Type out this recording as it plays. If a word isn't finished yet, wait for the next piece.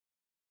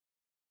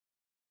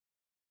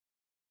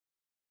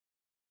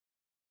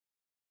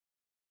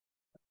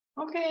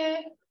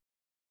Okay,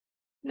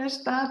 let's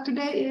start.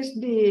 Today is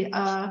the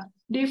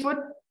D-Food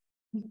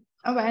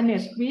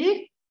Awareness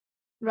Week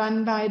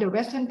run by the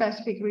Western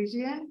Pacific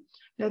region.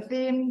 The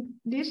theme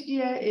this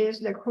year is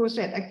the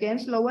crusade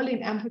against lower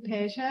limb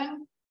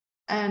amputation,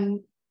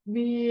 and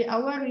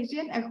our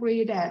region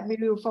agree that we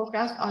will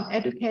focus on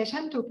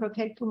education to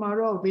protect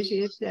tomorrow, which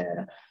is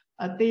the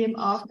theme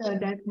of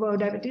the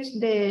World Diabetes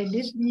Day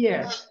this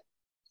year.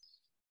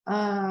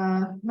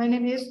 My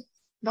name is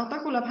Dr.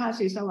 Kulapa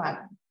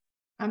Sisawat.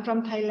 I'm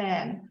from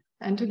Thailand,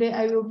 and today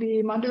I will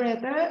be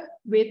moderator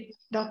with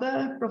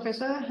Dr.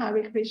 Professor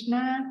Hari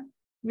Krishna.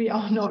 We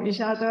all know each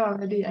other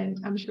already,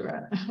 I'm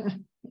sure.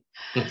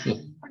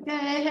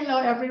 Okay, hello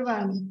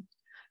everyone.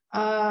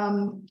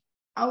 By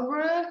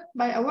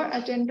our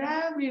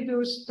agenda, we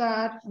will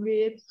start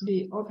with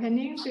the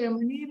opening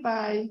ceremony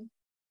by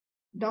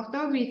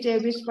Dr. Vijay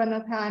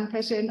Viswanathan,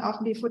 President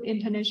of D-Food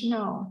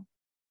International.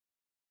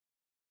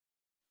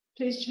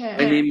 Please share.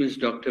 My name is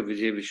Dr.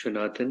 Vijay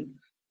Viswanathan,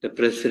 the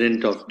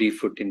President of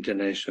D-Food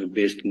International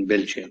based in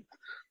Belgium.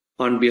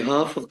 On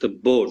behalf of the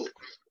board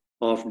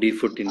of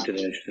D-Food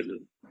International,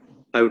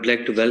 I would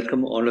like to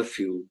welcome all of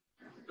you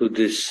to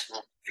this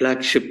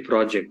flagship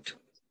project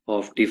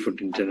of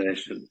D-Food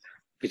International,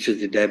 which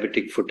is the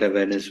Diabetic Foot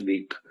Awareness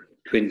Week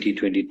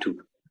 2022.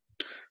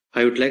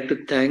 I would like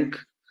to thank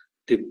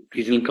the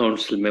Regional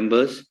Council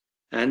members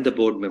and the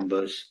board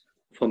members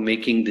for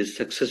making this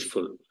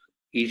successful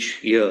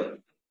each year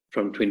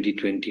from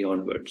 2020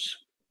 onwards.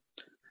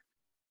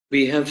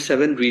 We have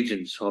 7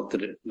 regions of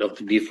the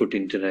D-Food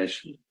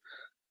International,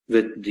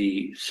 with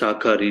the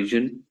SACA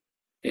region,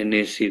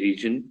 NAC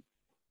region,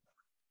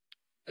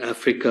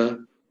 Africa,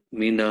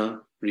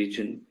 MENA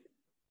region,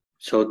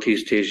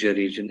 Southeast Asia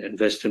region, and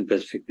Western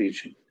Pacific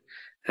region.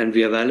 And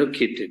we have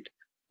allocated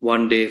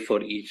 1 day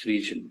for each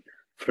region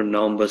from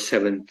November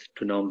 7th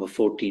to November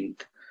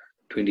 14th,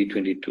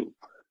 2022.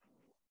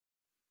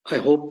 I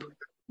hope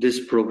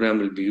this program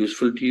will be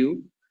useful to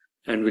you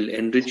and will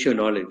enrich your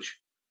knowledge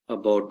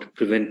about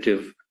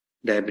preventive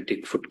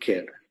diabetic foot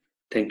care.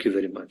 Thank you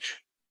very much.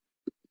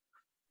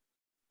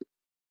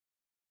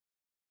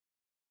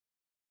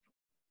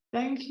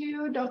 Thank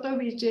you, Dr.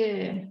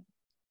 Vijay.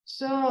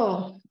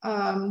 So,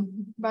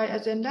 by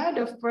agenda,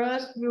 the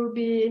first will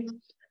be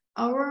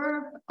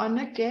our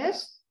honored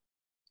guest,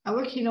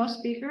 our keynote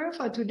speaker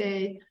for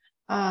today,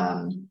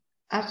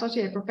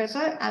 Associate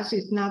Professor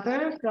Aziz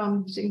Nader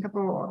from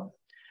Singapore.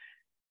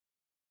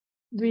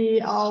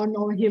 We all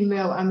know him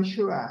well, I'm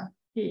sure.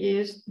 He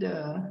is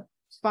the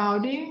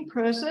founding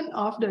person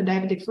of the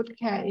diabetic foot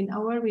care in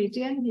our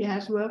region. He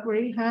has worked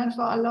very hard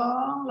for a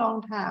long,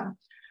 long time.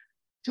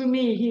 To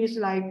me, he is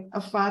like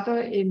a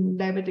father in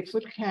diabetic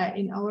foot care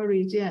in our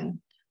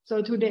region.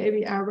 So today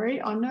we are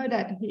very honored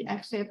that he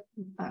accepted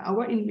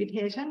our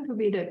invitation to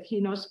be the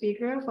keynote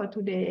speaker for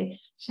today,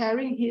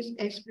 sharing his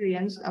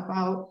experience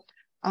about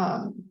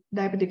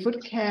diabetic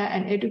foot care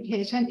and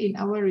education in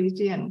our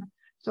region.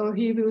 So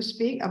he will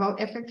speak about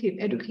effective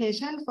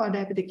education for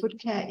diabetic foot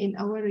care in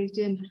our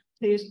region.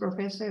 Please,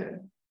 Professor.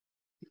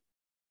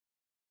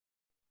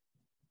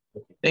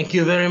 Thank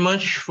you very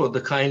much for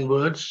the kind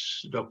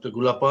words, Dr.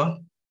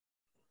 Gulapa.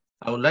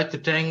 I would like to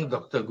thank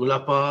Dr.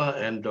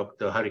 Gulapa and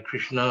Dr. Hari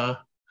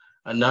Krishna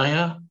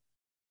Anaya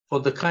for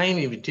the kind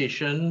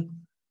invitation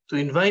to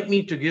invite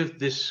me to give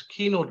this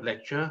keynote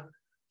lecture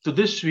to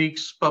this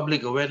week's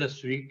Public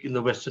Awareness Week in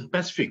the Western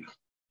Pacific.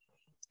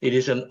 It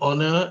is an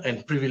honor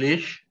and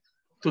privilege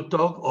to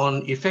talk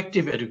on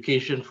effective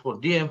education for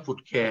DM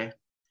foot care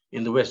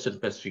in the Western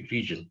Pacific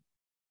region.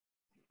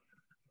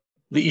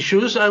 The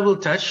issues I will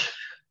touch: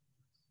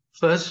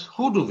 first,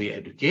 who do we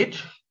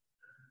educate?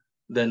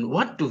 Then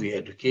what do we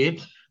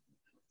educate?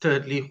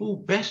 Thirdly, who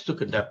best to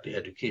conduct the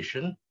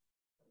education?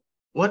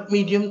 What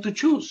medium to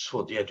choose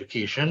for the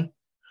education?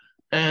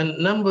 And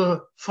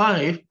number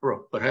 5,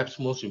 perhaps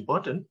most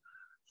important,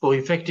 for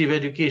effective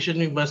education,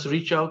 we must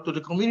reach out to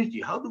the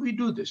community. How do we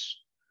do this?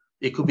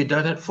 It could be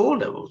done at 4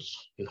 levels: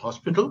 in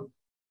hospital,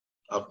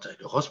 outside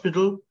the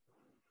hospital,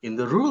 in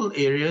the rural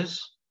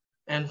areas,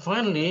 and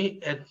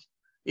finally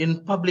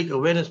in public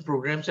awareness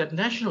programs at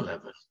national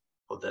level.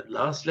 For that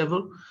last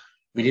level,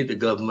 we need the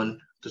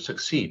government to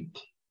succeed.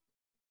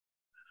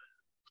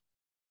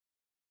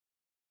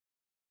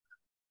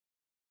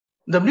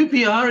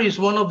 WPR is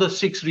one of the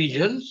 6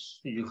 regions.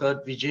 You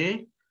heard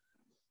Vijay,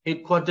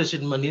 headquarters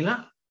in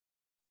Manila,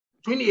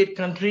 28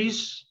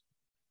 countries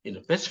in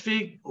the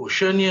Pacific,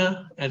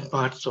 Oceania, and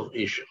parts of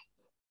Asia.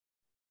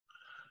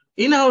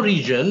 In our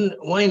region,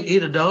 1 in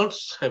 8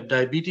 adults have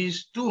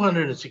diabetes.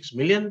 206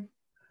 million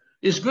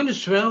is going to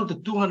swell to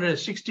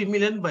 260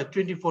 million by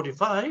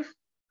 2045.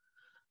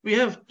 We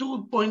have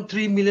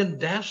 2.3 million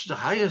deaths, the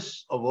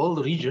highest of all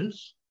the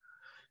regions.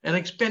 An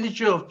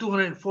expenditure of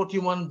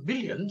 241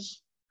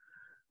 billions.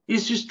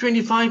 Is just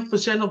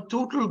 25% of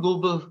total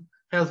global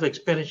health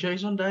expenditure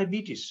is on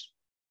diabetes.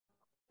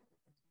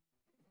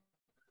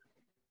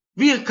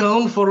 We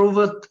account for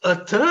over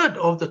 1/3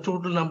 of the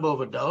total number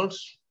of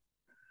adults,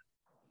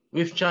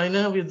 with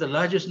China with the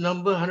largest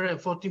number,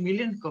 140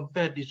 million,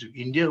 compared to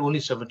India,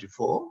 only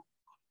 74.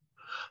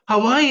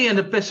 Hawaii and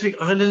the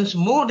Pacific Islands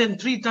more than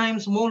 3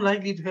 times more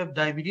likely to have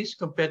diabetes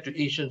compared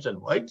to Asians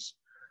and whites.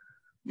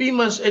 We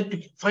must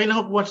find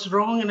out what's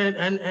wrong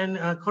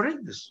and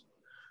correct this.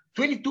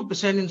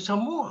 22% in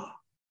Samoa,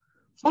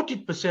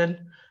 40%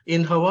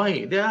 in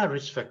Hawaii. There are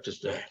risk factors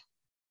there.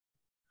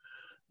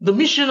 The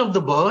mission of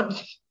the board,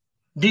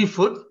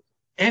 DFOOT,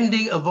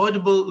 ending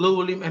avoidable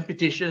lower limb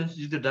amputations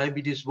due to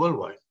diabetes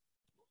worldwide.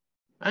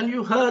 And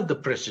you heard the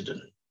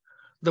president.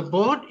 The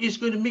board is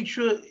going to make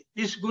sure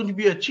it's going to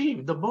be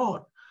achieved, the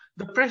board.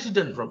 The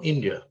president from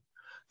India.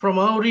 From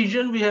our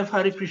region, we have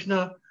Hare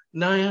Krishna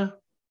Nair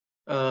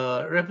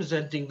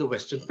representing the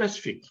Western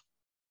Pacific.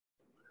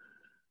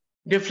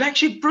 Their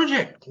flagship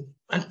project,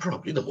 and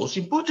probably the most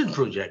important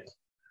project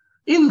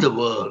in the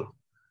world,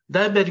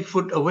 Diabetic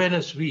Foot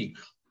Awareness Week.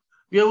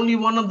 We are only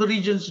one of the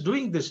regions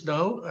doing this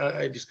now.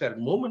 I described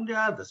a moment, there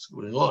are others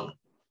going on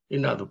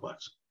in other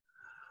parts.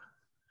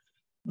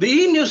 The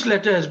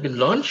e-newsletter has been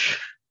launched.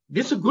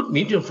 This is a good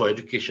medium for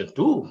education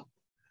too.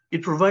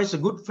 It provides a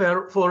good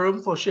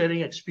forum for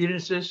sharing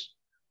experiences,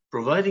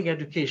 providing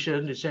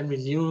education,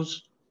 disseminating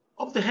news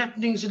of the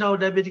happenings in our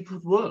diabetic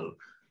foot world.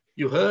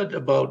 You heard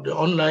about the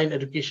online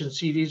education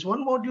series.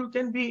 One module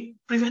can be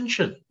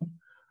prevention,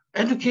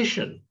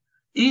 education,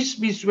 East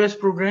meets West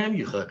program,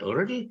 you heard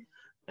already,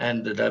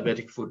 and the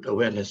Diabetic Foot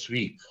Awareness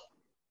Week.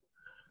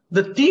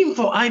 The theme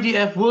for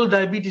IDF World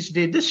Diabetes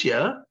Day this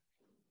year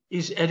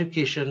is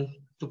education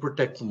to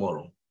protect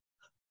tomorrow.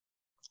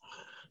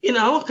 In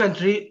our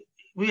country,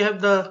 we have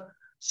the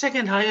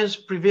second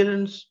highest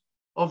prevalence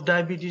of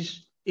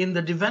diabetes in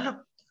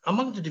the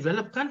among the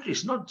developed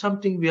countries, not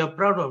something we are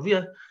proud of. We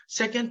are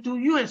second to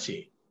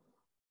USA.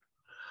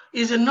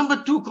 It's the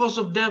number 2 cause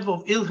of death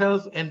of ill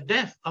health and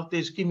death after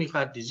ischemic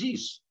heart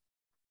disease.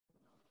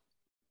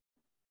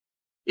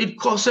 It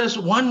causes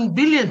 1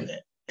 billion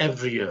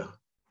every year.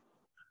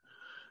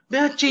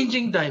 There are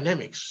changing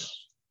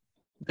dynamics.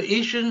 The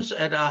Asians are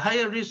at a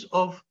higher risk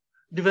of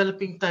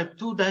developing type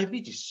 2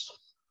 diabetes.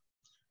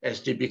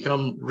 As they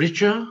become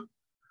richer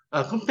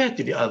compared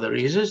to the other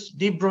races,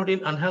 they brought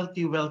in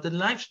unhealthy wealth and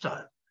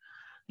lifestyle,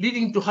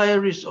 leading to higher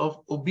risk of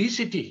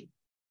obesity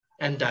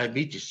and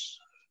diabetes.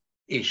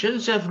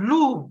 Asians have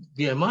low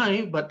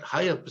BMI, but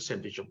higher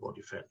percentage of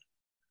body fat.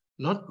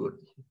 Not good.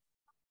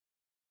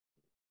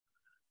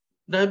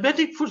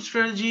 Diabetic foot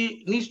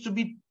strategy needs to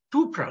be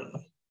 2-pronged.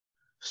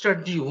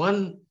 Strategy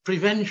 1,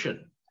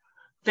 prevention.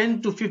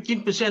 10 to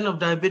 15% of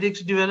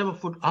diabetics develop a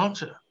foot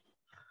ulcer.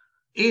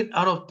 8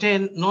 out of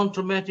 10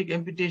 non-traumatic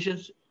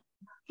amputations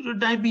due to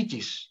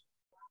diabetes.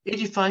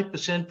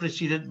 85%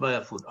 preceded by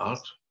a foot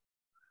ulcer.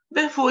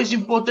 Therefore, it's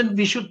important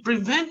we should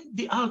prevent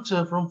the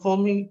ulcer from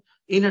forming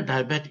in a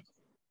diabetic.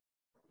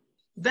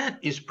 That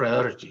is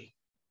priority.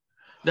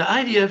 The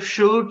IDF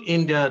showed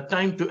in their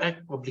Time to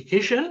Act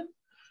publication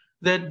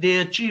that they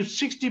achieved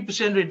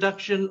 60%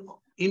 reduction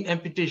in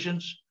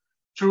amputations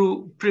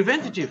through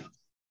preventative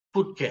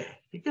foot care.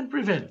 You can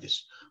prevent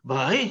this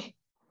by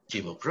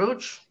team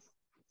approach,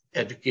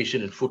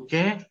 education in foot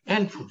care,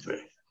 and footwear.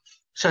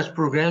 Such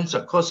programs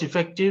are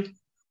cost-effective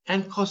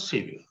and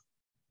cost-saving.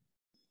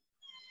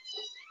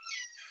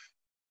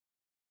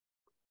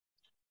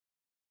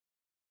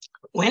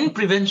 When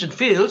prevention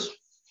fails,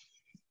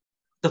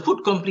 the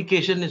foot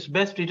complication is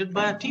best treated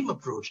by a team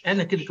approach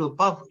and a critical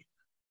pathway.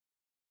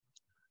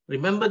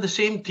 Remember the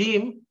same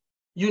team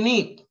you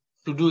need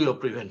to do your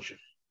prevention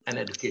and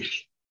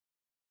education.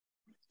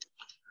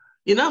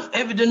 Enough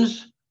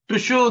evidence to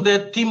show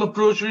that team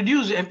approach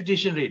reduces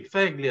amputation rate.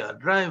 Faglia,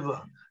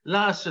 Driver,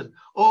 Larson,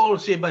 all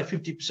say by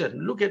 50%.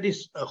 Look at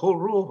this, a whole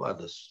row of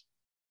others.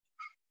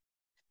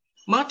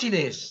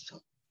 Martinez,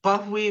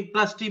 pathway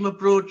plus team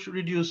approach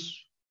reduced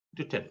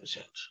to 10%.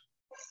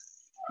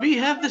 We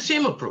have the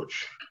same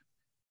approach.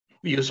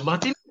 We use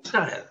Martinez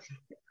style.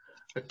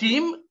 A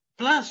team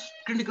plus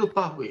clinical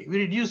pathway. We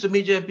reduce the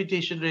major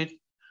amputation rate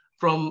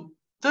from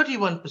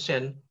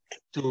 31%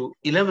 to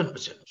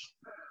 11%.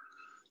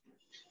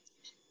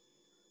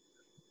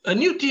 A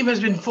new team has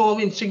been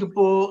formed in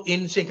Singapore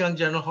in Sengkang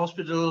General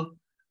Hospital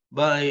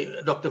by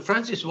Dr.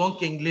 Francis Wong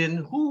Keng Lin,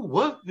 who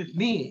worked with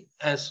me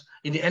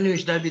in the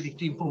NUH diabetic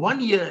team for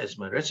 1 year as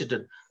my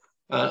resident,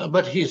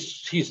 but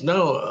he's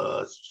now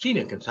a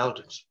senior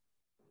consultant.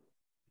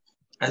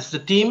 As the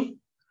team,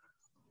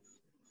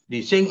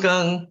 the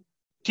Sengkang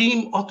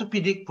team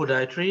orthopedic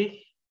podiatry,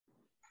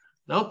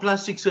 now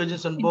plastic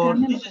surgeons on board.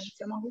 This is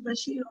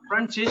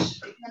Francis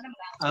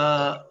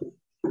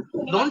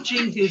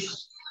launching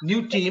his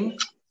new team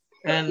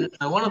and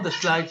one of the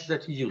slides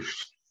that he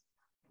used.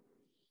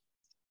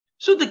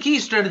 So the key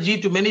strategy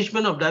to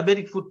management of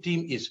diabetic foot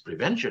team is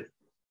prevention.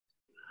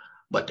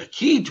 But the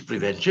key to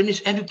prevention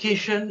is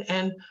education,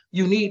 and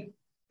you need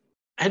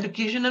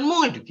education and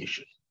more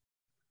education.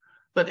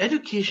 But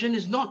education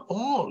is not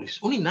all, it's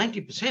only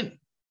 90%.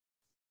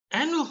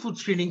 Annual foot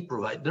screening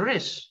provides the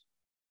rest.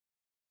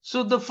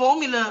 So the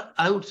formula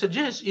I would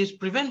suggest is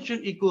prevention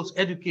equals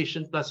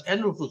education plus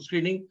annual foot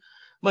screening.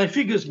 My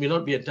figures may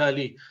not be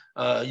entirely,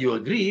 you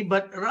agree,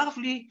 but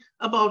roughly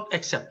about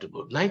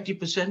acceptable,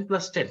 90%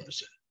 plus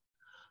 10%.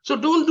 So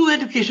don't do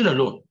education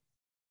alone.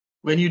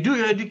 When you do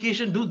your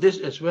education, do this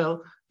as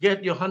well.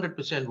 Get your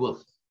 100%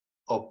 worth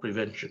of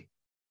prevention.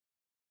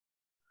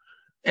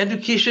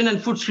 Education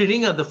and food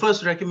screening are the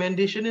first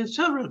recommendation in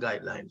several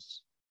guidelines.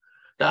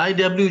 The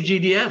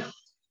IWGDF,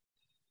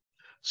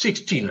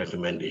 16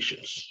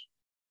 recommendations.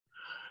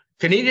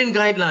 Canadian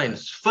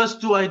guidelines,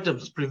 first 2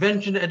 items,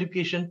 prevention,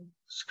 education,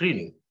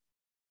 screening.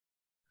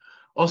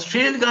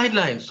 Australian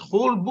guidelines,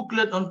 whole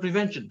booklet on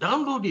prevention.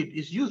 Download it,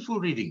 it's useful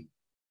reading.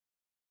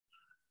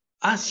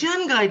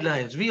 ASEAN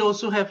guidelines, we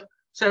also have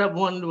set up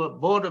one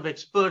board of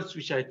experts,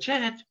 which I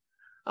chaired.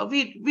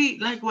 We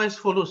likewise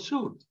follow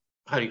suit.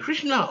 Hari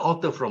Krishna,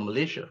 author from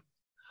Malaysia.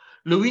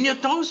 Lavinia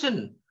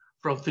Thompson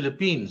from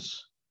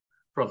Philippines,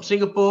 from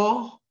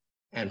Singapore,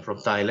 and from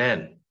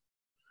Thailand.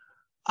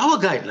 Our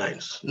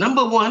guidelines,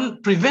 number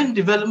 1, prevent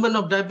development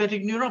of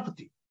diabetic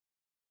neuropathy.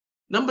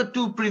 Number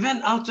 2,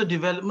 prevent ulcer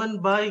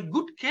development by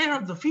good care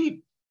of the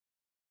feet.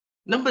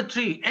 Number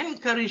 3,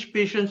 encourage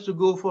patients to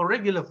go for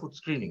regular food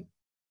screening.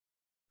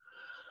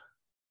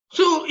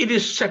 So it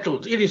is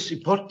settled, it is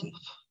important.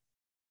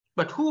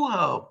 But who are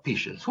our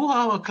patients? Who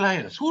are our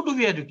clients? Who do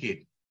we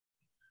educate?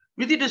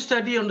 We did a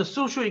study on the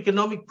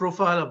socio-economic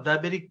profile of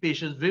diabetic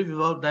patients with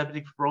without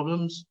diabetic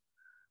problems.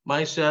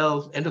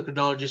 Myself,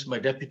 endocrinologist, my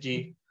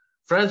deputy,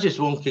 Francis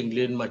Wong King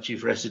Lin, my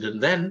chief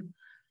resident then.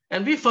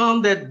 And we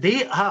found that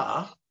they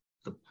are,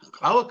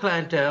 our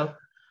clientele,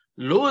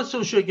 lower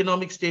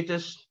socioeconomic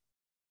status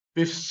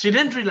with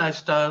sedentary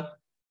lifestyle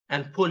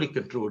and poorly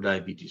controlled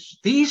diabetes.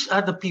 These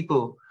are the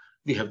people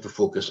we have to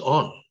focus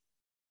on.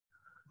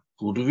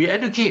 Who do we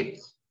educate?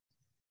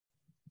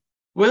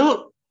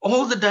 Well,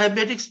 all the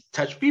diabetics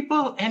touch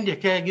people and their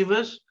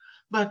caregivers,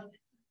 but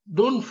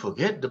don't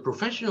forget the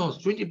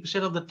professionals,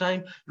 20% of the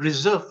time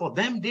reserved for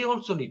them. They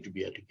also need to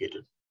be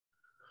educated.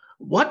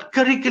 What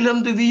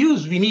curriculum do we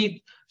use? We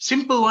need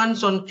simple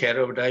ones on care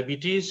of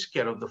diabetes,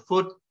 care of the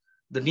foot,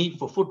 the need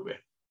for footwear.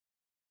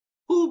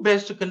 Who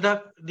best to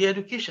conduct the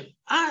education?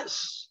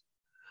 Us.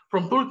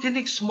 From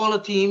polyclinics, smaller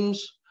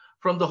teams,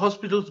 from the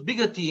hospitals,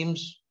 bigger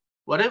teams,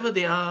 whatever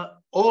they are,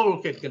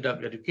 all can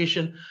conduct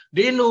education.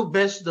 They know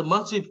best the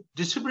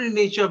multidisciplinary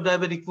nature of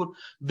diabetic foot.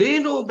 They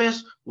know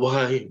best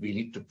why we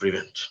need to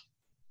prevent.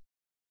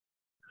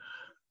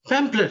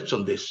 Pamphlets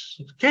on this.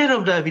 Care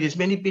of diabetes.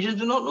 Many patients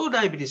do not know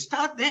diabetes.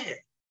 Start there.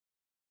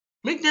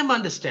 Make them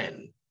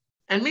understand.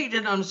 And make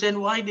them understand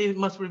why they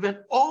must prevent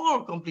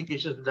all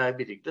complications of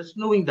diabetic. That's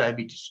knowing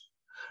diabetes.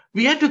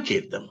 We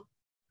educate them.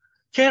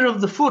 Care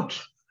of the foot.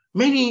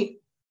 Many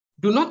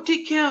do not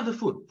take care of the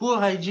foot. Poor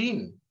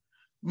hygiene.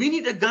 We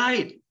need a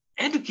guide.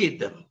 Educate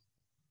them.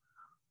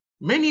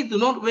 Many do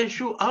not wear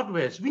shoe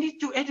outwears. We need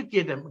to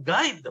educate them,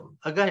 guide them,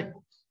 a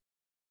guidebook.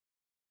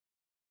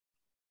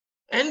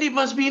 And it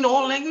must be in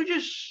all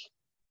languages.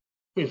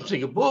 In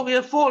Singapore, we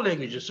have 4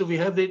 languages. So we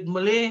have it in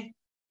Malay,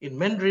 in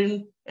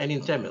Mandarin, and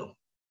in Tamil.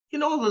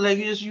 In all the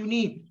languages you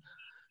need.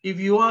 If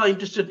you are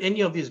interested in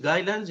any of these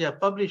guidelines, they are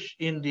published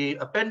in the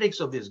appendix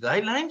of these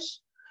guidelines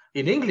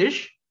in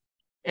English.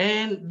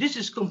 And this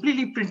is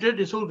completely printed,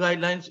 this whole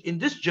guidelines, in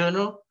this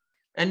journal,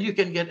 and you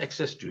can get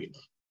access to it.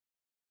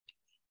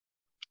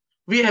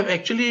 We have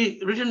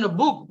actually written a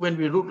book when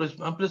we wrote this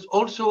pamphlet,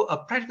 also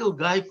a practical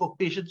guide for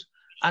patients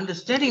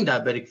understanding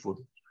diabetic foot.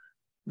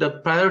 The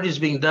priorities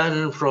being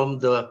done from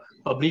the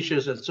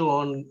publishers and so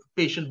on,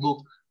 patient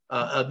book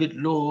a bit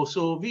low.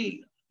 So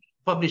we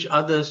publish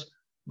others,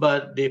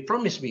 but they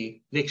promise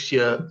me next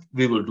year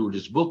we will do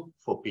this book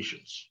for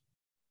patients.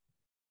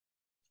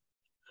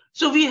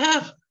 So we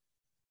have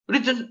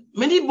written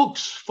many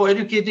books for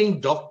educating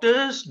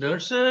doctors,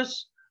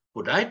 nurses,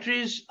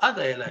 podiatrists,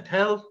 other allied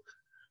health.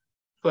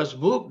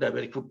 First book,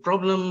 Diabetic Foot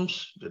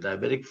Problems, the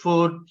Diabetic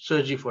Foot,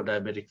 Surgery for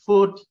Diabetic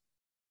Foot,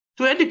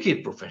 to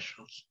educate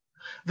professionals.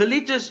 The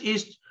latest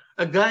is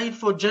a guide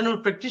for general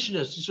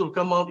practitioners. This will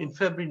come out in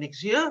February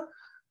next year,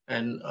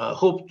 and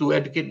hope to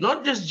educate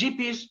not just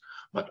GPs,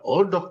 but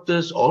all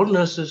doctors, all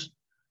nurses,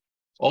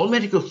 all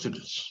medical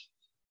students.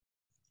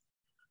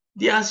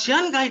 The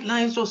ASEAN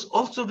guidelines was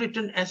also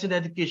written as an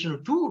educational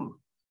tool.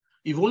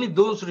 If only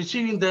those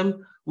receiving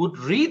them would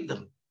read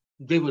them,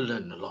 they will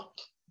learn a lot.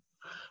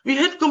 We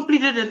had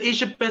completed an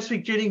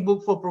Asia-Pacific training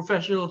book for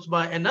professionals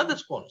by another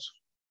sponsor,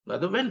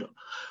 another vendor.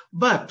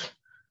 But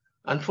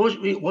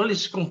unfortunately, while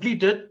it's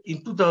completed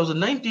in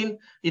 2019,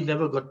 it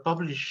never got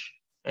published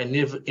and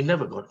it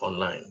never got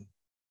online.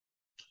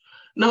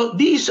 Now,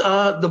 these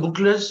are the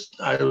booklets.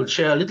 I will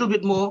share a little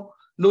bit more.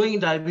 Knowing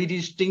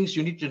diabetes, things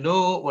you need to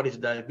know. What is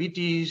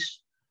diabetes?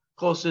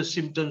 Causes,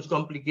 symptoms,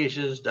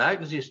 complications,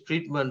 diagnosis,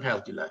 treatment,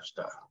 healthy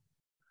lifestyle.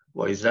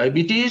 What is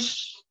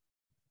diabetes?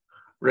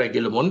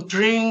 Regular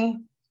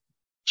monitoring,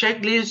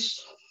 checklist,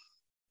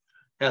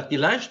 healthy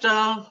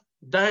lifestyle,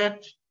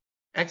 diet,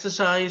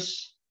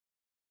 exercise,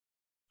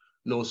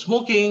 no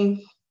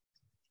smoking,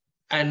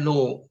 and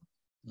no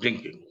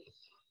drinking.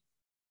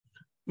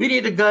 We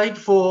need a guide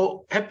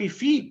for happy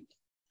feet,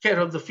 care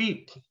of the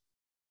feet,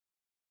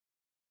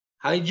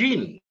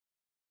 hygiene,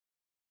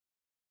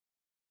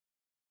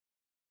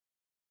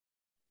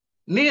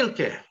 nail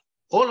care,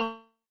 all of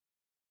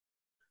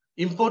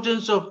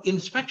importance of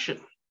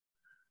inspection.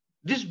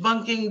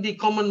 debunking the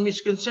common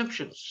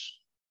misconceptions,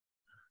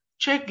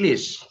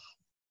 checklists,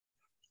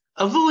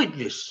 avoid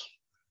lists,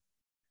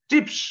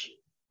 tips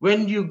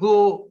when you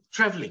go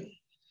traveling.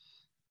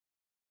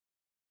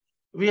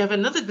 We have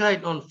another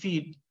guide on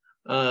feed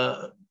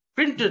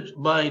printed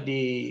by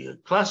the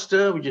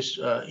cluster, which is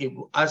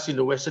us in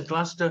the Western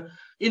cluster,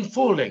 in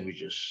 4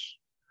 languages.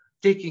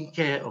 Taking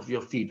care of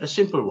your feed, a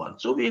simple one.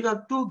 So we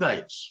got 2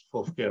 guides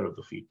for care of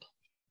the feed.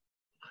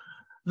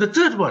 The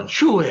third one,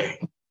 shoe wear.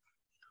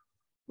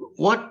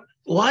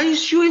 Why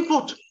is shoe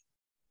important?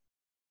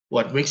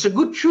 What makes a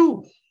good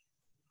shoe?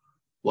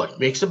 What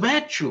makes a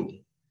bad shoe?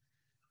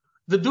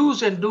 The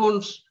do's and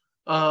don'ts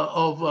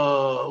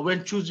of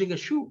when choosing a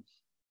shoe.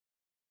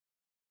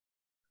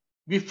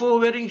 Before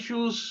wearing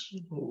shoes,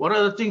 what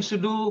are the things to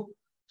do?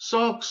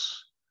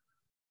 Socks,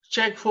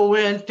 check for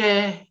wear and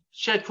tear,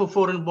 check for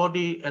foreign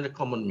body and a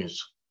common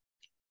miss,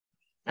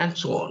 and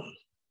so on.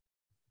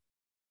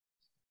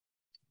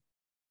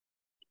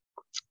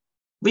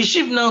 We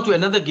shift now to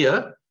another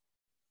gear,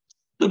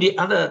 to the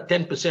other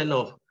 10%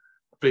 of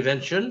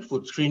prevention,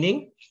 food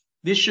screening.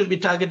 This should be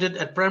targeted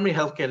at primary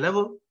healthcare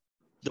level,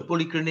 the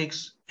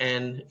polyclinics,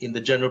 and in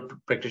the general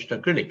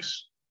practitioner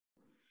clinics.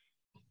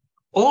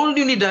 All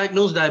newly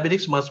diagnosed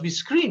diabetics must be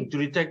screened to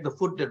detect the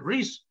food at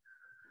risk.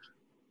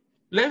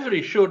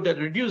 Leverage showed that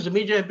reduced the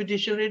major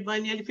amputation rate by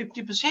nearly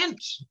 50%.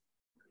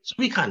 So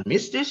we can't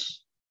miss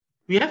this.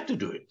 We have to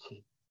do it.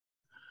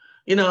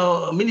 In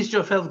our Ministry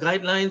of Health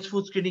guidelines,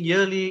 food screening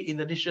yearly,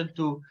 in addition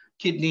to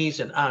kidneys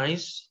and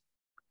eyes.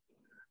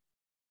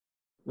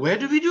 Where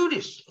do we do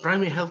this?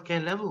 Primary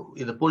healthcare level,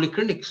 in the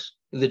polyclinics,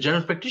 in the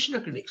general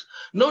practitioner clinics.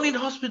 Not in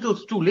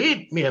hospitals, too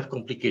late, may have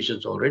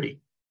complications already.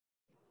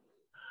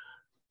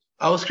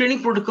 Our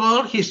screening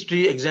protocol,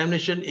 history,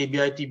 examination,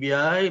 ABI,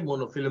 TBI,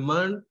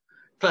 monofilament,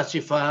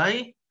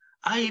 classify,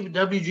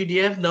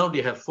 IWGDF, now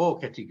they have 4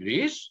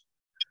 categories.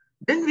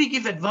 Then we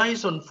give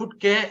advice on foot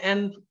care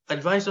and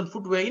advice on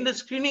footwear. In the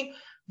screening,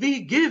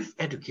 we give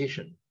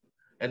education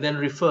and then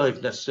refer,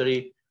 if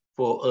necessary,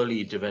 for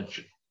early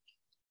intervention.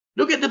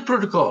 Look at the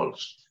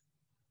protocols.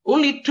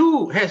 Only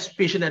 2 has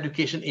patient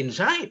education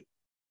inside.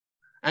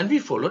 And we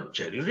followed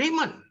Jerry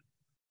Raymond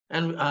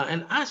and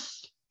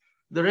us.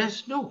 The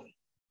rest, no.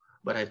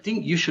 But I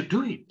think you should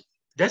do it.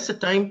 That's the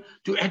time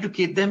to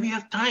educate them. You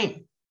have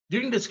time.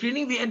 During the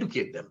screening, we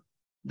educate them.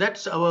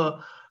 That's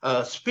our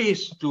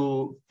space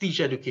to teach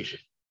education.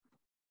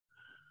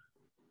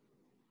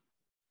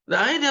 The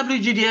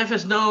IWGDF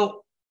has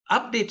now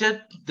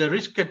updated the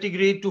risk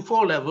category to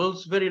 4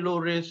 levels: very low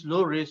risk,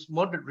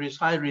 moderate risk,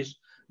 high risk,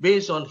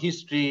 based on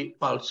history,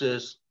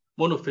 pulses,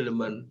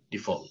 monofilament,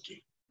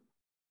 deformity.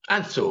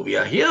 And so we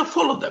are here,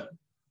 follow them.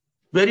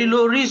 Very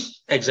low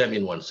risk,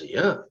 examine once a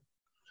year.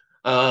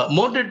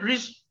 Moderate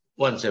risk,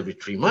 once every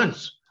 3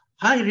 months.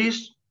 High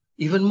risk,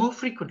 even more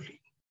frequently.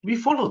 We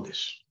follow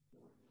this.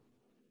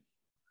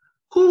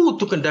 Who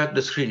to conduct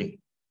the screening?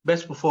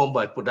 Best performed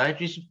by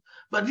podiatrists,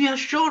 but we are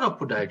short of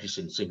podiatrists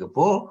in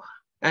Singapore,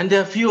 and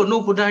there are few or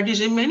no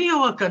podiatrists in many of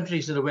our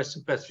countries in the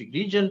Western Pacific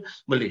region,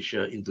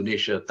 Malaysia,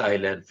 Indonesia,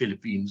 Thailand,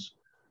 Philippines.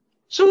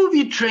 So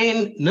we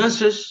train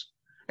nurses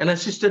and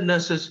assistant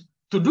nurses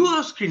to do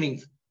our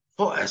screening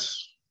for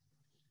us.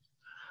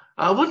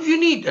 What do you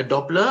need? A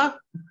Doppler.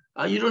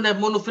 You don't have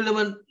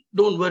monofilament,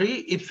 don't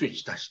worry,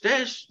 Ipswich touch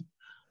test.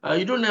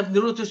 You don't have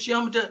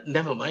neurotaciometer,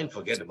 never mind,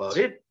 forget about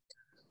it.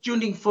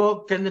 Tuning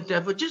fork,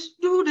 kinetapper, just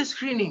do the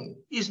screening.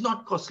 It's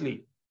not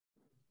costly.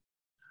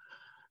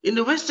 In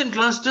the Western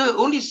cluster,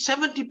 only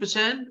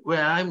 70%,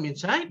 where I'm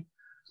inside,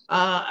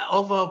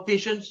 of our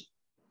patients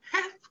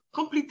have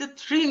completed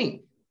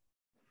training.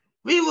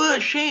 We were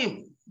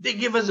ashamed. They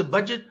gave us a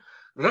budget,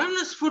 run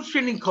us food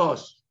screening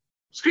course,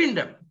 screen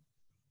them.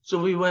 So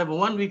we have a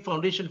 1-week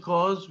foundation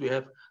course.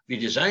 We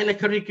design a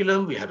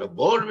curriculum. We have a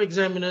board of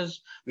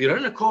examiners. We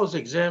run a course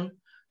exam,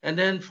 and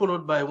then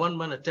followed by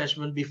 1-month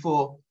attachment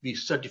before we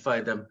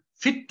certify them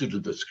fit to do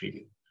the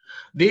screening.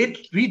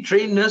 We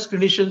train nurse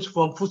clinicians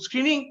from food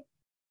screening,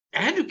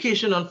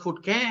 education on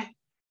food care,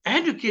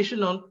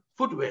 education on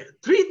footwear.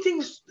 3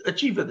 things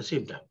achieved at the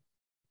same time.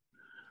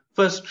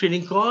 First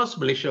training course,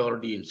 Malaysia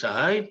already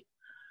inside.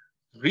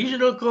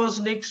 Regional course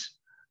next,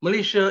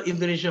 Malaysia,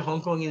 Indonesia,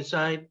 Hong Kong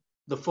inside.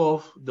 The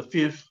 4th, the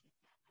 5th.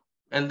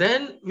 And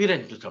then we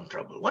ran into some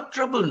trouble. What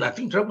trouble?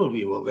 Nothing trouble.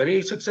 We were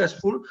very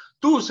successful,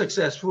 too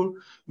successful.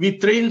 We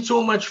trained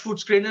so much food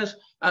screeners,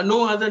 and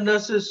no other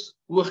nurses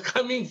were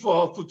coming for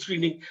our food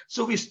screening.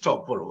 So we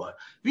stopped for a while.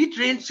 We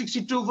trained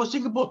 62 for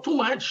Singapore, too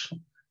much,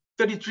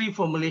 33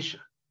 for Malaysia,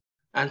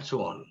 and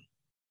so on.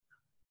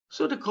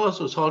 So the course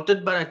was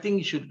halted, but I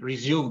think it should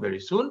resume very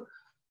soon.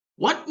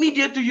 What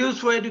media to use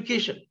for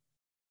education?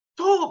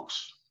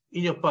 Talks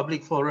in your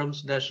public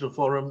forums, national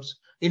forums,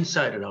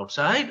 inside and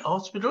outside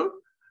hospital.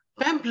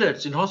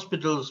 Pamphlets in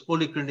hospitals,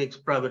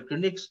 polyclinics, private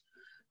clinics,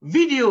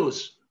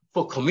 videos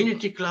for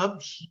community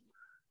clubs,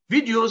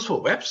 videos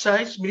for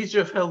websites,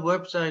 Ministry of Health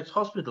websites,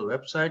 hospital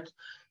websites,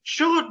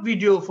 short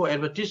video for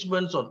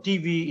advertisements on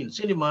TV, in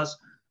cinemas,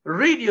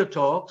 radio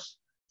talks,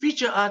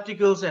 feature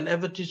articles and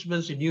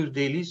advertisements in news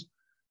dailies.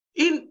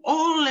 in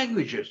all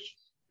languages.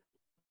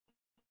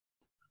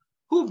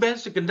 Who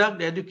best to conduct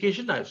the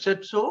education? I've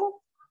said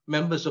so,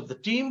 members of the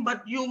team,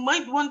 but you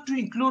might want to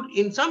include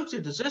in some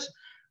sentences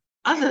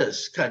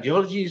others,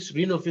 cardiologists,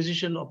 renal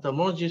physicians,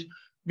 ophthalmologists,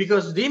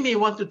 because they may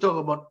want to talk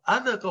about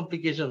other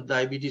complications of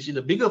diabetes in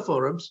the bigger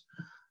forums.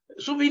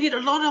 So we need a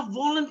lot of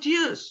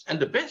volunteers, and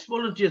the best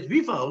volunteers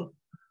we found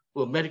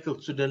were medical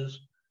students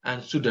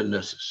and student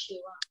nurses.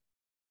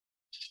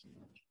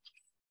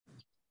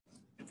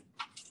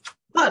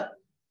 But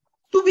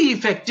to be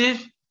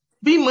effective,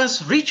 we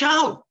must reach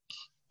out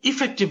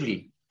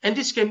effectively, and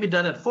this can be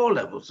done at 4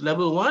 levels.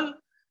 Level 1,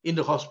 in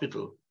the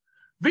hospital.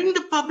 Bring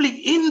the public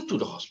into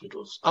the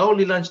hospitals.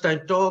 Hourly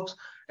lunchtime talks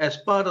as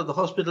part of the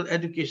hospital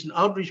education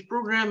outreach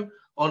program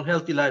on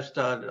healthy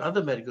lifestyle and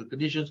other medical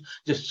conditions.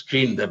 Just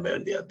screen them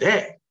when they are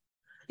there.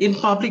 In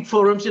public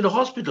forums in the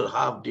hospital,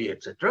 half day,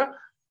 etc.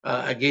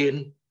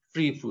 Again,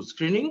 free food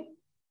screening.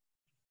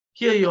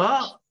 Here you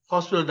are,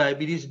 Hospital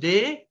Diabetes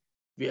Day.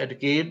 We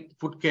educate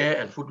foot care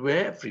and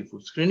footwear, free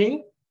food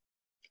screening.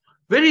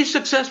 Very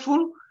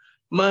successful.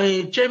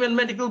 My chairman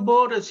medical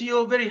board, as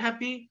CEO, very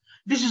happy.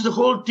 This is the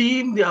whole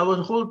team, our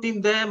whole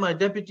team there. My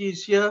deputy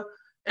is here.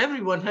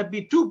 Everyone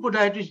happy. 2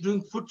 podiatrists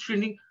doing foot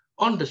screening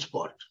on the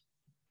spot.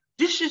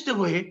 This is the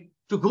way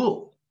to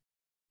go.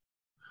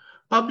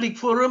 Public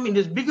forum in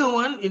this bigger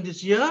one in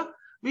this year,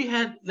 we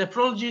had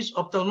nephrologists,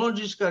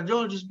 ophthalmologists,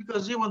 cardiologists,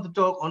 because they want to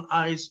talk on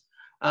eyes,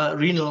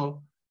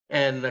 renal,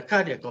 and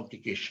cardiac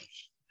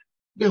complications.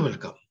 They will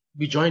come.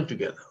 We join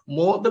together.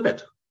 More the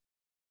better.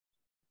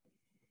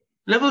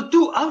 Level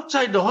 2,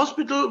 outside the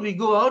hospital, we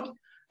go out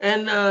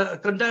and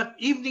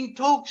conduct evening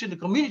talks in the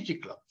community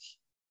clubs.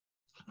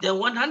 There are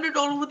 100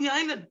 all over the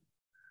island.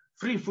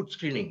 Free food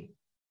screening.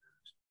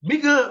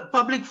 Bigger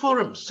public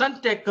forums,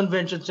 Suntec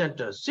Convention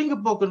Center,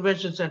 Singapore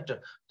Convention Center,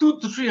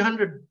 200 to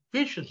 300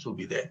 patients will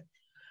be there.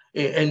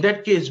 In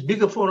that case,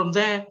 bigger forum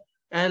there,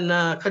 and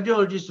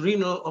cardiologists,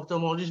 renal,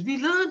 ophthalmologists, we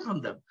learn from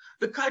them.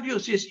 The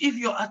cardio says, if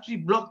your artery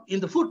blocked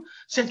in the foot,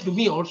 send to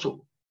me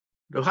also.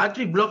 The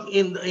artery block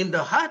in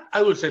the heart,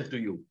 I will send to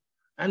you.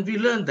 And we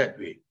learn that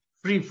way,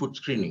 free food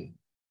screening.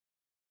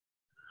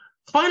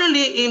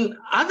 Finally, in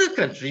other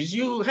countries,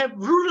 you have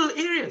rural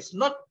areas,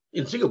 not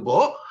in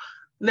Singapore.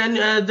 Then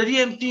the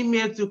DM team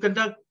had to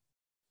conduct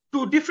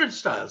 2 different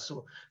styles.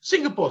 So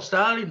Singapore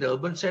style in the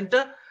urban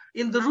center.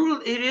 In the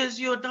rural areas,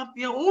 you adopt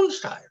your own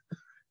style.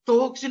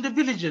 Talks in the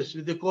villages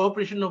with the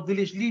cooperation of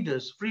village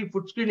leaders, free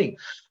food screening.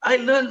 I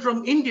learned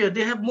from India,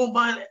 they have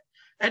mobile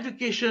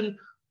education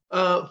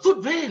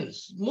food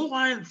vans,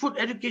 mobile food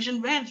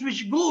education vans,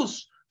 which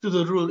goes to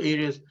the rural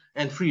areas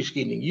and free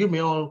screening. You may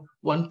all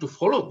want to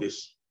follow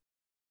this.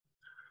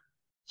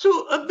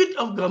 So a bit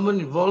of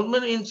government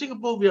involvement. In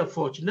Singapore, we are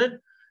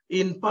fortunate.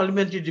 In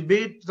parliamentary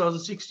debate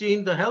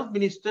 2016, the health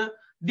minister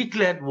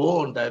declared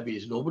war on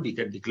diabetes. Nobody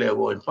can declare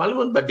war in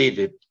parliament, but they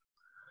did.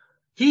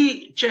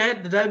 He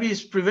chaired the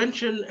Diabetes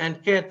Prevention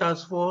and Care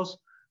Task Force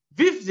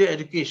with the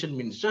education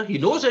minister. He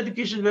knows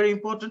education is very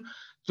important,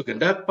 to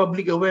conduct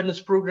public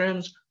awareness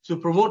programs, to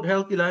promote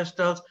healthy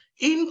lifestyles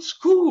in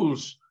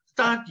schools.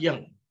 Start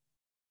young.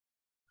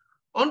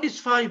 On these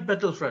 5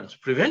 battlefronts,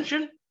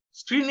 prevention,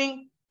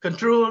 screening,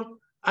 control,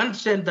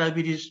 understand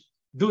diabetes,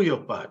 do your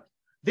part.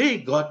 They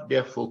got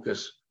their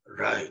focus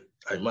right,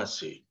 I must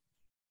say.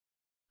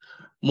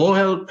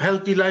 More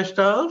healthy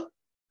lifestyle,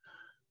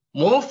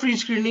 more free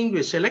screening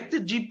with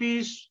selected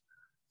GPs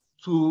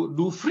to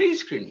do free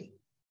screening.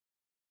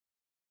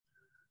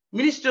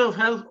 Minister of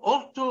Health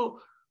also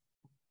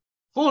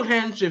hold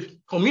hands with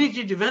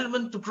community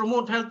development to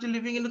promote healthy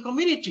living in the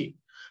community,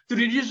 to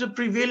reduce the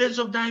prevalence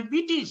of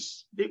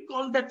diabetes. They've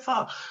gone that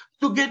far,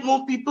 to get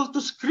more people to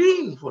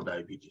screen for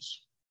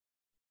diabetes.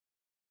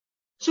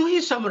 So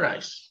he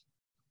summarized.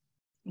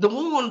 The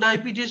war on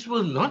diabetes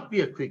will not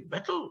be a quick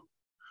battle,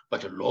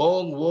 but a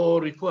long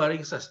war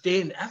requiring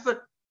sustained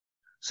effort.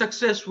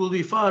 Success will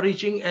be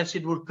far-reaching as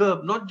it will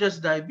curb not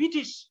just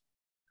diabetes,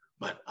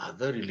 but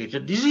other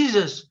related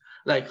diseases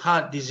like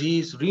heart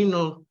disease,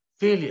 renal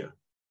failure,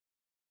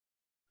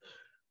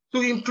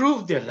 to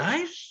improve their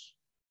lives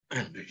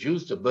and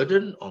reduce the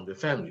burden on their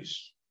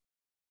families.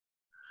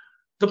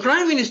 The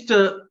Prime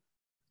Minister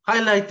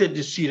highlighted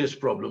this serious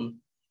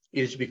problem.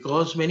 It is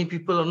because many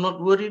people are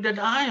not worried that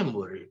I am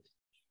worried.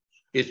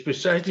 It's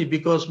precisely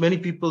because many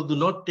people do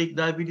not take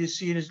diabetes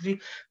seriously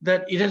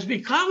that it has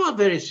become a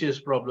very serious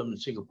problem in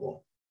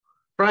Singapore.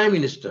 Prime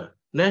Minister,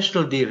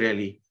 National Day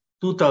Rally,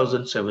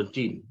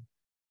 2017.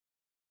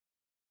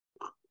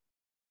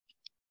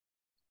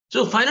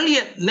 So finally,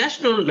 at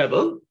national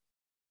level,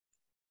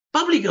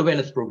 public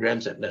awareness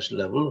programs at national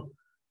level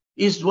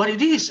is what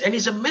it is, and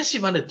it's a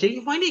massive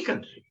undertaking for any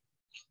country.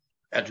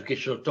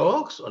 Educational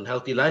talks on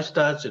healthy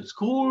lifestyles in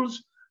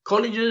schools,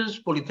 colleges,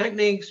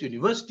 polytechnics,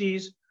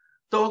 universities,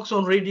 talks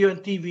on radio and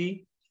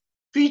TV,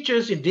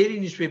 features in daily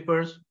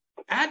newspapers,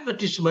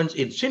 advertisements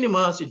in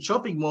cinemas, in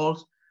shopping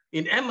malls,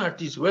 in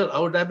MRTs. Well,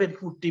 our diabetic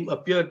food team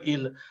appeared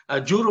in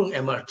Jurong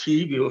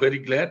MRT, we were very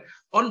glad,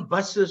 on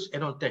buses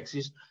and on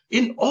taxis,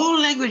 in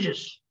all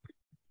languages.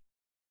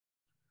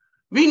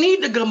 We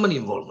need the government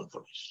involvement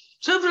for this.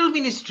 Several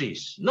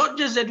ministries, not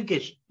just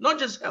education, not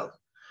just health.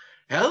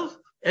 Health,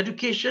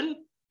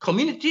 education,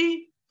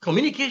 community,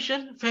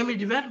 communication, family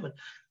development.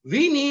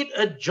 We need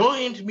a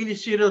joint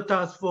ministerial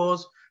task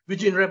force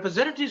between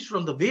representatives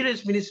from the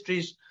various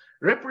ministries,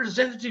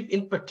 representative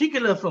in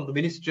particular from the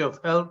Ministry of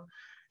Health,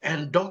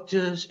 and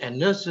doctors and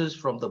nurses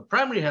from the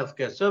primary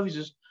healthcare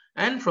services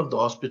and from the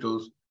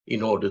hospitals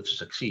in order to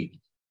succeed.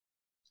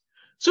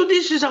 So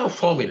this is our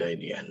formula in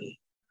the end.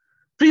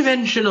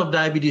 Prevention of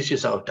diabetes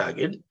is our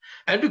target.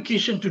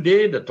 Education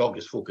today, the talk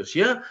is focused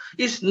here,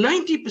 is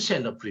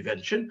 90% of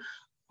prevention.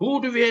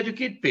 Who do we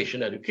educate?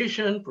 Patient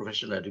education,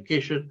 professional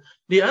education.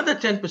 The other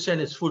 10%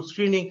 is food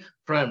screening,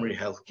 primary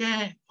health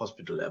care,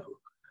 hospital level.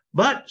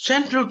 But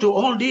central to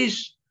all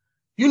these,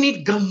 you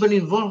need government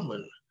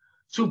involvement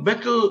to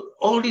battle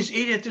all these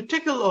areas, to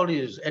tackle all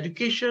these: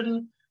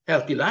 education,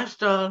 healthy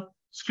lifestyle,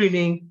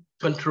 screening,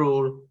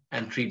 control,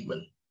 and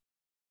treatment.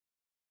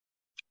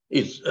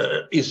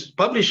 Is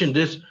published in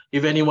this.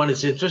 If anyone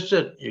is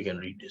interested, you can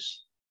read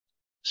this.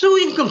 So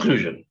in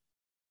conclusion,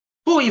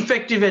 for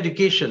effective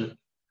education,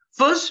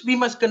 first, we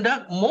must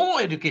conduct more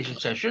education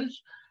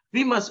sessions.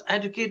 We must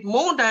educate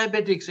more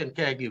diabetics and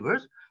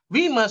caregivers.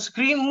 We must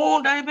screen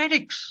more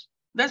diabetics.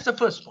 That's the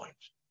first point.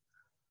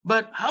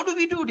 But how do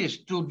we do this?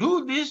 To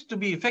do this, to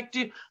be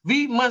effective,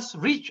 we must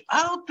reach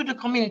out to the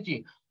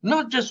community,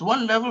 not just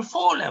one level,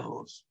 4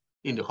 levels,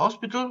 in the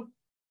hospital,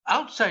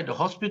 outside the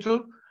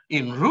hospital,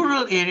 in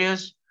rural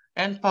areas,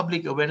 and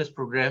public awareness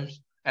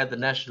programs at the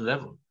national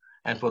level.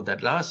 And for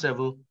that last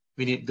level,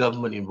 we need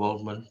government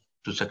involvement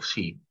to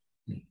succeed.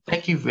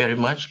 Thank you very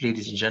much,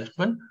 ladies and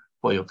gentlemen,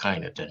 for your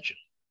kind attention.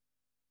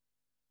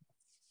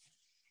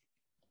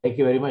 Thank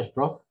you very much,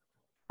 Prof.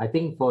 I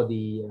think for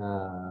the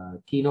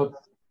keynote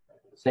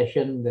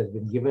session that's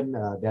been given,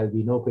 there'll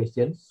be no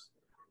questions.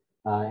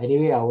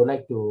 Anyway, I would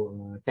like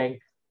to thank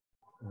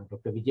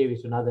Dr. Vijay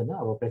Viswanathan,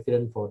 our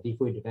president for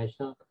DIFU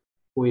International,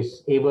 who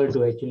is able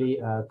to actually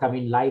come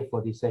in live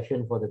for this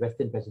session for the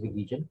Western Pacific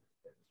region.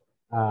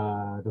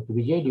 Dr.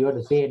 Vijay, do you want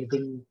to say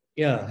anything?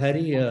 Yeah,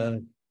 Harry,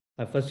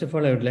 first of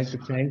all, I would like to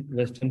thank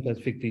Western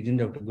Pacific region,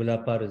 Dr.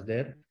 Gulapar is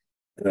there,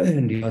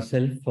 and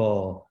yourself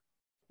for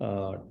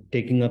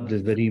taking up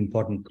this very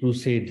important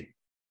crusade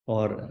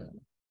or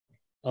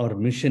our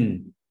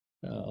mission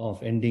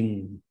of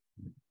ending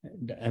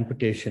the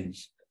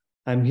amputations.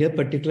 I'm here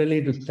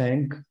particularly to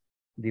thank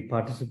the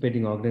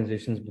participating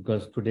organizations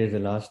because today is the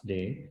last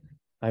day.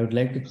 I would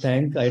like to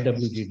thank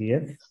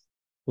IWGDF,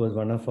 who was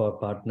one of our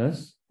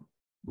partners.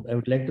 I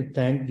would like to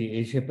thank the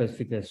Asia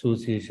Pacific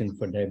Association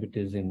for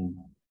Diabetes in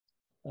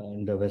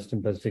the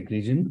Western Pacific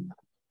region.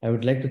 I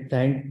would like to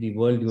thank the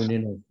World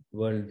Union of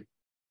World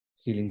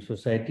Healing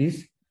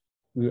Societies.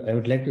 I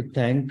would like to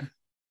thank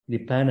the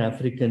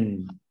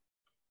Pan-African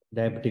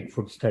Diabetic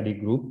Foot Study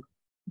Group,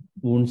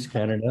 Wounds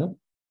Canada,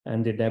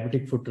 and the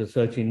Diabetic Foot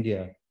Research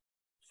India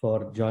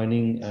for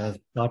joining as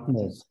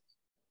partners,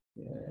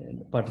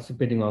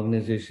 participating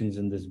organizations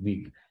in this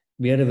week.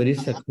 We had a very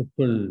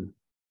successful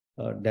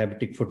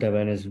Diabetic Foot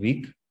Awareness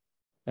Week,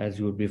 as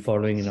you would be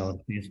following in our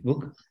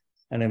Facebook.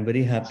 And I'm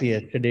very happy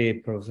yesterday,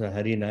 Professor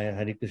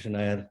Hari Krishna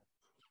Nair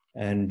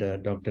and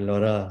Dr.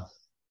 Laura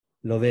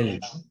Lovell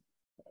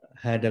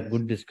had a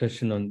good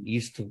discussion on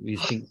East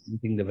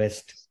meeting the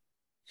West.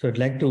 So I'd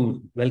like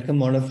to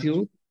welcome all of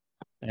you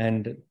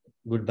and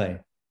goodbye.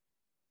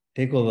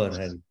 Take over,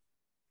 Harry.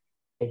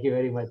 Thank you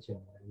very much,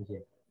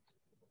 Vijay.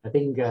 I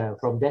think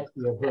from that,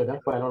 we have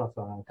heard quite a lot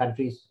of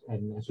countries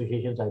and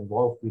associations are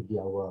involved with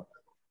our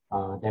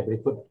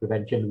Diabetic Foot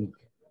Prevention Week.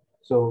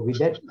 So with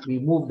that, we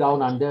move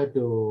down under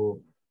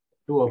to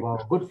two of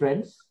our good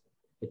friends.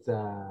 It's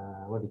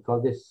what we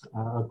call this,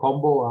 a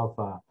combo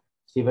of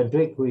Stephen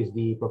Twigg, who is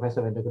the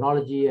Professor of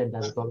Endocrinology and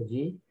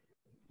Diabetology,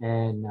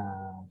 and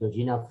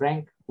Georgina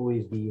Frank, who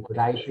is the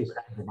podiatrist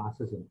and the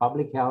Masters in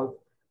Public Health.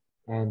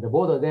 And the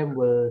both of them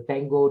will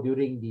tango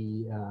during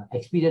the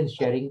experience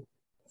sharing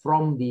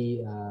from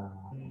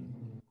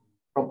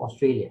from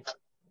Australia.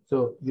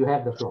 So you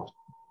have the floor.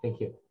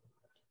 Thank you.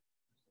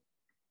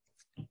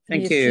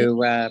 Thank you,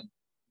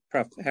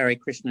 Prof. Hari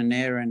Krishna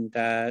Nair and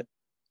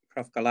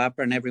Prof.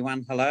 Gulapar and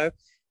everyone. Hello.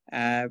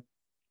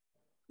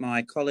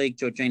 My colleague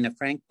Georgina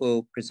Frank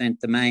will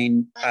present the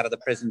main part of the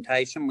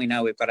presentation. We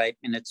know we've got 8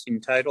 minutes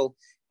in total,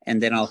 and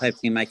then I'll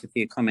hopefully make a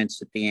few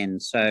comments at the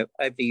end. So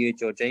over to you,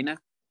 Georgina,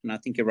 and I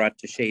think you're right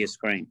to share your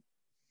screen.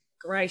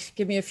 Great.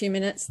 Give me a few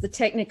minutes. The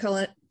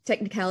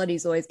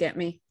technicalities always get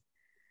me.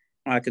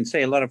 I can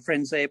see a lot of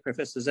friends there.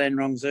 Professor Zan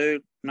Rongzhu,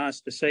 nice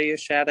to see you.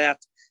 Shout out.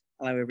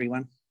 Hello,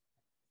 everyone.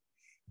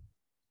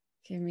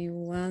 Give me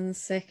 1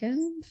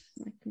 second.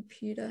 My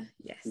computer.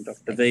 Yes. And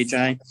Dr.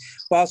 Vijay.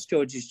 Whilst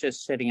George is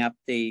just setting up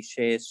the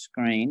share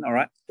screen. All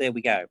right, there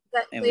we go.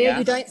 There we are.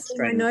 You don't see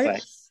my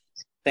notes?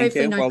 Thank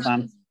you. Well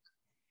done.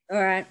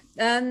 All right.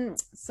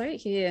 So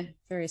here,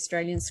 very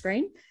Australian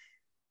screen.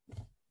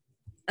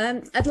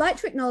 I'd like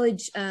to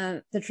acknowledge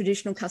the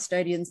traditional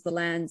custodians of the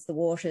lands, the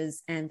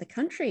waters, and the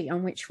country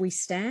on which we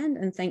stand,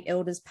 and thank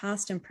elders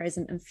past and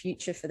present and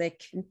future for their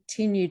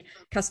continued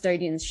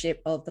custodianship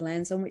of the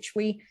lands on which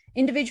we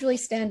individually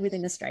stand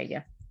within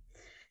Australia.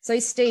 So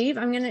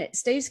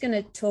Steve's going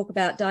to talk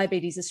about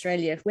Diabetes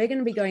Australia. We're going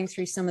to be going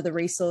through some of the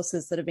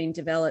resources that have been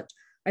developed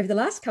over the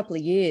last couple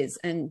of years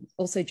and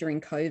also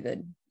during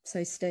COVID.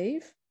 So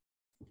Steve.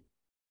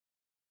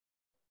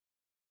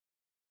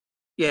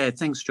 Yeah,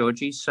 thanks,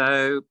 Georgie.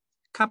 So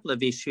a couple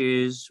of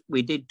issues.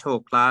 We did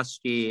talk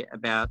last year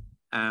about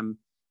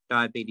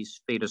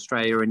Diabetes Feed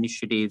Australia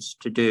initiatives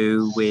to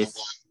do with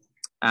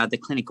the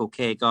clinical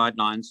care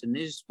guidelines, and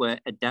these were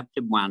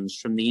adapted ones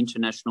from the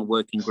International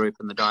Working Group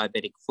on the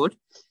Diabetic Foot.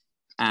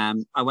 I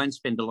won't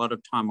spend a lot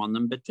of time on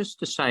them, but just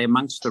to say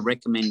amongst the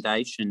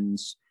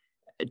recommendations,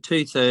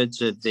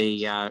 2/3 of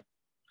the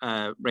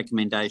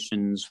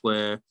recommendations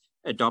were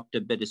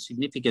adopted, but a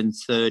significant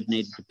third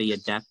needed to be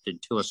adapted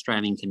to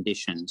Australian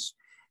conditions.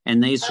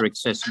 And these are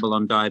accessible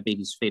on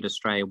Diabetes Feed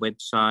Australia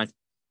website.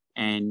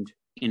 And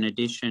in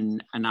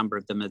addition, a number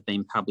of them have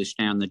been published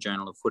now in the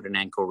Journal of Foot and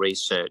Ankle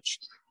Research.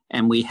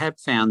 And we have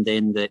found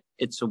then that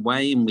it's a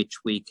way in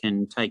which we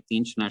can take the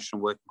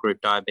International Working Group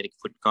Diabetic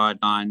Foot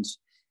Guidelines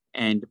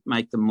and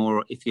make them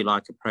more, if you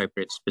like,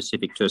 appropriate,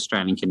 specific to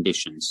Australian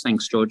conditions.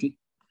 Thanks, Georgie.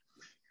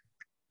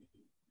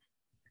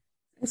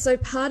 And so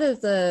part of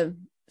the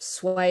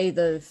swathe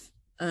of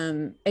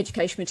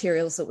education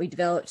materials that we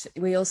developed,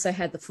 we also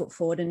had the Foot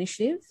Forward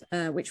initiative,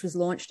 which was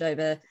launched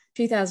over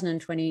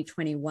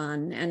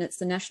 2020-21, and it's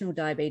the National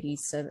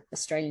Diabetes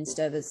Australian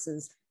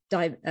Services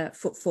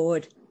Foot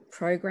Forward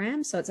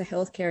program. So it's a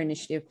healthcare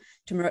initiative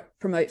to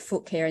promote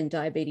foot care and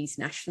diabetes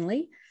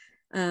nationally.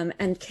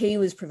 And key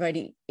was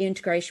providing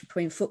integration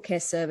between foot care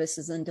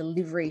services and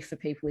delivery for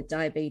people with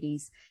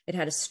diabetes. It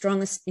had a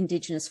strong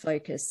Indigenous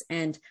focus,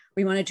 and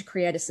we wanted to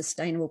create a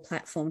sustainable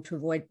platform to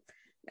avoid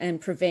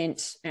and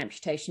prevent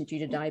amputation due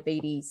to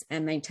diabetes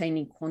and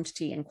maintaining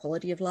quantity and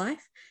quality of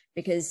life,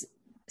 because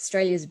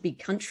Australia is a big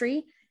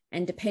country,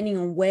 and depending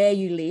on where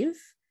you live,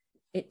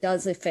 it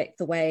does affect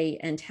the way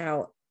and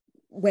how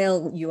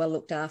well you are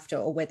looked after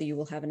or whether you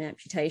will have an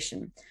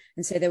amputation.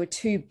 And so there were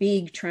two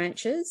big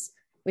tranches.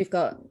 We've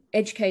got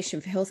education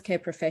for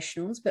healthcare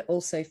professionals, but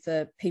also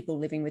for people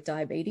living with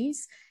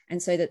diabetes,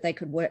 and so that they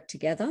could work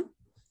together.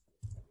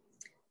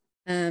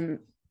 Sorry,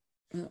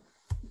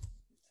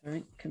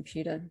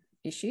 computer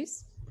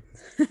issues.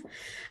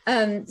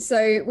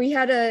 So we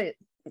had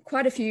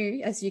quite a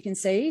few, as you can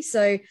see.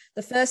 So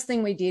the first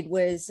thing we did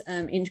was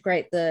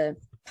integrate the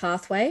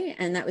pathway,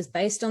 and that was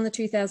based on the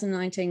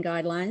 2019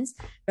 guidelines,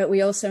 but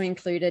we also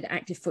included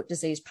active foot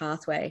disease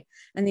pathway.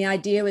 And the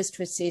idea was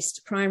to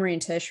assist primary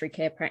and tertiary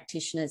care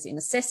practitioners in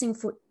assessing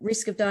foot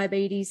risk of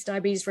diabetes,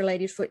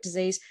 diabetes-related foot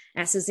disease.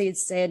 As Azid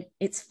said,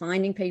 it's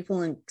finding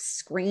people and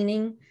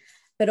screening,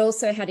 but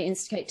also how to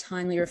instigate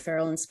timely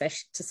referral and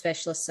to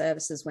specialist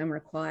services when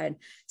required.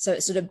 So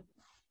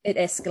it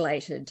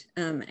escalated,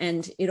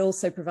 and it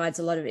also provides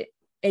a lot of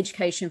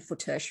education for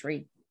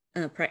tertiary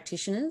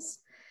practitioners.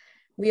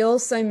 We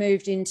also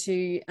moved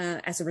into,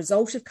 as a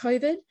result of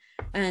COVID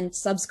and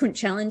subsequent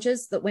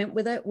challenges that went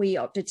with it, we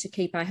opted to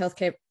keep our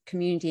healthcare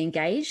community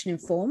engaged and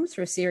informed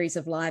through a series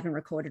of live and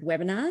recorded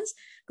webinars.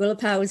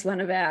 Gulapa was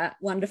one of our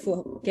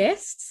wonderful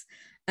guests,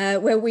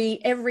 where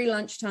every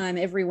lunchtime,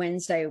 every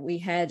Wednesday, we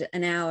had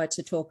an hour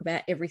to talk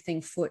about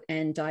everything foot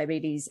and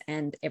diabetes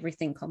and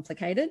everything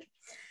complicated.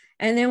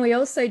 And then we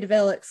also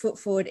developed Foot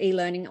Forward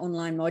e-learning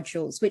online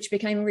modules, which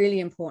became really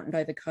important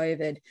over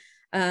COVID,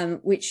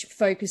 which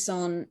focus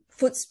on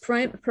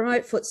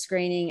promote foot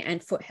screening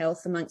and foot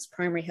health amongst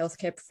primary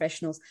healthcare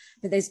professionals.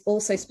 But there's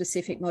also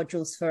specific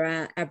modules for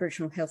our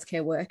Aboriginal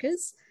healthcare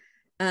workers.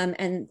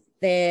 And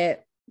they're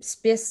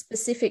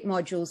specific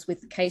modules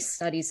with case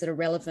studies that are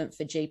relevant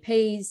for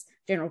GPs,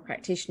 general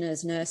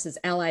practitioners, nurses,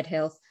 allied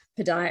health,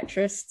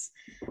 podiatrists.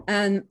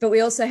 But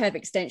we also have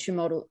extension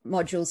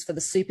modules for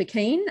the super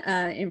keen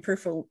in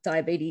peripheral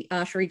diabetes,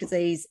 artery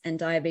disease and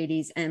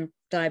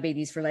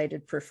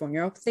diabetes-related peripheral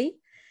neuropathy.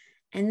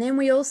 And then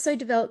we also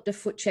developed a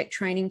foot check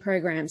training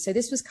program. So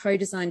this was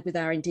co-designed with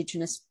our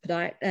Indigenous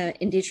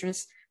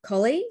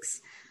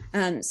colleagues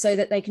so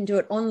that they can do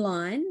it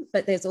online,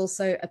 but there's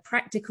also a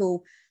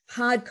practical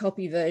hard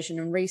copy version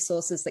and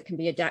resources that can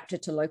be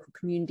adapted to local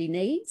community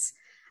needs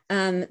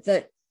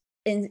that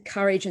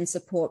encourage and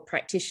support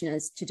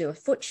practitioners to do a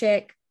foot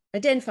check,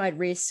 identified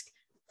risk,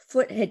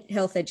 foot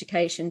health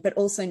education, but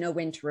also know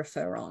when to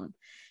refer on.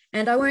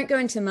 And I won't go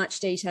into much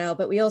detail,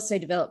 but we also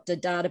developed a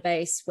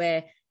database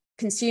where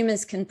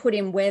consumers can put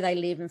in where they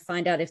live and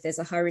find out if there's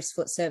a high-risk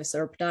foot service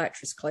or a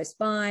podiatrist close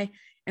by.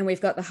 And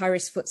we've got the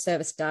high-risk foot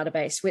service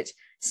database, which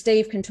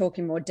Steve can talk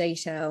in more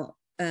detail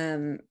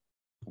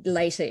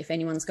later if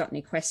anyone's got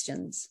any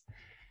questions.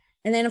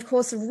 And then, of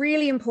course, a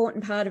really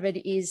important part of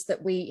it is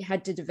that we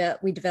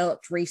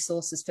developed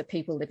resources for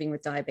people living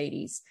with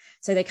diabetes.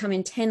 So they come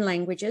in 10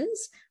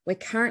 languages. We're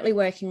currently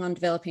working on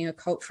developing a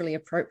culturally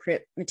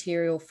appropriate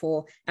material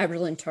for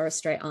Aboriginal and Torres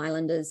Strait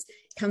Islanders.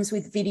 It comes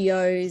with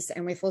videos,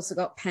 and we've also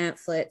got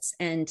pamphlets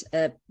and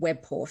a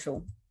web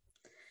portal.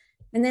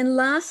 And then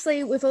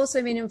lastly, we've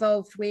also been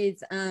involved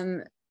with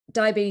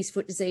diabetes,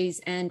 foot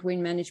disease, and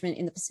wound management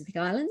in the Pacific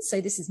Islands.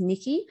 So this is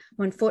Nikki,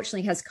 who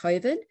unfortunately has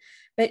COVID.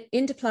 But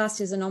Interplast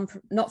is a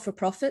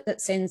not-for-profit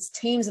that sends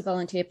teams of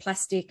volunteer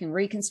plastic and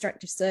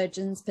reconstructive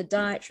surgeons,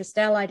 podiatrists,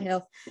 allied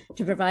health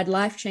to provide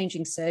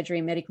life-changing surgery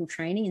and medical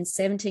training in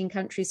 17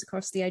 countries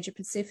across the Asia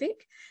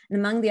Pacific. And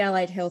among the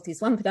allied health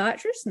is one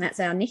podiatrist, and that's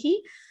our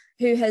Nikki,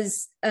 who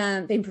has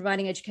been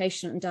providing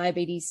education on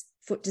diabetes,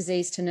 foot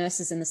disease to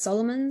nurses in the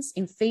Solomons.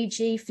 In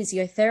Fiji,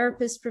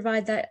 physiotherapists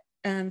provide that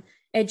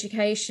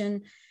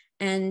education,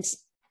 and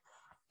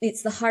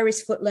it's the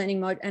high-risk foot learning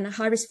mod and a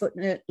high-risk foot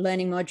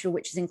learning module,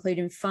 which is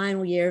included in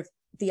final year of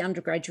the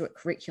undergraduate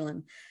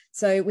curriculum.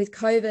 So with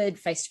COVID,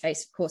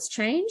 face-to-face, of course,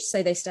 changed.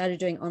 So they started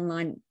doing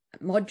online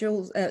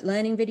modules,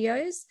 learning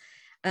videos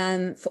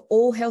for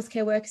all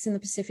healthcare workers in the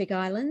Pacific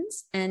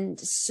Islands. And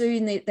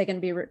soon they're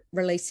going to be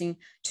releasing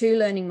 2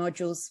 learning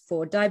modules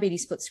for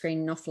diabetes foot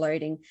screening and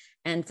offloading,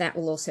 and that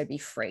will also be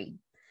free.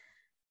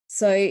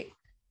 So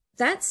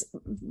that's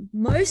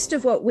most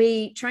of what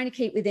we trying to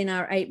keep within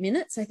our 8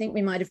 minutes. I think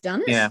we might have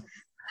done it. Yeah.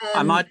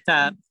 I might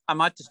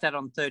just add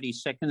on 30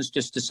 seconds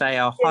just to say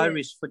our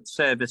high-risk foot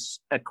service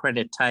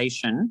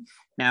accreditation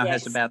now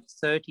has about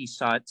 30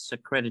 sites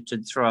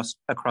accredited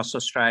across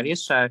Australia.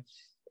 So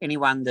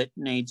anyone that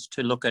needs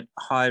to look at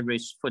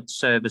high-risk foot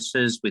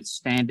services with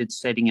standard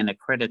setting and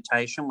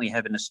accreditation, we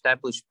have an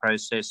established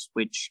process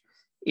which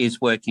is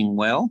working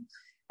well.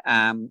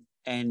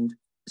 And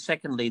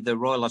secondly, the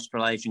Royal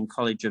Australasian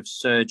College of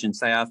Surgeons,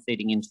 they are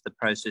feeding into the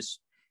process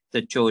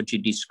that Georgie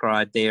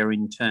described there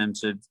in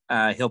terms of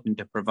helping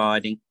to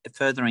provide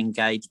further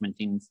engagement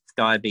in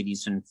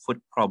diabetes and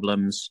foot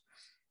problems,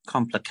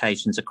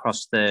 complications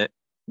across the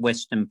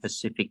Western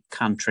Pacific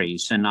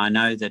countries. And I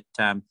know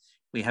that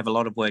we have a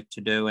lot of work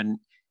to do, and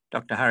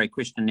Dr. Hari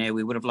Krishnan there,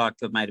 we would have liked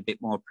to have made a bit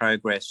more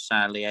progress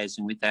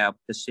liaising with our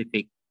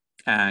Pacific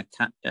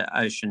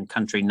Ocean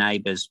country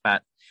neighbours,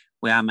 but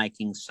we are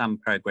making some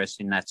progress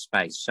in that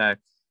space. So,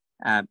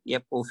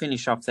 yep, we'll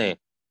finish off there.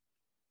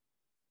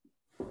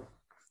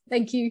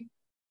 Thank you.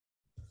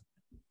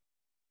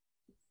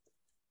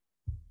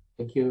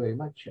 Thank you very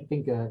much. I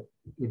think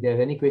if there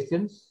are any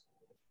questions.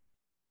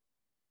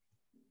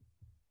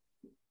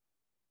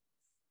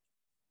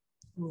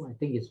 Oh, I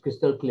think it's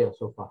crystal clear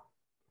so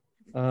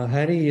far.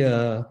 Harry,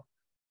 our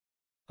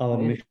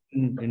mission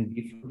in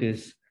DFOOT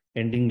is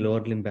ending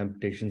lower limb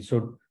amputation.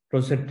 So,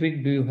 Professor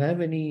Twig, do you have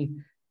any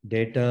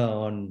data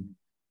on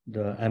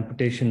the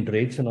amputation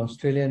rates in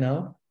Australia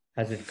now?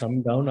 Has it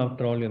come down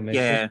after all your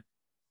measures? Yeah,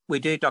 we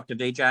do, Dr.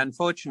 Vijay.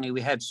 Unfortunately,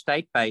 we have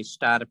state-based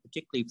data,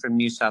 particularly from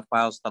New South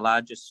Wales, the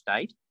largest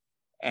state.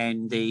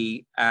 And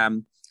the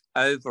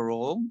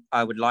overall,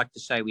 I would like to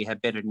say we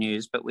have better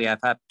news, but we have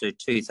up to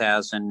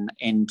 2000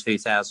 and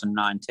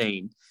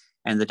 2019.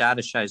 And the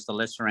data shows the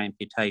lesser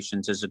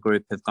amputations as a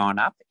group have gone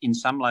up. In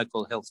some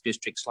local health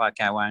districts like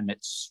our own,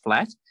 it's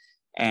flat.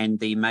 And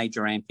the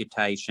major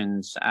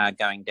amputations are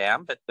going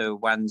down, but the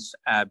ones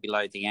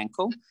below the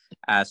ankle,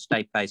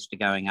 state-based, are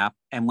going up.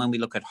 And when we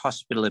look at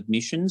hospital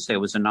admissions, there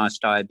was a nice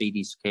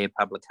diabetes care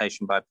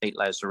publication by Pete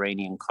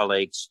Lazzarini and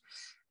colleagues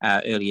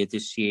earlier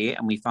this year,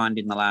 and we find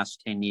in the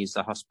last 10 years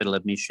the hospital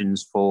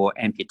admissions for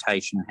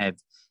amputation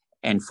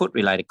and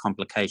foot-related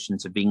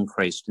complications have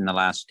increased in the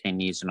last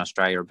 10 years in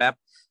Australia,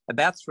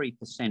 about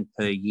 3%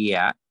 per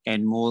year,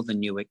 and more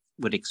than you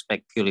would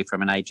expect purely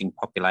from an ageing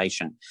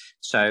population.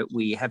 So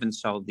we haven't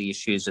solved the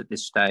issues at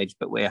this stage,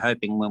 but we're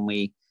hoping when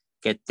we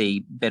get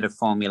the better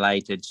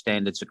formulated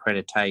standards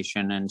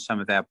accreditation and some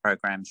of our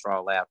programs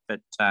roll out.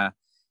 But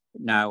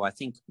no, I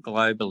think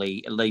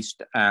globally, at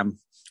least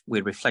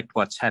we reflect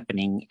what's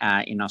happening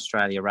in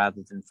Australia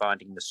rather than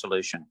finding the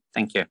solution.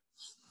 Thank you.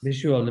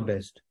 Wish you all the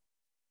best.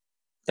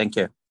 Thank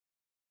you.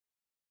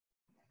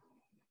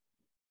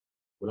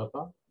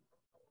 Gulapa?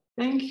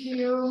 Thank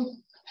you.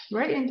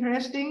 Very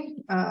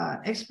interesting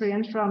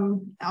experience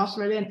from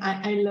Australia.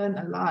 I learned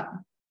a lot.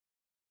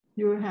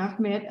 You have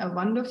made a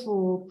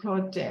wonderful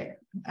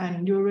project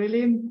and you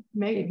really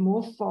make it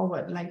move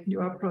forward like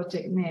your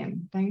project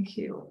name. Thank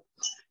you.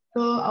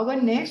 So our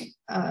next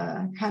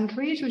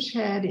country to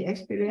share the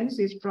experience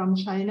is from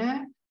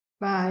China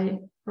by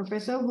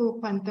Professor Wu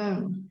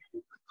Quantum.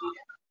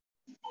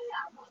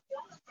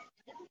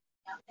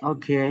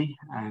 Okay,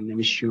 let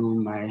me show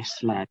my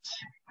slides.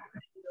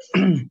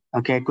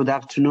 Okay, good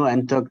afternoon,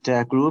 and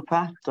Dr.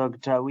 Grupa,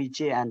 Dr.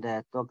 Vijay, and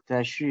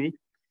Dr. Xu,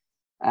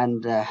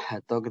 and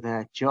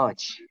Dr.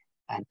 George,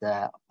 and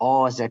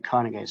all the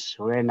colleagues.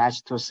 Very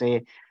nice to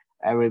see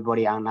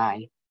everybody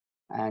online.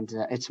 And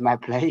it's my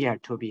pleasure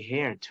to be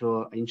here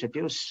to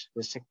introduce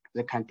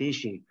the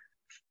condition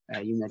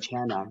in the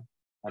channel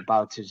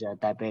about the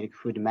diabetic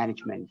foot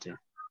management.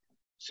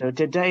 So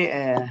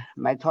today,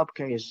 my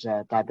topic is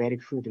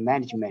diabetic food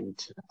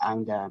management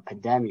and the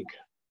pandemic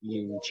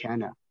in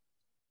China.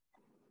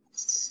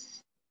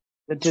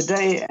 So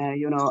today,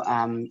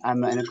 I'm an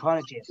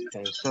oncologist.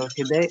 So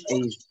today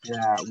is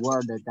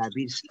World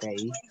Diabetes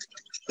Day.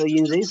 So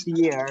in this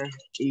year,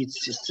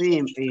 its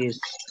theme is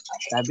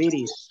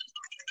diabetes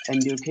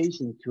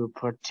education to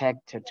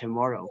protect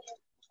tomorrow.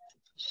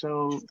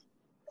 So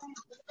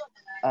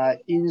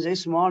in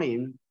this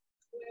morning,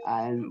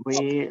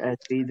 we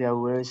see the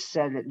very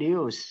sad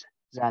news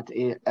that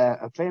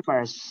a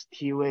famous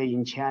TV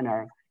in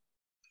China,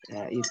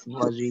 it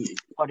was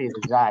reported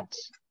that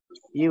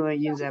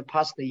even in the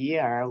past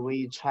year,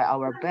 we try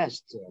our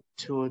best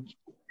to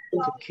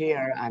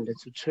care and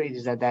to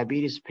treat the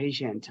diabetes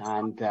patient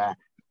and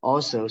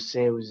also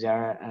save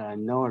their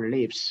no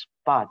lives.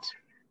 But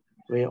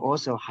we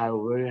also have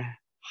very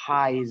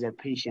high the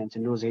patient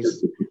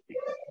loses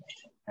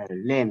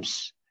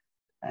limbs.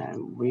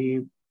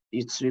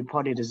 It's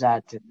reported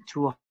that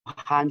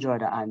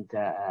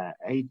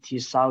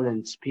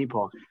 280,000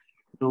 people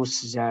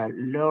lose their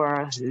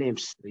lower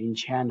limbs in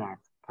China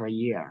per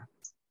year.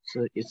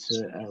 So it's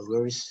a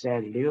very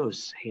sad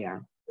news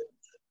here.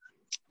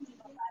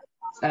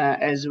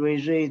 As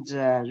we read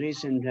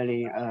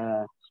recently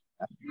a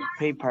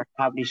paper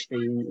published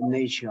in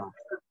Nature,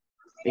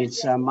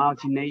 it's a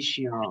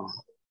multinational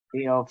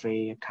of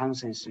a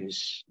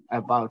consensus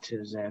about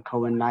the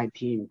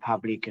COVID-19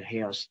 public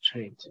health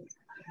threat.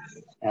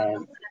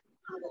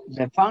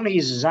 The finding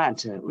is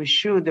that we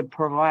should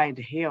provide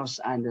health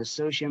and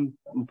social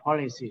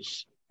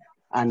policies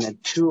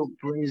and to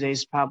bring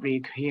this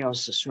public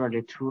health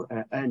threat to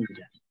an end.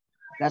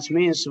 That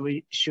means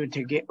we should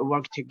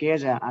work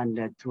together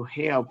and to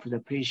help the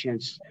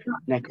patients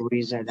like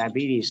with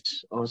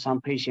diabetes or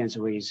some patients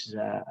with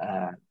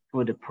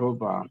food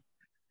problem.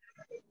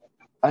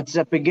 At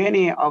the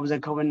beginning of the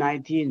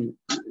COVID-19,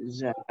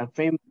 the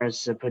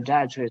famous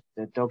podiatrist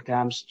Dr.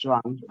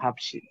 Armstrong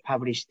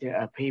published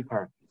a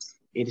paper.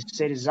 It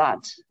said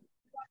that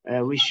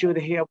we should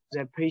help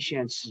the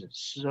patients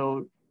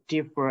through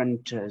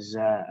different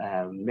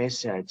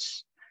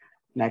methods.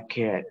 Like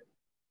he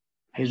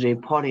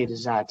reported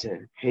that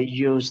he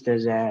used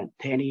the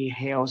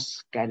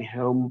telehealth get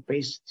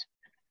home-based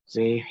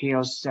the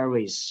health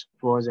service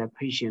for the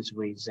patients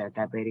with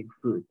diabetic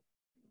foot.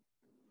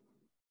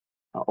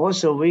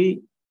 Also,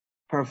 we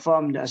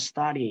performed a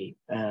study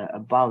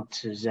about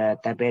the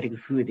diabetic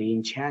food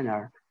in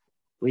China.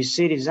 We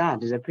see that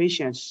the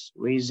patients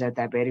with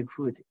diabetic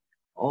food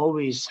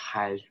always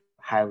had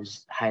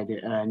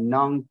a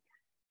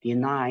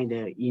non-denied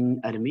in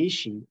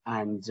admission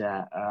and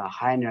a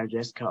higher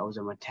risk of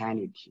the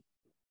mortality.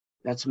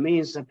 That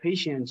means the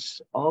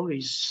patients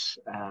always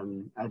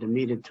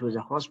admitted to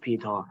the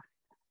hospital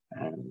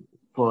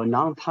for a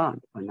long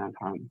time.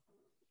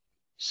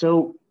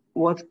 So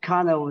what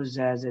kind of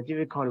the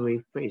difficulty we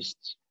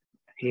faced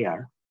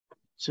here?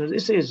 So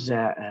this is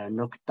a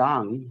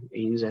lockdown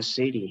in the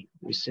city.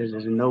 We said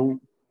there's no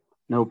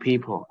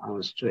people on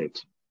the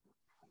street.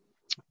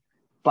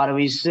 But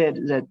we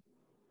said that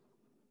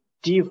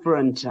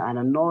different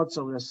and lots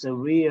of the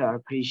severe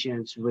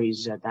patients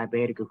with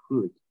diabetic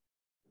foot,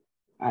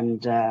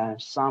 and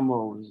some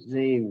of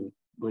them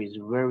with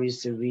very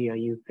severe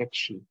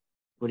infection,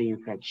 food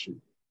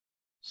infection.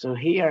 So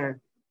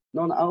here,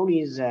 not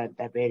only is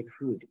diabetic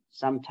food,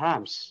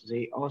 sometimes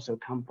they also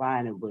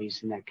combine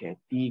with like a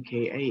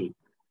DKA.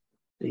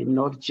 They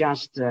not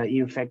just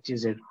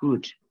infected the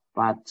food,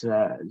 but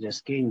the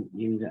skin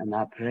in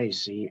another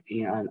place,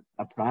 in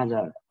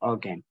another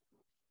organ.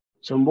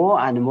 So more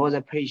and more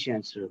the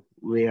patients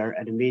were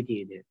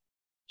admitted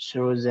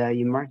through the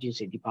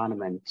emergency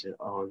department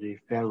or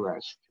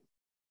referrals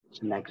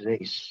like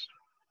this.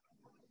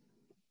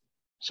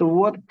 So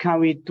what can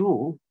we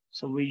do?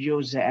 So we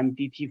use the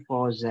MDT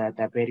for the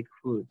diabetic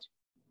foot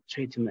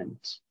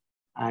treatment.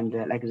 And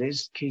like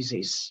these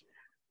cases,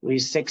 we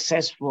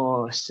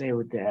successfully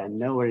saved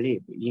no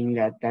lip in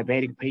the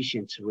diabetic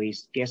patients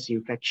with gas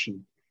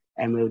infection,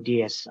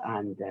 MODS,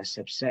 and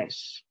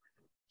sepsis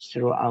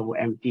through our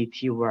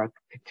MDT work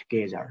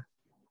together.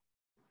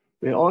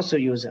 We also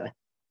use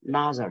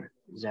another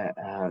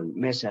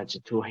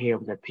method to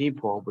help the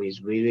people with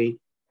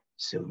very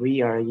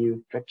severe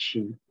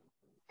infection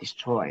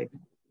destroyed.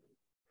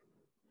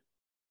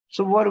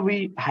 So what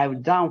we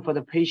have done for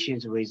the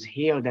patients with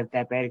healed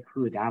diabetic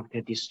foot after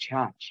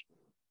discharge,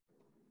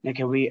 like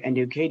we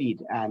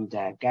educated and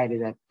guided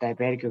the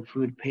diabetic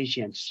foot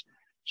patients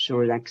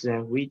through like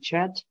the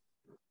WeChat,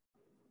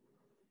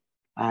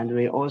 and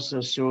we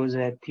also through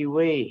the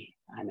TV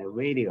and the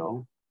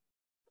radio.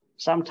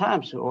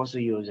 Sometimes we also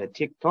use a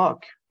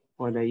TikTok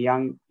for the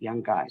young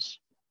guys.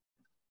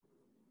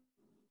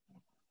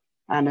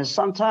 And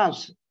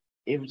sometimes,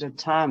 if the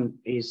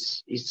time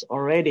is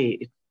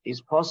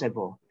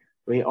possible,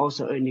 we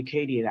also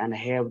educated and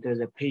helped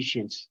the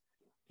patients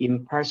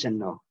in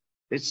personal.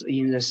 It's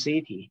in the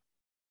city.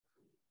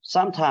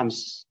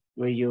 Sometimes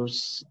we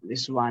use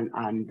this one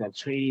and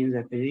training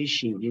the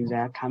physician in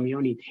the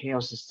community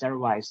health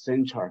service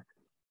center.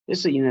 This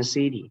is in the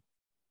city.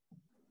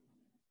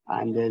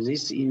 and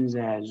this in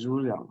the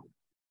rural.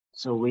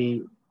 So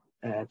we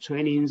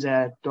training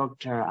the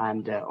doctor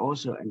and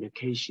also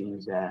education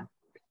the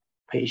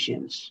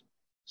patients.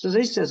 So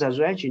this is a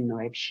regional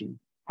action.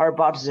 How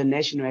about the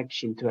national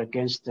action to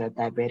against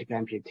diabetic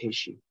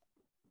amputation?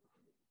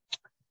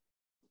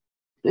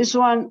 This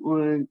one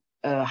will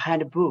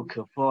handbook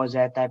for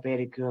the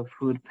diabetic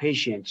foot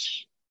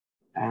patients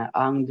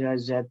under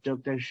the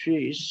Dr.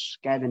 Xu's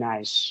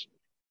guidelines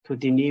to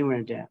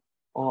deliver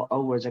all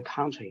over the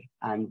country,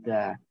 and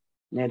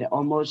that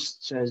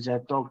almost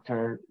the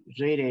doctor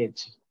read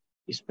it,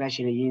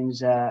 especially in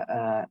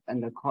the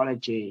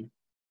gynecology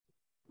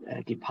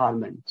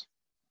department.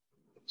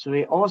 So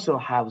we also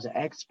have the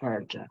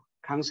expert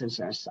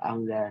consensus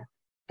on the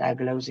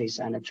diagnosis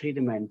and the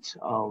treatment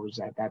of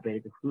the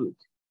diabetic foot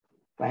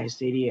by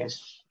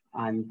CDS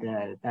and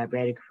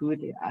diabetic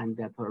foot and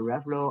the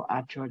peripheral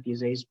arterial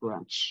disease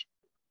branch.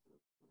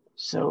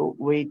 So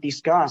we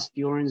discussed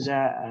during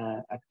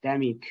the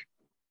epidemic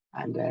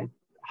and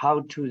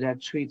how to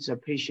treat the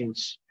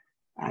patients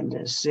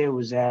and save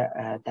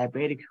the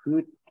diabetic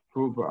foot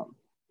program.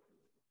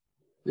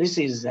 This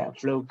is the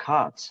flow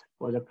chart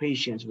for the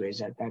patients with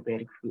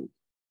diabetic foot.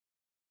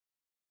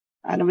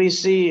 And we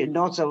see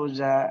lots of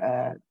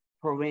the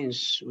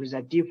province with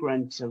a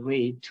different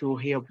way to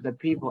help the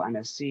people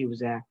and save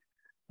their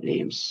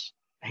limbs.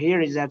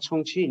 Here is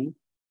Chongqing,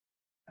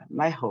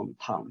 my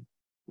hometown.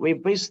 We,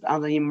 based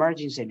on the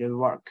emergency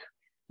work,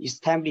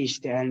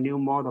 established a new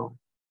model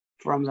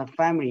from the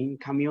family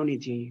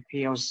community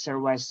health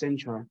service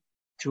center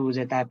to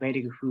the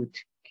diabetic foot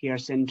care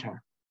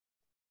center.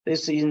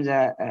 This is in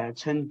the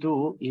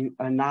Chengdu, in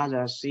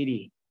another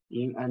city,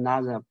 in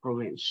another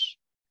province.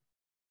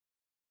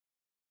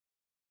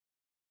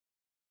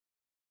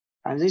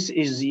 And this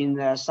is in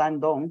the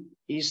Shandong,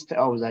 east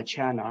of the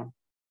China.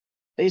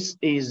 This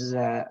is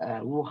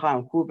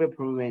Wuhan, Hubei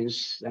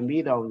province, the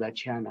middle of the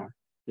China.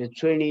 The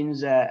training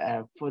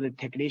the food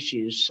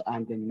technicians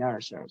and the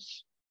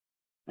nurses.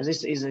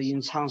 This is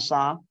in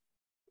Changsha.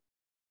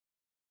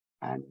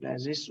 And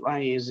this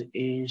one is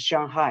in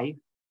Shanghai.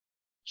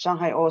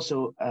 Shanghai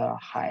also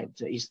had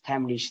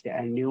established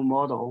a new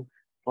model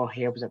for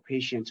help the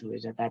patients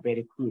with a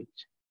diabetic foot.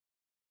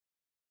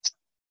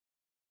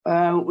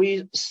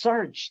 We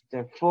searched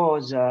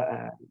for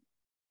the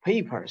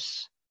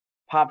papers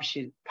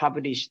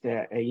published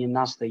in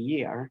last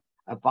year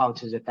about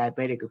the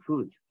diabetic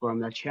foot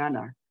from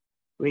China.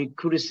 We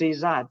could see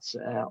that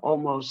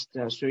almost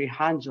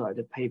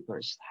 300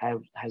 papers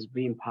has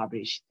been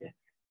published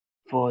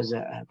for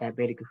the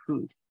diabetic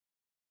foot.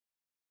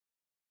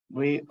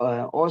 We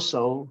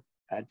also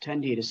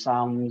attended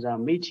some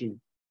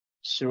meeting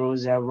through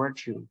the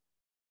virtual.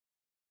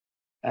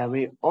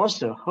 We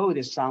also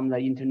hold some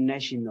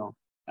international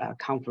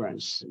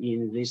conference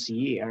in this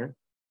year,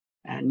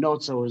 and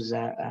also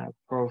the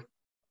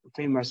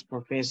famous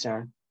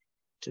professor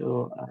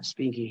to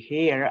speaking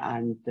here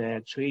and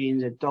treating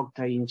the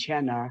doctor in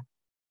China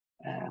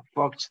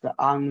focused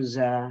on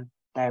the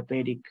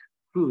diabetic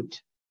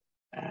foot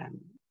and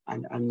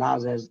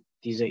another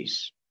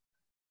disease.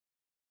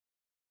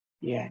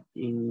 Yeah,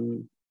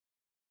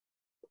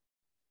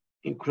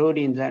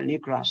 including the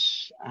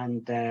Nicholas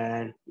and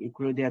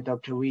including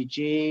Dr.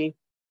 Wiji.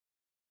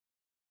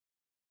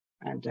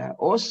 And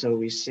also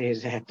we see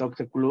that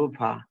Dr.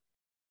 Glupa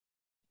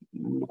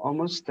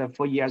almost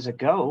 4 years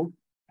ago,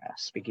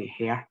 speaking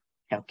here,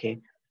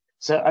 okay.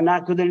 So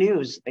another good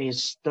news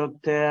is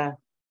Dr.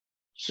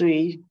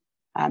 Sui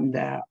and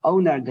the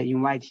owner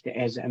invited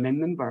as a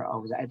member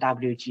of the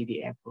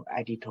IWGDF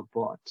editor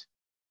board.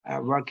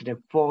 Worked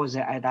for the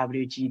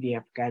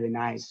IWGDF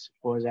guidelines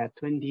for the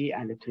 20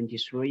 and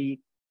 23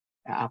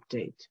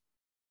 update.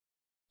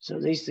 So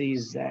this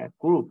is a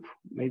group.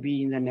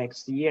 Maybe in the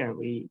next year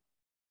we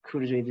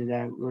could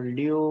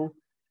review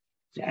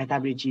the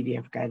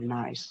IWGDF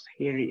guidelines.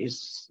 Here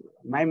is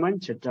my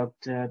mentor,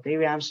 Dr.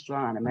 David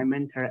Armstrong, and my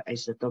mentor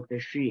is Dr.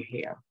 Xu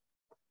here.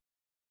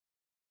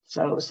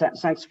 So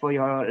thanks for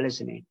your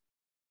listening.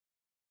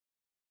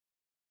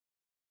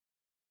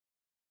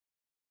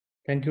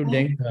 Thank you,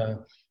 Deng.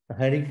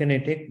 Harry, can I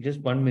take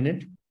just 1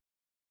 minute?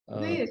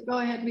 Please go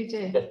ahead,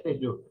 Vijay. Yes, please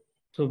do.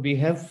 So we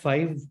have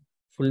 5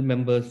 full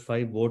members,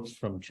 5 votes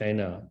from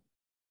China.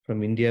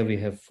 From India, we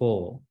have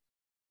 4.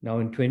 Now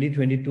in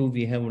 2022,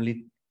 we have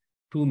only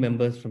 2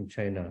 members from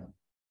China.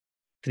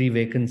 3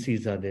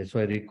 vacancies are there. So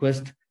I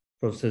request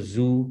Professor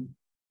Zhu,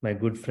 my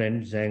good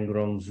friend Zhang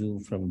Rong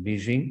Zhu from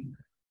Beijing,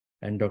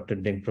 and Dr.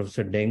 Deng,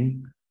 Professor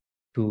Deng,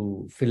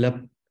 to fill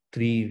up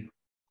 3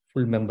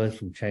 full members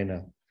from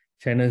China.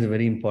 China is a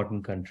very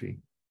important country.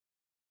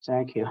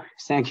 Thank you.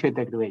 Thank you,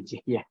 Dr. Wei.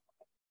 Yeah.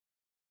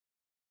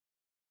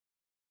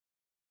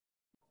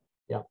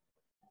 Yeah.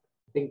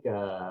 I think,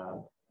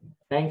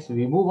 thanks.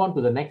 We move on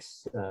to the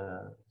next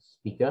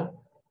speaker.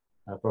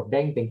 Prof.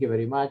 Deng, thank you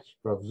very much.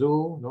 Prof.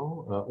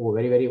 Zhu,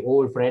 very, very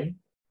old friend.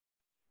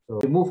 So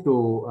we move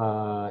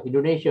to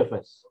Indonesia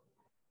first.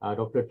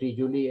 Dr.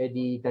 Trijuli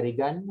Edi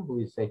Tarigan, who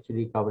is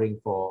actually covering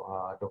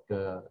for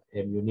Dr.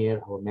 M.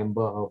 Yunir, our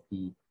member of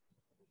the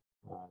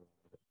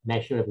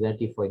National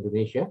Representative for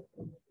Indonesia.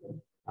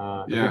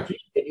 Yeah.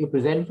 Can you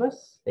present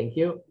first? Thank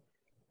you.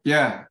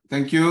 Yeah,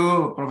 thank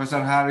you,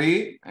 Professor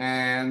Hari,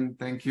 and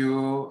thank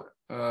you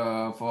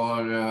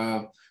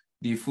for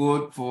the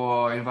food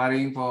for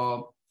inviting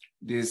for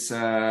this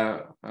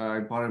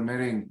important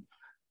meeting.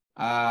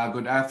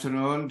 Good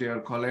afternoon,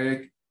 dear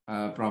colleague,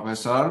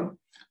 Professor.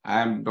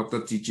 I'm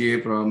Dr.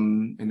 TJ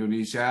from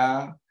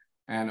Indonesia,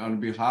 and on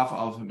behalf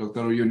of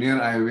Dr.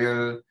 Yur-Ren, I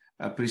will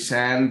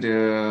present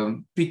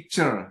the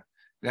picture,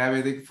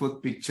 diabetic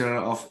food picture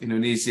of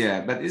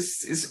Indonesia. But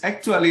it's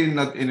actually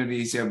not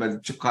Indonesia,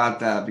 but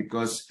Jakarta,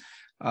 because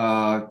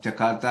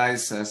Jakarta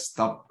is a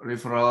top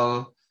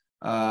referral.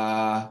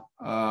 Our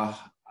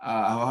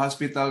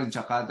hospital in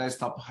Jakarta is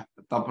top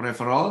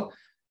referral,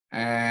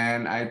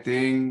 and I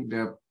think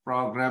the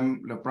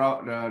program, the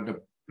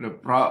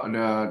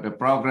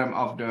program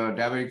of the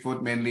diabetic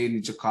food mainly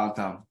in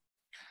Jakarta.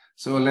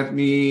 So let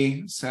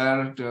me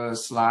share the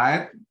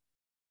slide.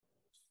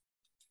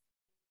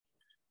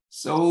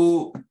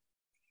 So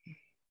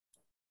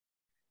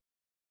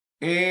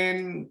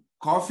in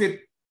COVID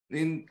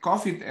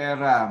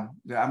era,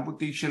 the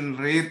amputation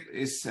rate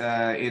is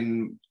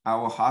in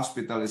our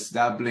hospital is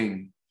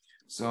doubling.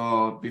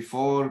 So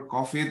before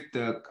COVID,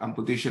 the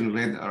amputation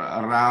rate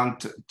are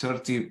around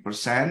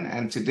 30%,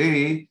 and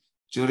today,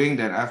 during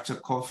that after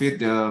COVID,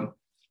 the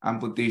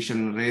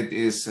amputation rate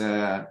is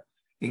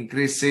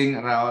increasing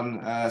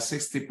around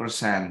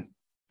 60%.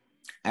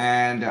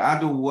 And the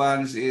other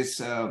ones is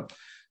the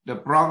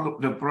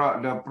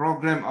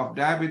program of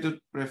diabetes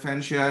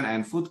prevention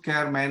and food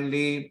care,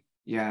 mainly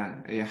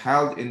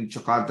held in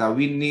Jakarta.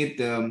 We need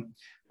the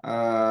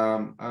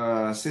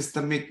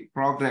systemic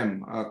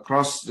program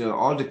across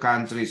all the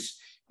countries,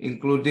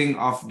 including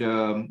of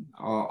the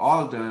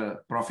all the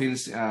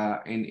province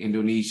in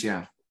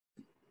Indonesia.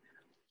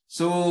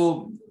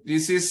 So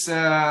this is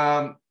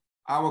our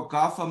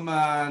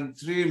government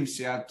dreams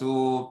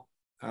to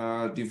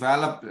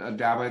develop a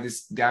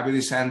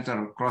diabetes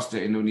center across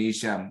the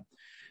Indonesia.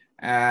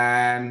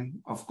 And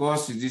of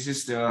course, this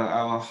is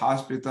our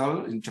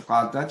hospital in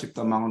Jakarta,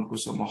 Cipta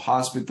Mangunkusumo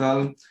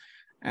Hospital.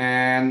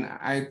 And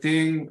I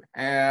think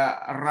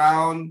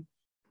around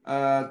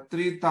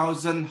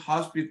 3,000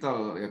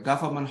 hospital,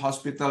 government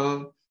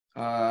hospital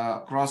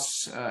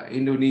across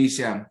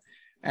Indonesia.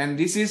 And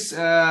this is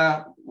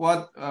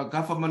what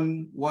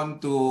government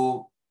want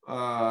to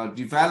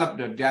develop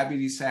the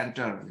diabetes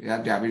center,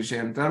 diabetes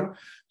center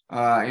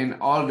in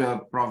all the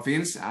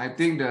province. I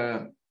think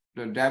the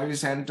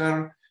diabetes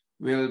center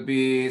will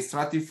be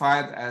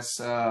stratified as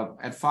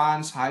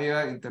advanced,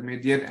 higher,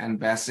 intermediate, and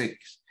basic.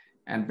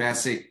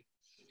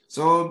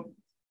 So,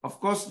 of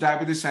course,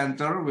 diabetes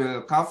center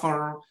will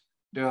cover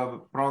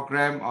the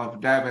program of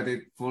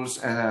diabetic foods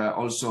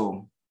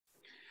also.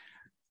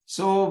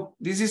 So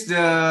this is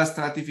the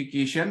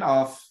stratification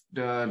of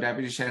the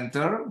diabetes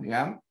center,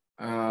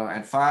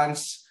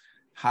 advanced,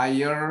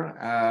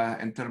 higher,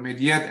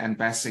 intermediate, and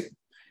basic.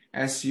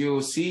 As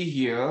you see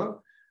here,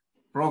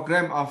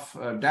 program of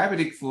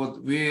diabetic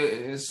food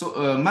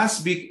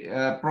must be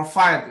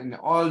provided in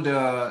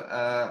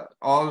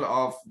all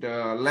of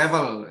the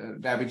level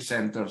diabetes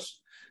centers.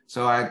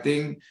 So I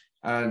think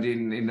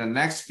in the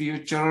next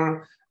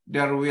future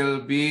there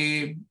will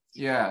be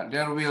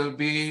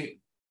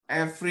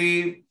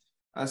every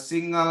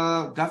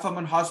single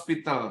government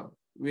hospital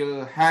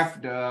will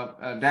have the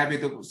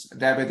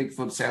diabetic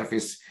food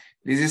service.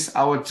 This is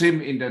our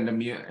dream in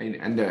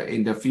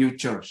the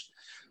future.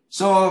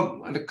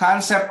 So the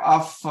concept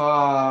of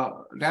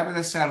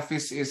diabetes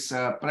service is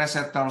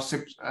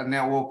preceptorship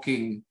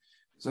networking.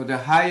 So the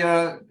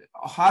higher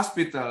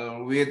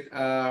hospital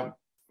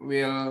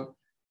will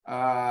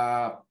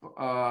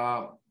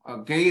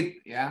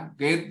gate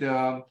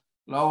the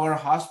lower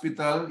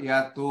hospital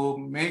to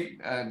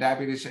make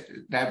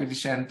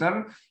diabetes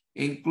center,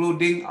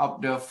 including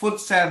of the food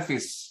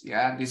service.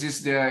 This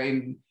is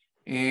in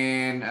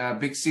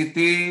big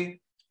city.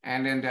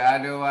 And then the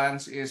other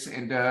ones is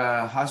in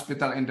the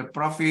hospital in the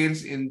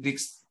province, in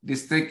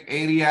district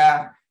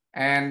area,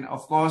 and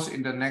of course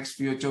in the next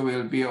future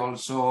will be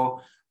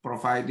also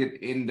provided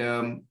in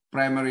the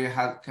primary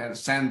healthcare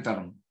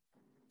center.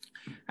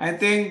 I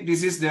think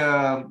this is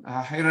the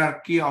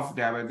hierarchy of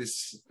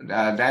diabetes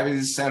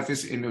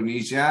service in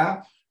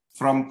Indonesia,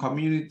 from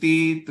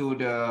community to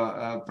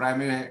the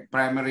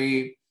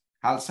primary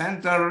health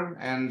center,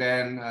 and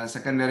then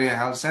secondary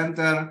health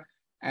center,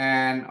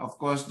 and of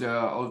course the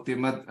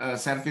ultimate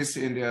service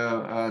in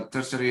the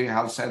tertiary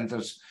health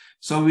centers.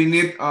 So we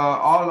need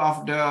all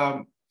of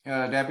the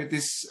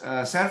diabetes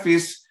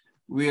service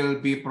will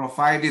be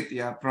provided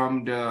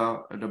from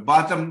the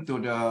bottom to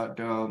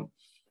the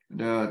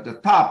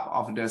top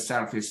of the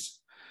service.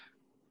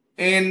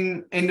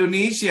 In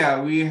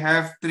Indonesia, we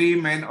have three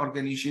main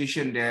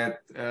organizations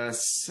that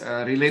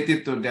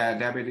related to the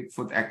diabetic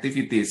food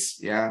activities.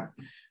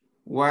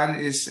 One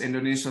is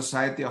Indonesian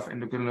Society of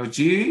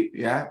Endocrinology,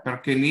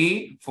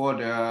 PERKENI, for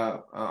the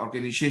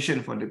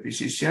organization for the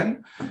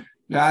physician.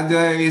 The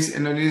other is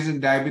Indonesian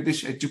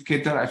Diabetes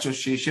Educator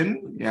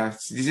Association.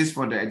 This is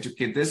for the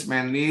educators,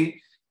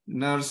 mainly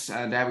nurse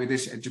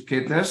diabetes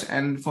educators.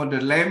 And for the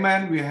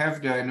layman, we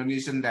have the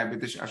Indonesian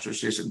Diabetes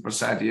Association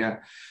Persadia.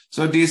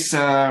 So these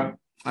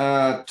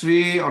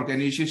three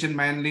organizations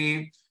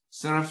mainly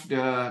serve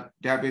the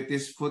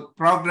diabetes food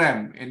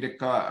program in the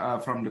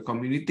from the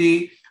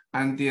community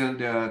until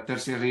the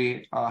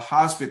tertiary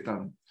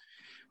hospital.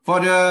 For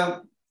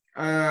the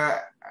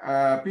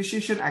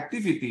physician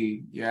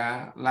activity,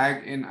 yeah,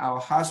 like in our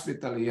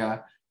hospital,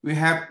 yeah, we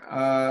have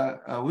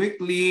a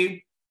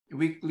weekly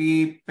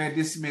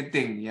PEDIS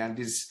meeting, yeah,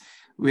 this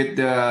with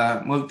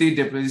the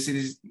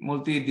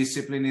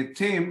multidisciplinary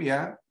team,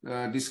 yeah,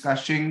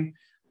 discussing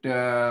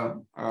the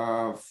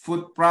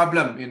food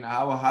problem in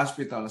our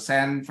hospital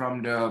sent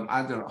from the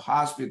other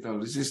hospital.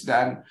 This is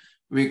done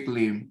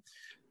weekly.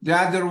 The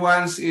other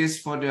ones is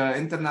for the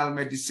internal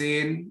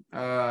medicine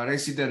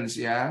residents,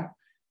 yeah.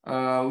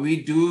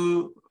 We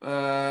do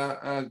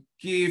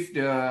give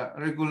the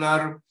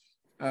regular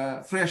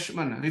food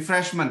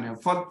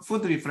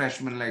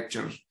refreshment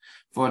lectures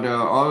for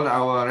all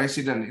our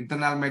resident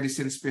internal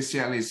medicine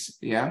specialists,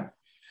 yeah.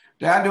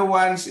 The other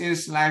ones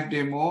is live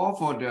demo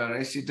for the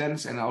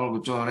residents and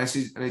also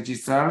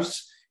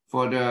registrars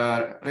for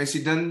the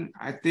resident.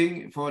 I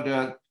think for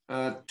the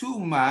 2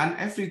 months,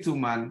 every 2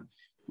 months,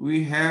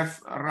 we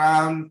have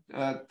around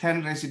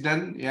 10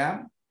 residents,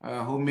 yeah,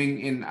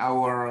 homing in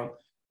our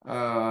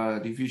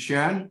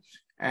division.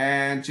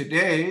 And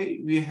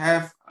today we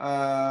have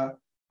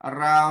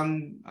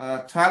around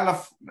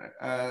 12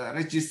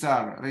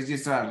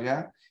 registrar,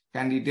 yeah,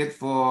 candidate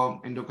for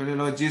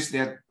endocrinologists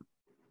that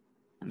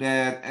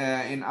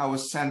in our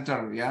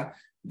center, yeah,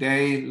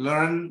 they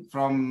learn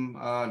from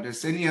the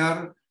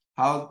senior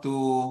how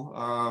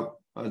to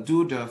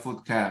do the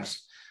food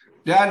cares.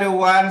 The other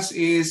ones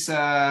is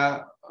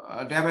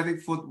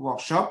diabetic food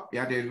workshop.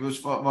 Yeah, the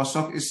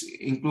workshop is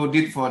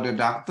included for the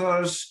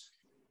doctors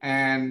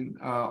and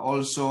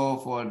also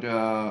for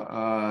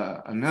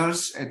the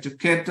nurse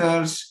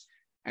educators,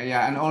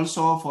 yeah, and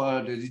also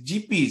for the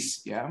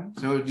GPs. Yeah,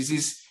 so this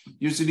is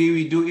usually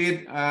we do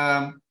it.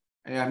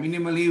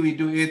 Minimally we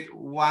do it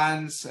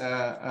once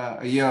a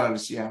year.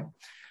 Yeah,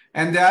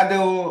 and the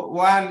other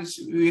ones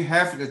we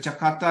have the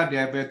Jakarta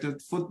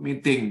Diabetic Food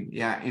Meeting.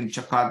 Yeah, in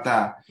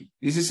Jakarta.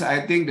 This is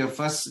I think the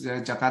first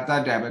Jakarta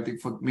Diabetic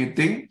Food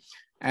Meeting,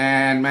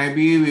 and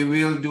maybe we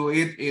will do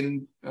it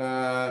in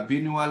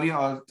biannually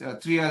or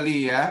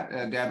trially. Yeah,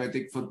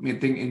 Diabetic Food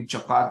Meeting in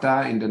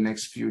Jakarta in the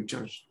next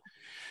futures.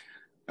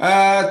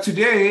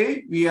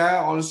 Today, we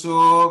are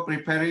also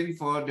preparing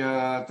for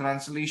the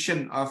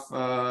translation of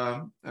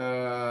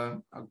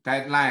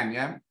guideline,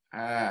 yeah,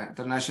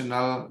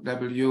 international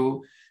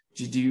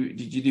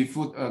WGD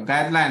food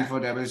guideline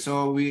for diabetes.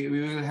 So we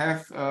will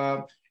have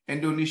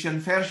Indonesian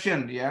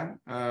version, yeah,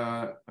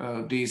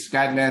 this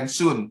guideline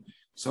soon.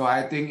 So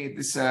I think it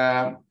is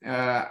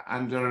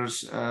under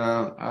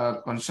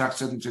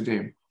construction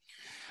today.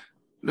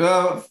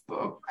 The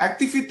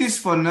activities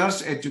for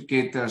nurse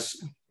educators.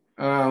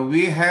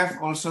 We have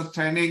also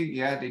training,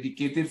 yeah,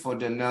 dedicated for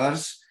the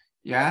nurse,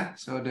 yeah.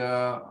 So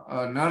the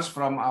nurse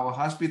from our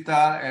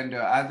hospital and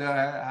the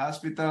other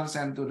hospitals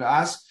sent to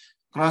us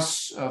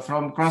cross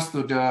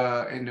to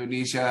the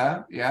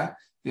Indonesia, yeah.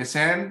 They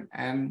send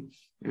and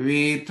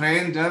we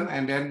train them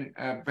and then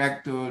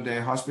back to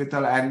the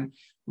hospital, and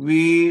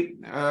we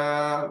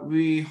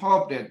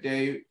hope that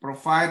they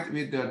provide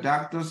with the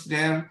doctors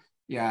there,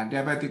 yeah,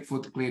 diabetic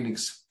food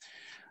clinics.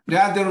 The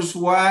others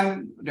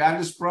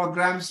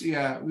programs,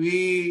 yeah,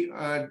 we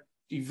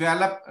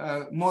develop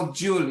a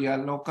module, yeah,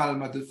 local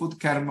food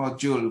care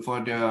module for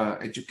the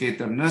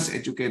nurse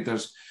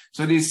educators.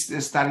 So this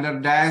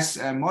standardized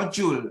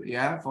module,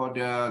 yeah, for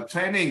the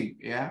training,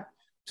 yeah,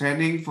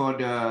 training for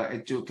the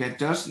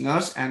educators,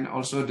 nurse, and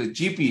also the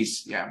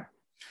GPs, yeah.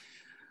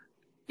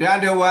 The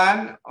other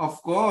one,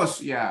 of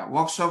course, yeah,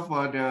 workshop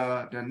for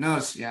the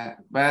nurse, yeah,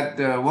 but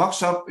the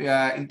workshop,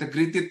 yeah,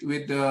 integrated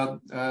with the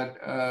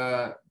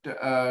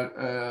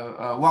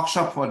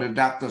workshop for the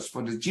doctors,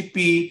 for the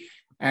GP,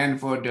 and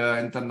for the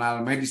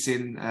internal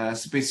medicine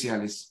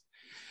specialists.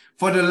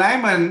 For the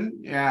layman,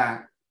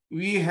 yeah,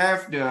 we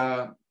have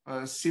the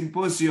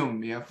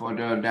symposium, yeah, for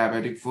the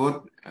diabetic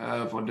food,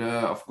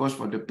 of course,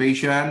 for the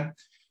patient.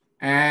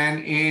 And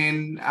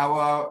in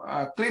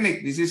our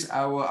clinic, this is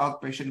our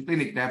outpatient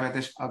clinic,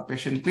 diabetes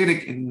outpatient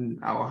clinic in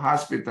our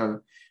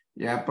hospital,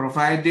 yeah,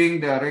 providing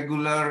the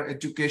regular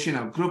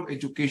educational group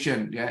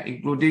education, yeah,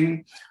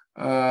 including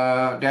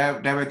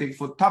diabetic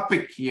food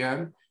topic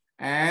here,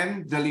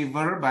 and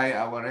delivered by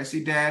our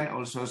resident,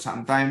 also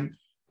sometimes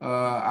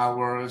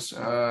our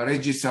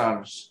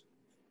registrars.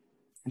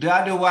 The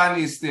other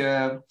one is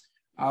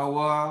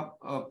our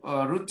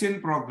routine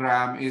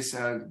program is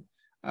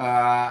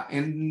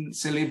in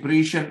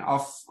celebration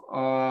of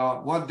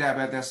World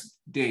Diabetes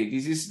Day.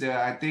 This is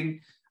I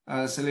think,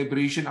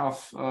 celebration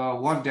of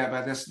World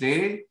Diabetes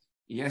Day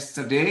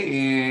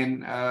yesterday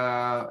in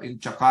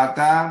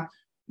Jakarta.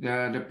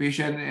 The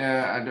patient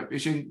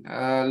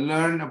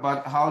learned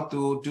about how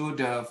to do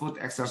the food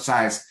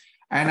exercise,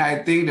 and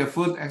I think the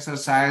food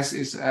exercise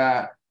is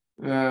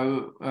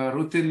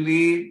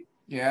routinely,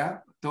 yeah,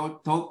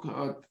 taught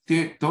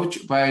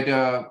by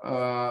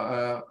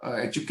the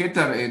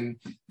educator in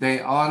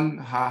their own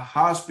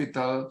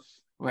hospital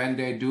when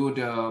they do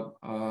the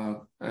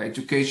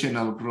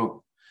educational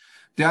group.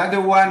 The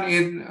other one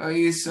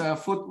is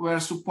footwear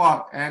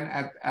support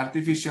and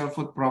artificial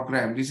foot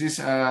program. This is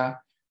some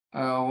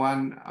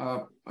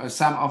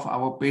of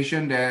our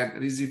patients that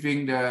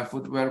receiving the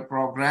footwear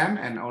program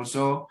and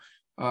also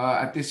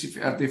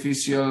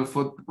artificial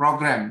foot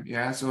program.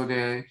 Yeah, so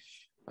they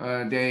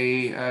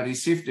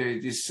receive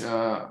this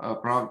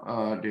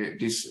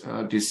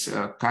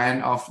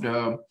kind of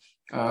the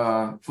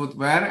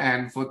footwear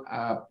and foot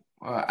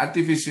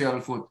artificial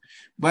foot,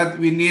 but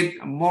we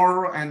need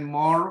more and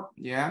more,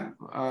 yeah,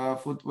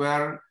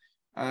 footwear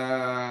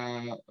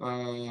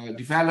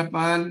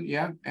development,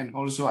 yeah, and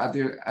also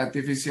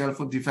artificial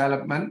foot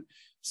development,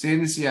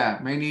 since yeah,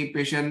 many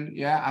patients,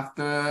 yeah,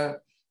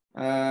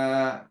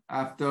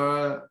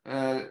 after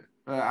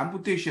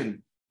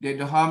amputation, they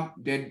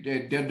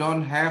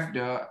don't have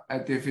the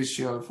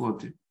artificial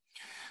foot.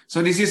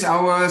 So this is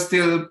our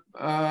still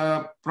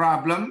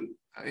problem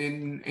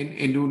in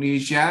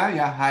Indonesia,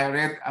 yeah, high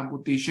rate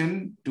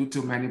amputation due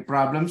to many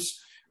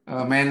problems,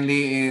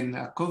 mainly in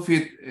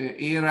COVID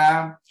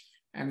era,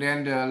 and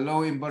then the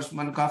low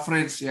reimbursement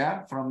coverage,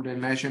 yeah, from the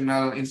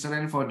national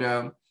insurance for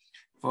the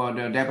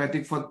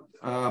diabetic foot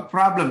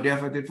problem,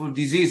 diabetic foot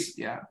disease,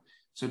 yeah.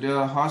 So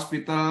the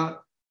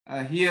hospital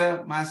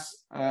here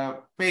must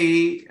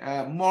pay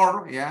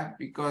more, yeah,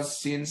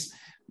 because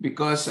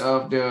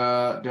of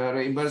the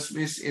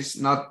reimbursement is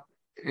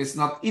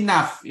not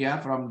enough, yeah,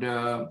 from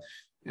the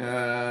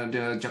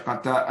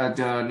Jakarta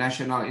the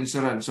national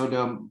insurance. So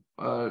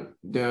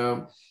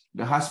the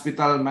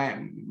hospital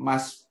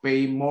must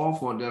pay more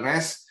for the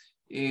rest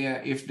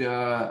if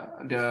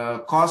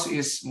the cost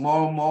is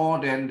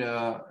more than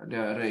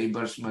the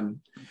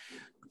reimbursement.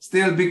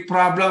 Still big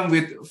problem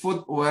with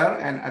footwear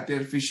and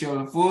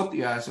artificial foot.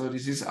 Yeah, so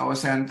this is our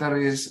center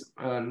is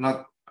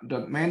not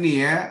that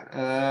many,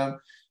 yeah.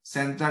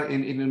 Center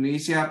in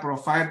Indonesia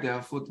provide the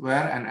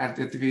footwear and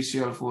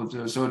artificial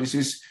foot. So this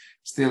is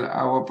still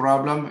our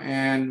problem,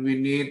 and we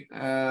need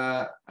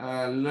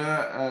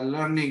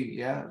learning,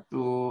 yeah,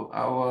 to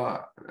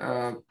our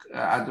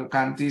other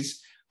countries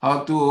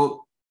how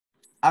to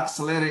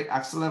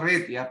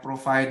accelerate, yeah,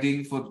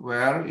 providing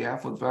footwear, yeah,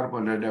 footwear for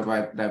the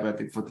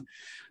diabetic foot.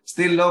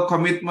 Still low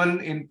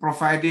commitment in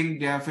providing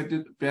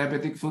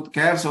diabetic foot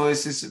care. So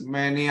it's just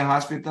many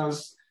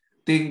hospitals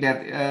think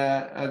that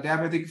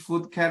diabetic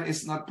foot care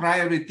is not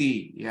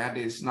priority. Yeah,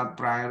 it's not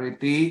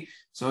priority.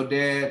 So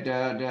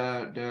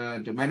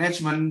the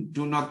management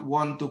do not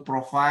want to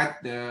provide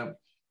the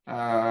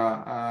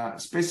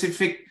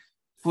specific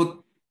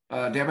foot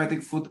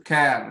diabetic foot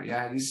care.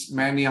 Yeah, this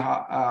many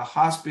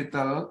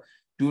hospital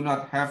do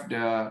not have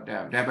the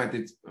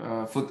diabetic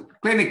foot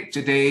clinic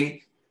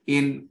today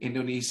in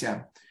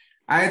Indonesia.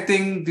 I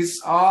think this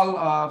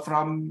all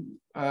from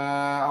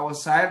our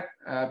side.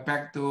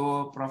 Back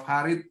to Prof.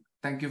 Hari.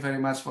 Thank you very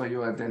much for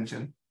your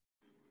attention.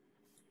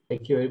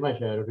 Thank you very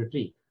much, Dr.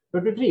 Tri.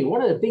 Dr. Tri,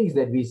 one of the things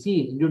that we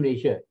see in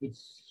Indonesia,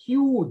 it's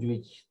huge,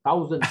 with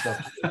thousands of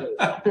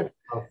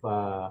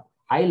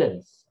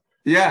islands.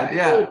 Yeah,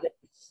 yeah.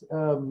 That's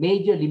a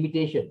major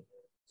limitation.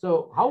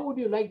 So how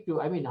would you like to,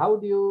 I mean, how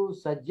do you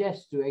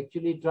suggest to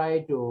actually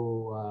try to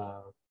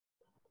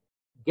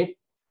get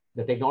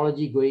the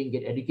technology going,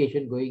 get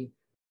education going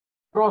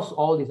across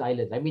all these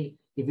islands? I mean,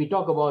 if we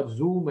talk about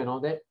Zoom and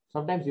all that,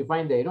 sometimes you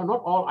find that, you know,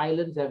 not all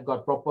islands have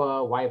got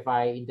proper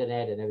Wi-Fi,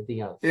 internet, and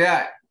everything else.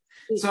 Yeah.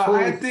 So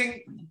I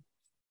think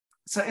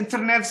so.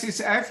 Internet is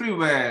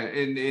everywhere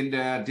in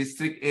the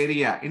district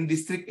area. In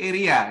district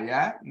area,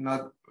 yeah,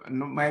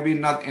 maybe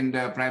not in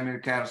the primary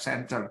care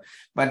center,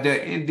 but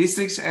in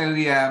district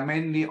area,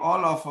 mainly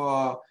all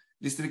of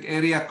district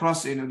area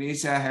across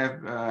Indonesia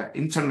have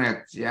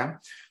internet. Yeah.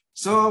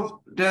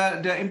 So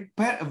the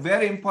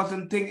very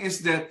important thing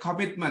is the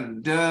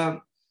commitment,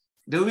 the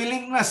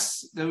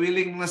willingness,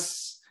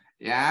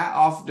 yeah,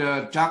 of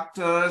the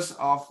doctors,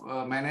 of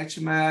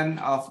management,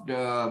 of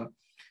the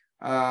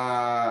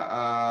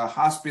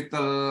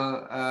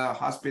hospital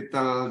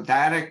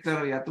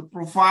director, yeah, to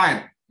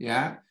provide,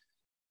 yeah,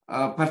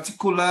 a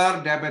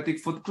particular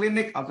diabetic foot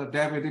clinic or the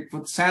diabetic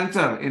foot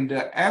center in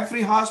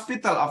every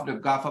hospital of the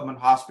government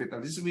hospital.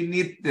 This we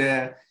need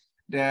the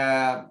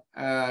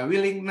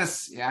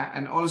willingness, yeah,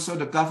 and also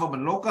the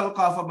local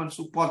government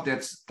support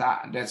that's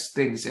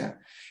things, yeah.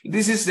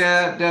 This is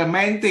the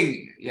main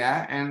thing,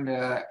 yeah. And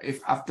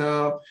if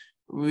after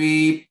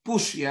we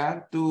push,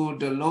 yeah, to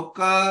the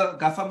local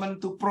government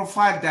to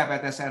provide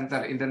diabetes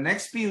center in the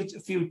next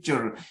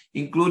future,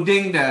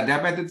 including the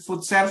diabetic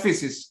food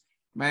services,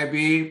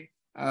 maybe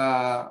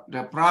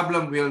the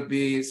problem will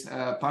be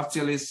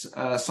partially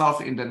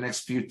solved in the next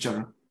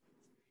future.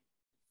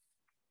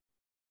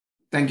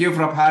 Thank you,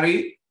 Prof.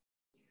 Hari.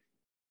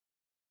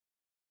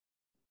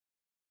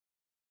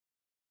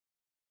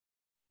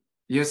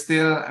 You're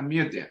still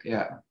mute,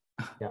 yeah.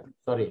 Yeah,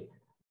 sorry.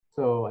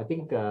 So I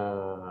think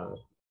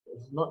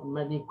There's not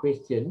many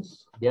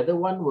questions. The other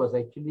one was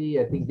actually,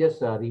 I think,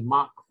 just a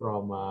remark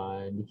from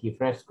Nikki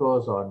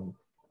Fresco's on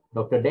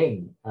Dr.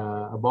 Deng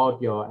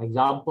about your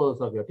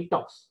examples of your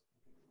TikToks.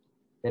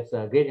 That's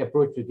a great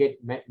approach to get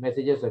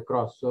messages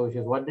across. So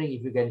she's wondering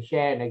if you can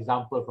share an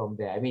example from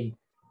there. I mean,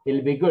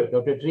 it'll be good.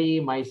 Dr. Tree,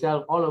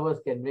 myself, all of us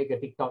can make a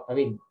TikTok. I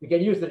mean, we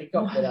can use the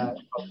TikTok that are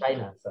from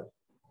China. So.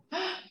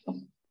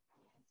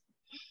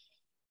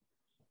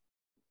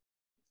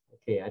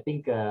 Okay, I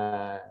think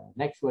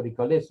next what we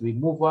call this, we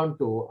move on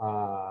to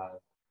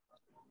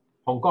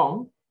Hong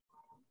Kong.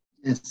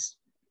 Yes.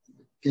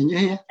 Can you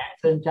hear?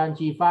 Jackson Chan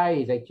Chi Fai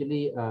is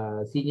actually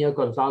a senior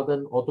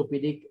consultant,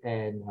 orthopedic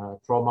and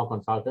trauma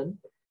consultant.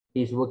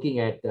 He's working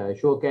at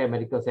Shore Care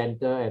Medical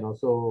Center and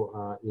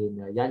also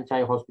in Yan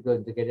Chai Hospital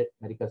Integrated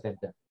Medical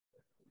Center.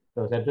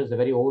 So Samson is a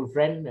very old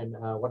friend and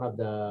one of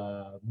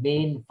the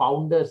main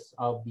founders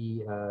of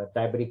the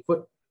Diabetic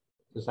Foot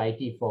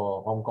Society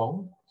for Hong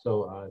Kong.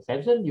 So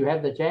Samson, you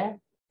have the chair.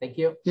 Thank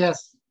you.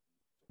 Yes.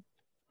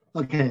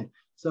 Okay.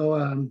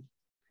 So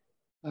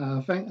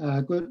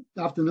good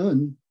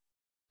afternoon.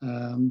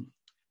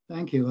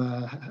 Thank you,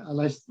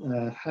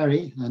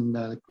 Harry, and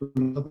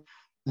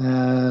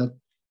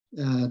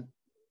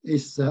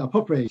it's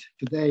appropriate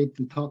today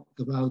to talk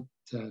about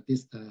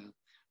this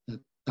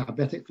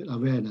diabetic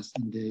awareness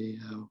in the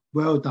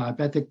World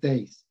Diabetic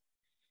Days.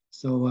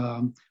 So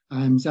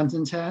I'm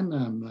Samson Chan.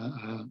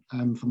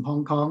 I'm from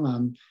Hong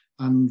Kong.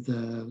 I'm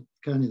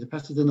currently the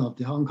president of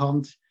the Hong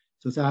Kong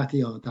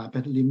Society of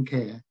Diabetic Limb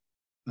Care,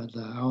 but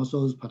I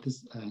also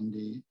participate in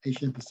the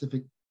Asian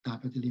Pacific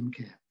Diabetic Limb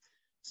Care.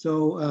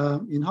 So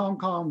in Hong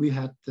Kong, we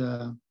had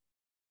a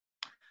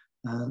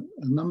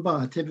number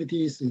of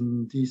activities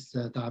in these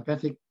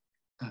diabetic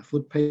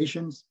foot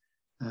patients.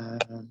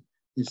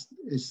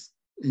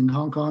 In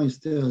Hong Kong, it's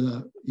still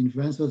an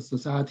influential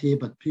society,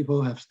 but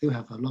people still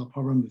have a lot of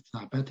problems with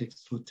diabetic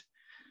foot.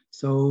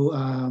 So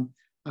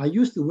I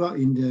used to work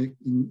in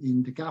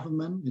the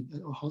government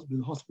with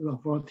hospital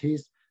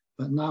authorities,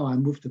 but now I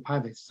moved to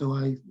private. So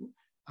I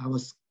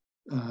was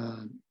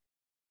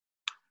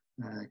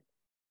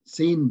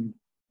seeing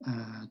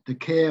the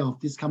care of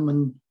this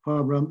common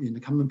problem in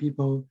the common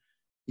people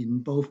in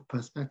both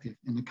perspectives,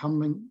 in the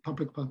common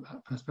public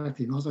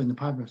perspective, and also in the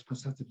private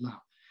perspective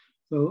now.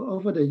 So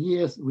over the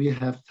years, we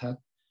have had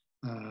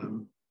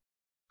to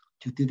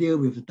deal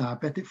with the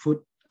diabetic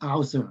foot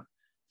ulcer.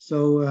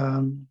 So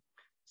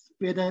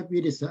whether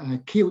it is an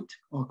acute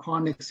or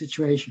chronic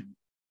situation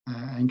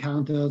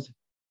encountered,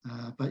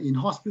 but in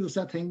hospital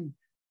setting,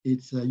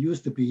 it's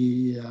used to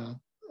be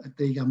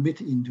they are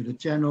admitted into the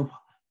general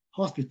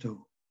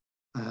hospital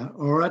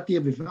or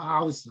deal with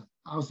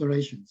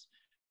ulcerations.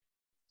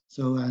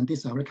 So and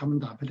these are very common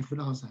diabetic foot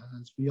ulcer,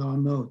 as we all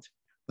know.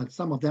 But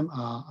some of them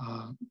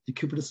are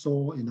decubitus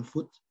sore in the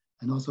foot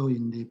and also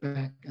in the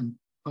back and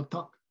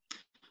buttock.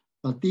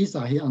 But these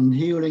are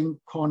unhealing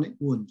chronic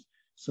wounds.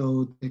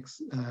 So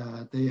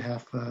they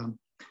have a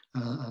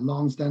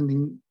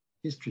long-standing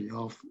history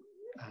of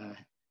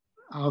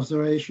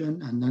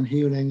ulceration and then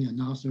healing and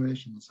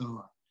ulceration and so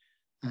on.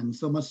 And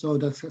so much so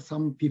that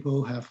some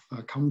people have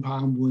a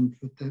compound wound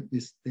that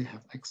they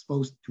have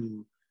exposed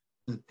to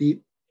the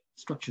deep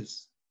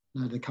structures,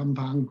 the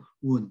compound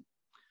wound.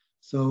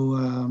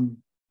 So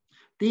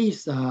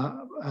these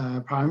are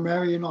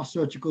primarily not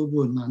surgical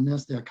wounds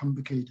unless they are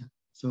complicated.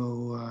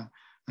 So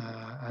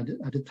at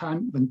the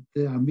time when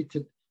they are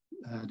admitted,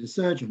 the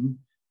surgeon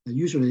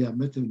usually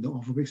admitted the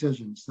orthopedic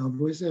surgeons. So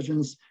orthopedic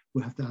surgeons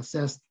will have to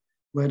assess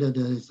whether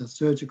there is a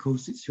surgical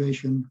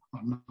situation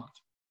or not.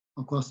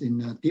 Of course,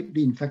 in a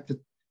deeply infected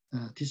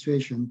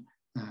situation,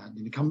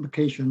 in the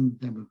complication,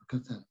 they will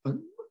cut that. But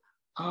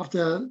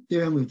after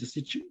dealing with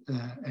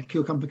the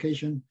acute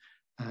complication,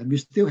 we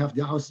still have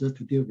the ulcer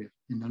to deal with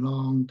in the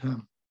long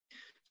term.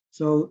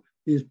 So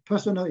the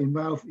personnel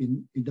involved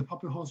in the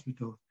public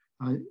hospital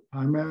are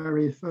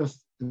primarily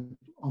first the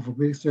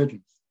orthopedic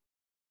surgeons.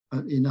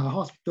 But in our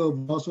hospital,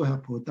 we also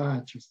have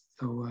podiatrists.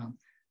 So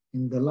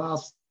in the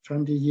last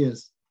 20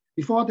 years,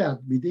 before that,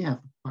 we didn't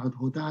have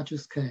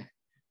podiatrist care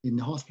in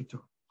the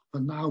hospital.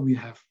 But now we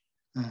have,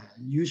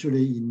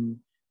 usually in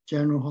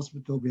general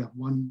hospital, we have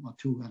one or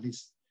two at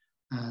least.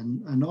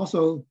 And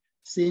also,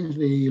 since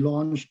we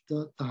launched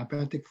the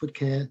diabetic foot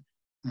care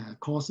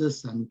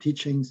courses and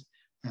teachings,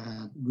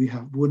 we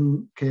have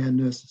wound care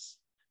nurses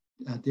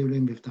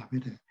dealing with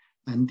diabetes.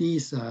 And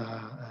these,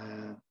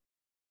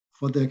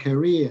 for their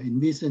career in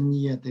recent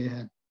years, they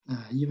had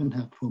even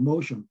have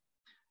promotion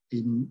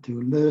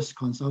into nurse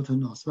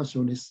consultant or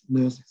specialist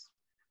nurses.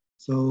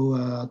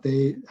 So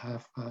they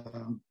have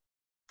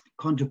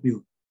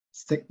contributed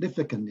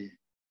significantly,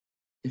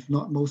 if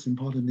not most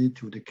importantly,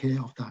 to the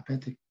care of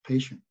diabetic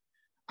patient,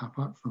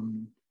 apart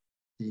from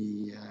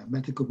the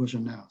medical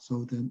personnel.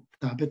 So the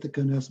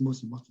diabetic nurse is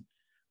most important.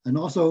 And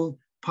also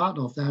part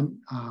of them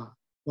are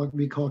what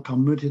we call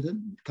community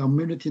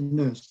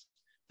nurse.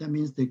 That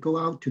means they go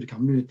out to the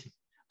community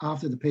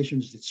after the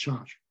patient is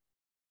discharged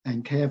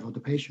and care for the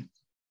patient.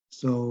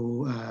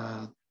 So,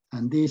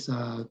 and this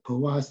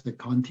provides the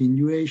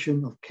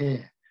continuation of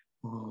care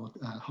for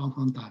Hong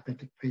Kong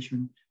diabetic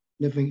patient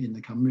living in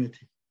the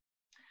community.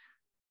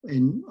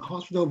 In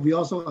hospital, we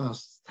also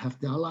have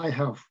the allied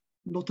health,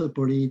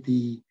 notably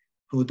the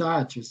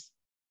podiatrists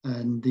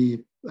and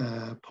the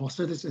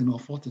prosthetists and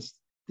orthotists.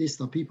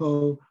 These are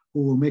people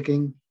who were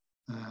making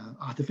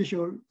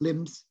artificial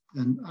limbs,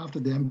 and after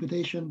the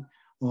amputation,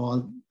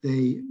 or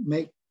they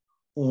make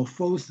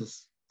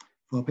orthoses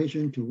for a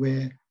patient to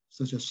wear,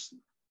 such as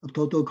a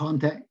total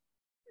contact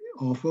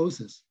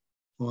orthosis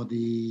for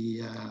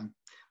the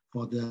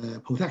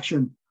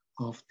protection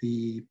of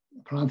the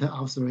plantar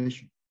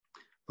ulceration.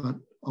 But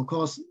of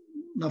course,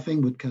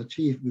 nothing would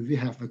achieve if we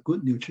have a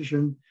good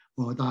nutrition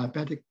or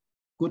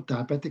good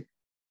diabetic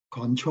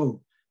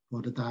control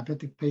for the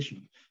diabetic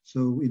patient.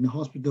 So in the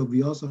hospital,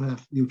 we also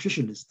have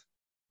nutritionists.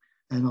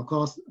 And of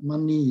course,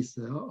 money is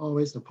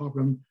always a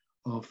problem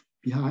of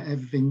behind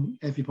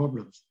every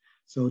problem.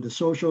 So the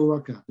social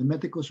worker, the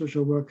medical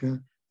social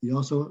worker, is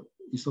also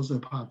a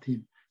part of the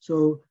team.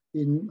 So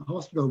in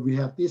hospital, we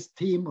have this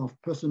team of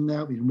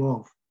personnel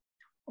involved,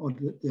 or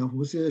the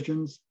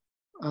physicians,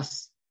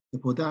 us, the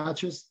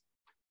podiatrists,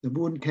 the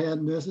wound care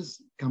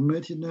nurses,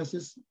 community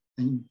nurses,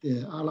 and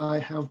the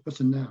allied health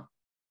personnel.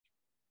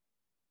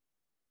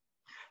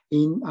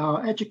 In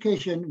our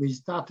education, we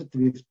started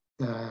with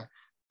the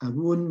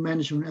wound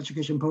management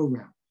education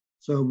program.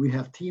 So we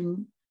have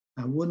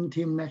wound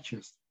team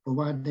lectures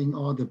providing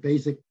all the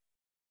basic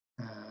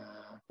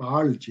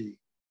biology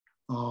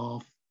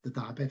of the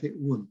diabetic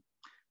wound.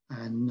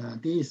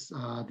 And these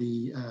are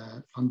the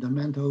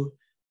fundamental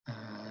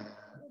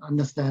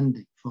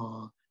understanding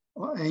for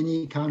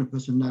any kind of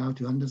personnel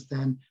to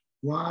understand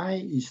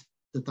why is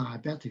the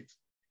diabetics,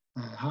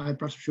 high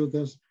blood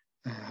sugars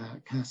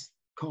has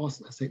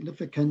caused a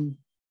significant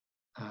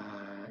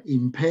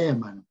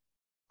impairment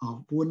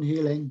of wound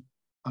healing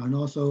and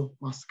also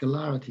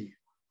vascularity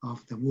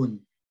of the wound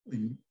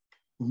in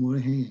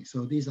wound healing.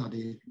 So these are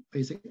the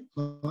basic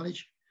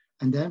knowledge.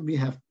 And then we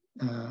have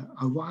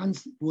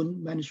advanced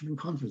wound management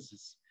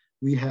conferences.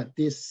 We had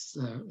this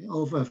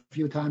over a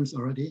few times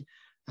already.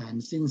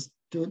 And since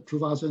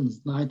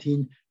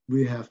 2019,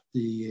 we have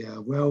the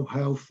World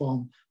Health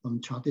Forum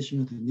from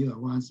traditional to new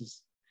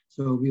advances.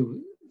 So we will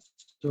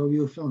show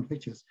you film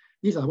pictures.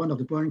 These are one of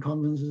the burn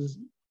conferences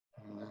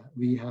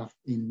we have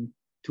in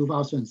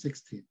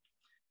 2016.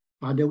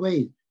 By the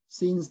way,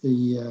 since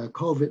the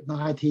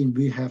COVID-19,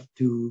 we have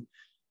to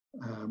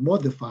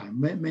modify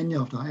many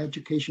of our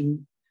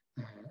education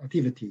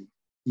activity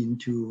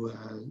into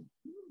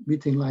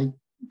meeting like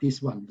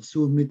this one, the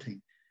Zoom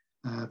meeting.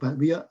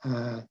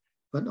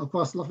 But of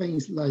course, nothing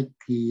is like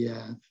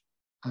the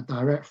a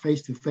direct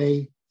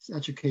face-to-face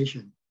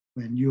education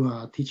when you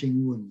are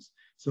teaching wounds.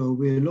 So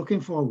we're looking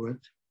forward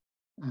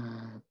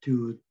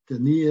to the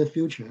near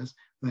futures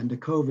when the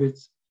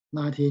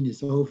COVID-19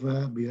 is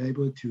over, we are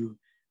able to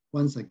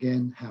once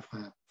again have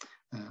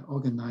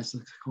organized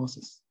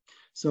courses.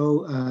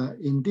 So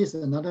in this,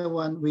 another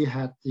one, we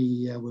had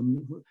the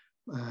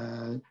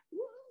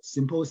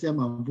symposium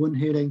on wound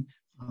healing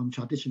from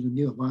traditional to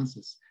new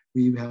advances.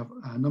 We have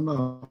a number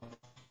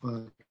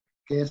of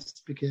guest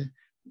speakers,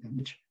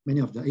 which many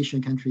of the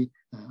Asian countries,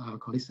 our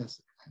colleagues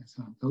has.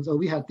 So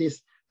we had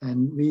this,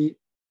 and we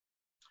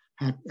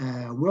had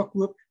a work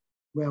group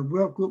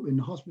in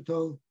the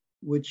hospital,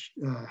 which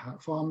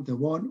formed the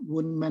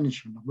wound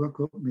management work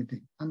group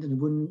meeting under the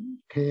wound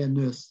care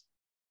nurse,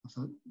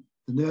 so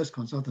the nurse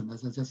consultant,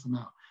 as I just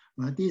now.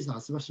 These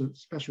are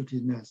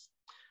specialty nurse,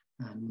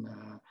 and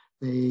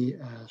they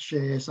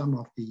share some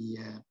of the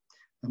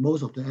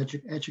most of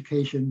the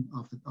education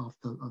of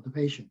the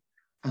patient,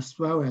 as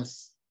well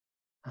as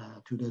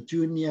to the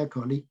junior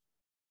colleague,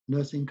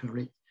 nursing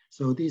colleague.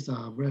 So these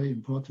are very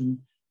important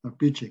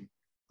bridging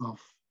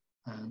of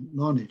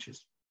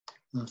knowledges.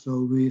 So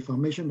we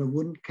formation the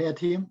wound care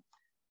team,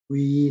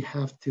 we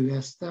have to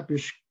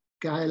establish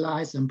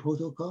guidelines and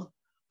protocol,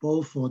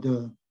 both for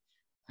the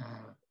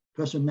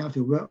personnel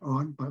to work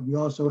on, but we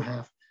also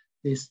have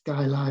this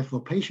guideline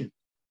for patients,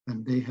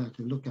 and they have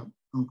to look up.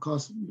 Of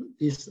course,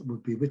 this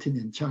would be written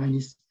in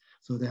Chinese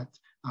so that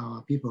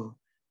our people,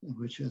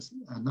 which is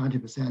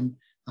 90%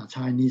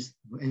 Chinese,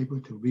 were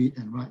able to read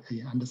and write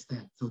and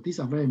understand. So these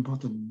are very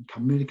important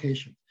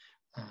communication.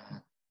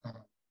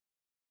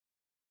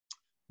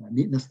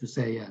 Needless to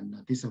say,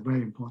 and these are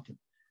very important.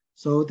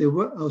 So they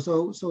were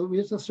also, so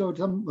we just showed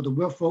some of the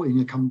workflow in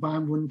a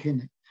combined wound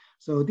clinic.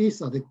 So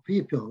these are the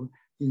people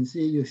you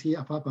see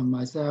apart from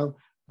myself,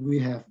 we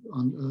have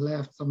on the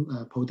left some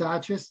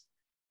podiatrists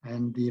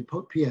and the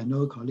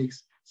P&O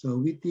colleagues.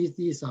 So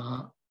these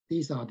are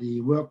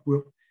the work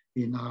group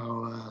in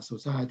our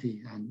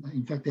society, and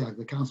in fact they are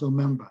the council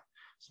member.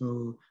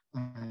 So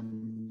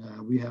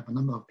we have a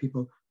number of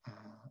people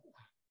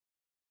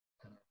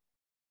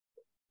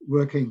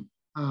working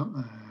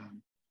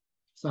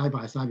side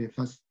by side with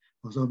us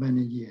for so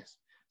many years.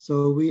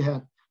 So we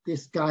had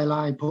this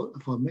guideline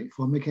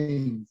for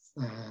making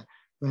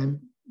when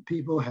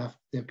people have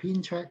their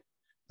pin track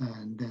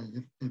and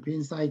the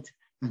pin site,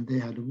 and they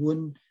had the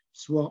wound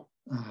swab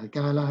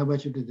guideline,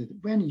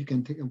 when you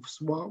can take a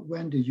swab,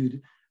 when do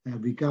you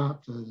regard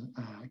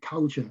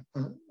culture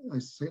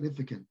as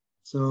significant.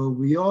 So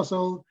we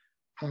also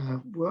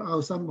have worked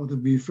out some of the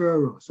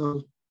referrals.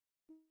 So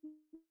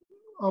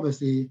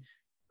obviously,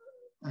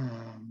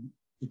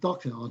 the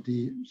doctor or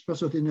the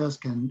specialty nurse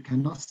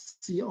cannot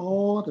see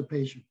all the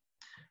patients,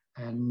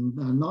 and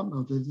none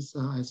of this,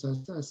 as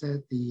I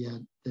said,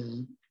 the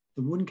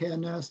wound care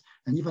nurse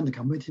and even the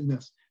community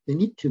nurse, they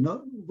need to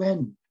know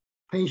when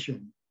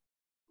patient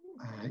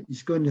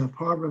is going to have a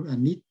problem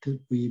and need to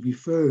be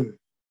referred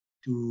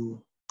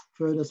to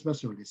further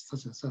specialists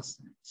such as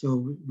us.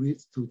 So we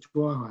to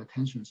draw our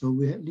attention. So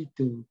we need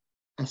to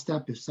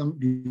establish some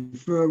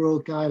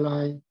referral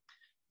guideline,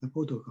 the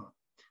protocol,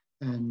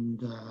 and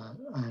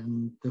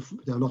the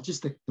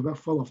logistic, the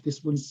workflow of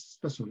this wound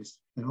specialist,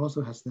 and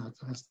also has that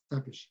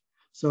established.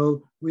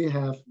 So we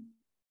have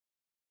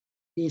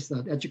these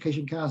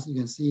education cards. You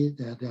can see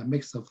that they're a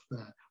mix of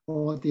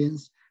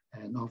audience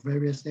and of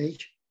various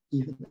age,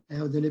 even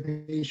elderly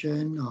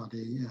patient or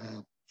the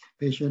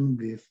patient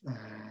with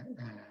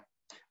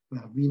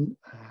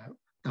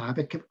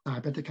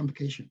diabetic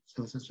complications,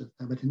 so such as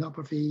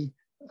retinopathy,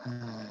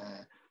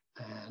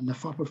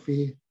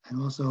 nephropathy,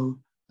 and also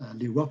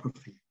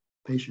neuropathy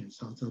patients.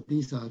 So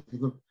these are the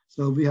group.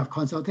 So we have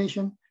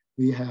consultation.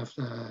 We have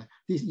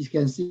this. You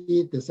can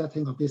see the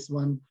setting of this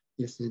one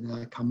is in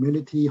a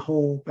community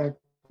hall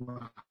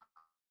background.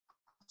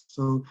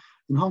 So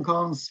in Hong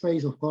Kong,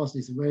 space of course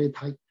is very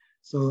tight.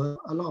 So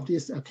a lot of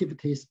these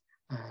activities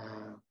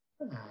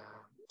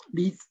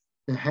need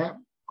the help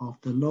of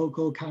the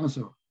local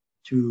council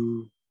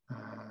to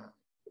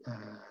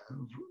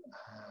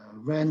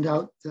rent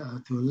out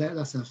to let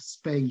us have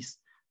space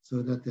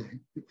so that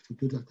to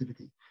do the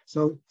activity.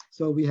 So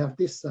we have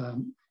this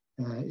in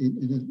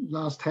the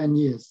last 10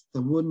 years,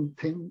 the wound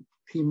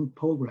team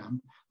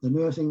program, the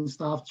nursing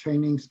staff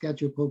training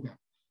schedule program.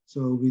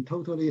 So we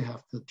totally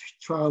have the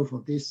trial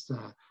for this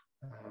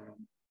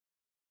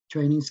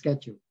training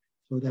schedule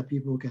so that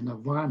people can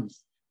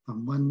advance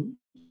from one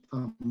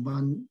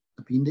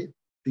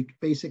big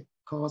basic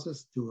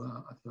courses to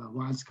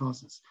advanced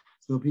courses.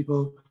 So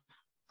people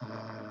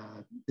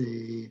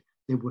they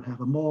would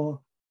have a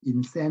more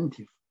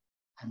incentive,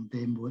 and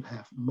they would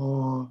have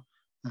more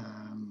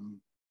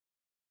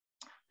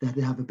that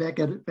they have a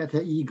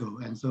better ego,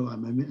 and so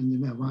and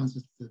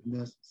advances the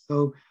nurses.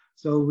 So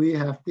we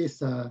have this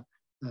the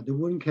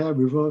wound care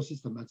referral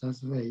system. As I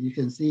say, you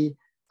can see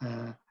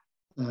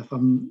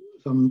from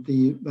when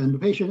the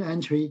patient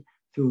entry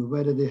to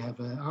whether they have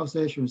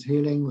ulceration was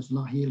healing, was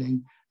not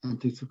healing, and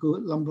to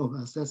good number of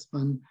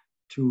assessment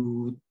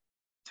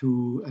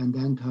and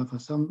then to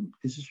have some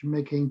decision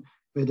making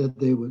whether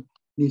they would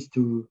need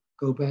to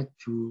go back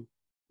to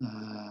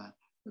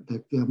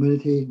the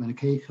community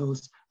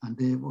medications and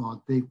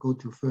they go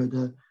to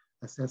further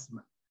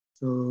assessment.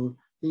 So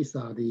these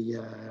are the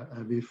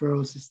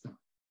referral system.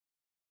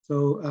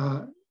 So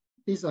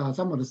these are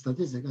some of the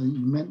statistics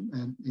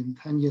in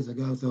 10 years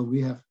ago. So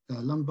we have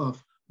a number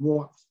of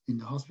wards in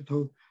the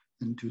hospital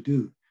and to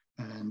do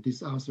and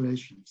this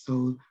ulceration.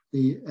 So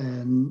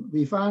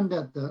we found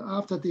that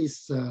after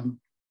this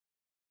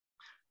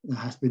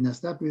has been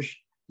established,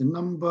 the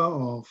number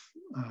of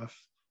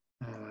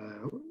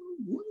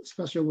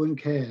special wound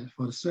care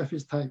for the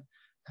surface type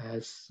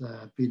has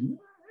been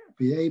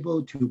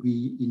able to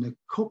be in a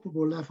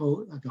culpable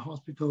level at the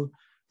hospital,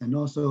 and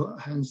also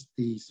hence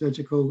the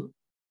surgical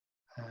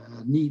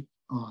need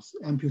of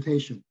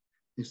amputation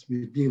is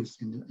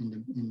reduced in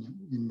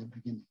the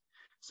beginning.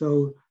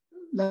 So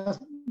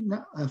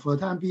for the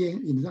time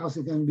being, in South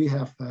Sudan, we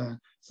have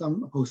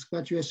some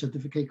postgraduate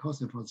certificate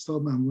courses for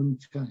stoma and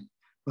wound care,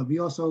 but we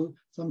also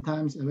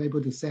sometimes are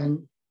able to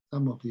send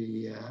some of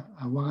the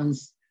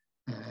advanced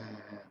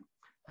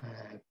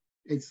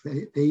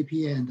AP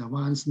and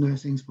advanced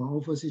nursing for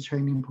overseas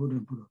training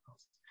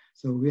protocols.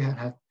 So we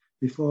had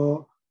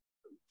before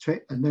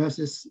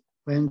nurses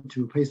went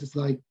to places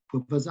like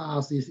Professor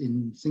Arsis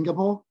in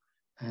Singapore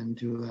and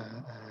to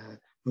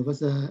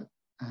Professor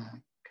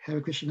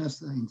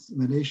Harikrishna's in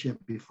Malaysia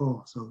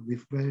before, so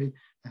with very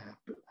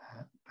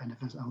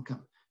beneficial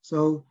outcome.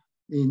 So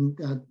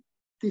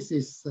this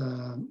is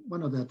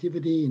one of the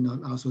activity in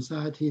our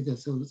society.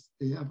 So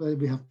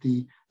we have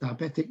the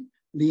Diabetic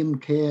Limb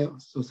Care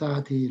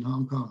Society in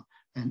Hong Kong,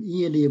 and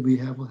yearly we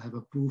have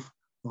a booth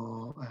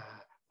for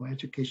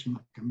education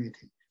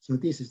community. So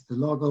this is the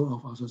logo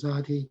of our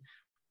society,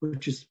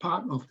 which is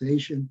part of the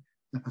Asian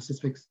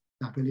Pacific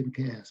Diabetic Limb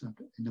Care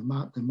in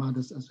the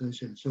Mothers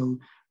Association. So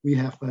we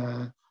have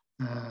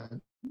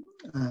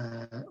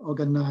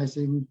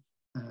organizing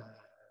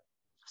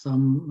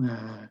some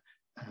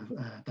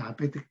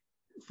diabetic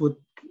foot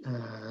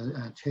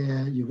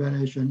chair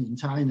evaluation in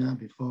China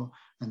before,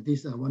 and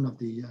these are one of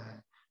the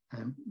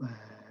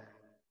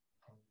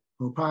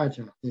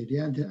proprietor, the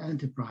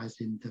enterprise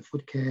in the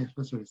foot care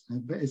specialist.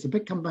 It's a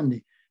big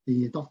company,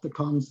 the Dr.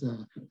 Kong's,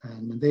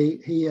 and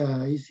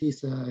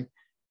he's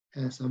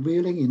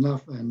willing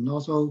enough, and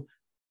also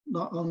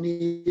not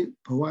only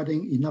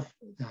providing enough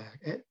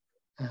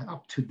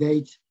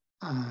up-to-date,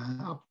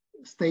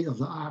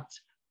 state-of-the-art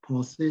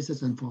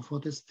prosthesis and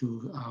orthotics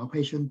to our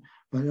patient,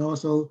 but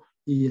also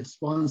he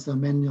sponsors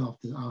many of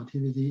our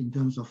activity in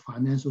terms of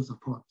financial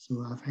support.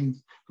 So I thank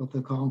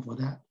Dr. Kong for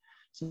that.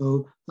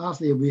 So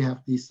lastly, we have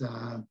this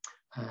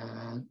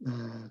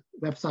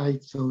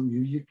website. So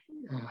you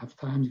have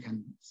time, you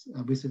can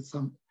visit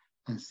some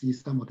and see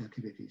some of the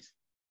activities.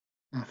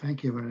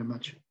 Thank you very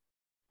much.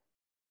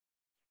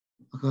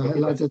 Okay, I'd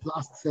like to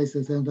last say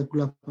the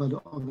group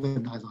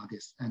organize all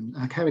this, and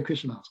Hare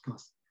Krishna, of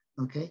course.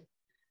 Okay.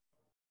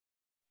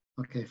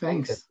 Okay,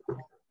 thanks.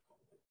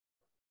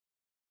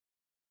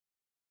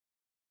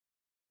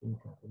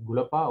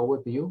 Gulapa, over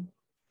to you.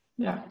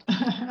 Yeah.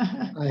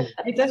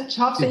 I just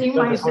stopped seeing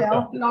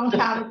myself long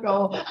time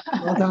ago.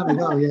 Long time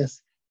ago,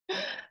 yes.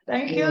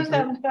 Thank you,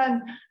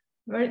 Samson.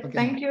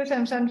 Thank you,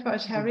 Samson, for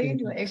sharing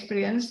your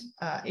experience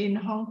in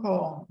Hong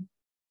Kong.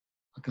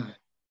 Okay.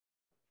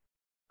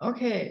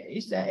 Okay,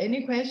 is there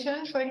any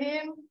questions for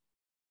him?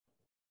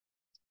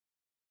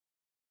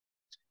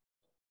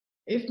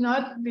 If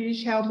not, we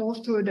shall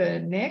move to the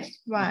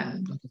next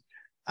one.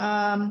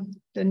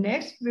 The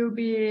next will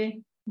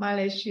be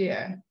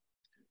Malaysia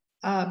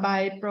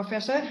by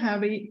Professor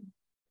Harry.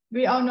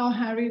 We all know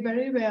Harry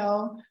very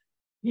well.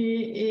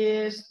 He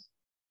is,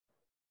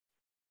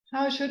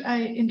 how should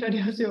I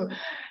introduce you?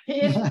 He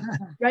is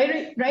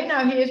right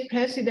now he is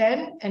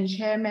president and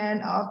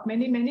chairman of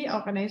many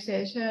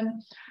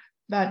organizations,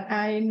 but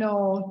I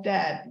know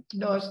that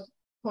those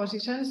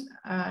positions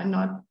are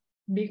not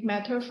big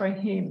matter for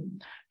him.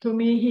 To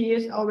me, he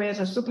is always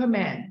a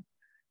Superman.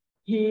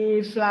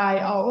 He fly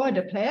all over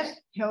the place,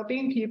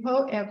 helping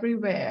people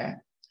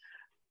everywhere.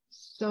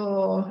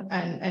 So,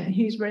 and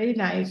he's very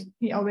nice.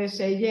 He always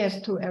say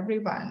yes to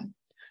everyone.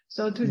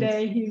 So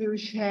today he will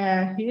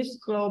share his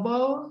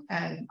global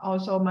and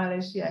also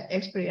Malaysia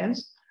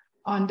experience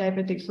on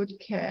diabetic foot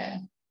care.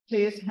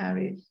 Please,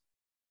 Harry.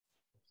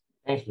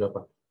 Thanks,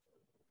 Gulapa.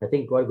 I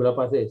think what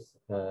Gulapa says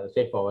is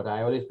straightforward.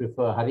 I always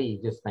prefer Hari,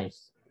 just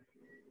nice.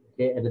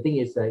 Okay, and the thing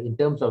is, in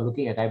terms of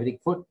looking at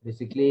diabetic foot,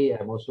 basically,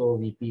 I'm also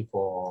VP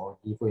for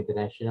D4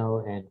 International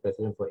and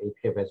President for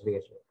Asia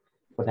Pacific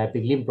for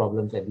diabetic limb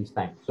problems at this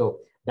time. So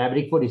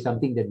diabetic foot is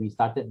something that we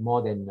started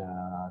more than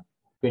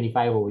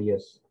 25 over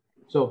years.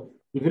 So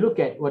if you look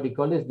at what we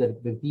call is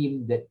the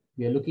theme that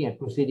we are looking at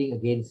proceeding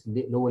against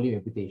lower limb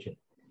amputation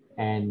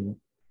and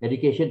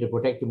education to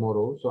protect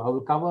tomorrow. So I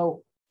will cover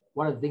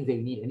what are the things that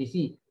we need. And you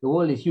see, the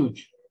world is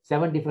huge.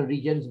 7 different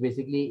regions,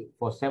 basically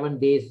for 7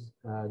 days,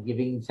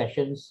 giving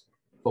sessions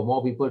for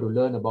more people to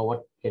learn about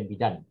what can be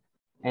done.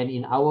 And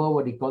in our,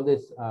 what we call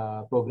this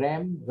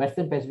program,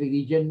 Western Pacific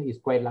region is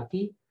quite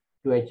lucky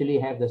to actually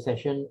have the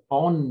session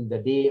on the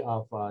day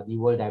of the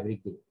World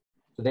Diabetic Day.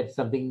 So that's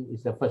something,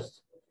 is the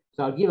first.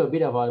 So I'll give a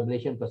bit of a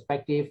Malaysian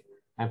perspective.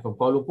 I'm from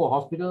Kuala Lumpur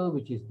Hospital,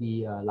 which is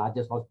the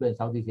largest hospital in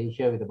Southeast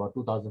Asia with about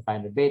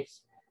 2,500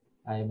 beds.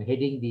 I'm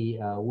heading the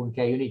wound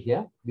care unit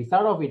here. We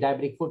start off with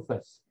diabetic foot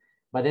first.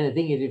 But then the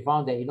thing is, we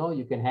found that, you know,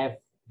 you can have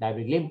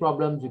diabetic limb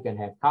problems, you can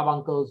have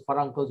carbuncles,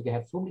 furuncles, you can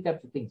have so many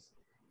types of things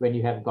when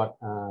you have got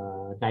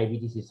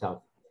diabetes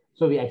itself.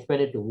 So we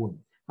expanded to wound.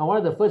 Now, one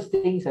of the first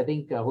things I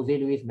think Jose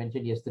Luis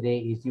mentioned yesterday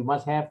is you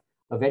must have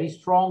a very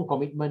strong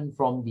commitment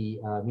from the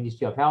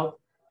Ministry of Health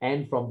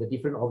and from the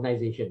different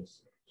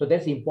organizations. So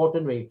that's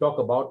important when you talk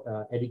about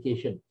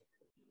education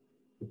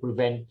to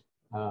prevent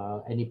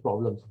any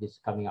problems this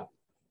coming up.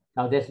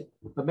 Now, there's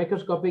a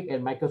macroscopic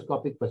and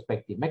microscopic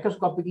perspective.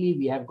 Macroscopically,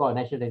 we have got a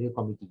National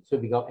Medical Committee. So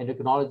we got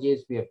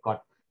endocrinologists, we have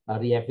got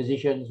rehab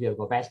physicians, we have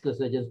got vascular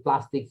surgeons,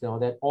 plastics, and all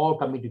that, all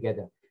coming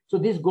together. So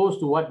this goes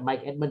to what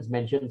Mike Edmonds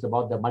mentions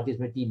about the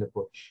multidisciplinary team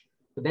approach.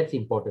 So that's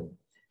important.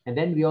 And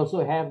then we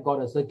also have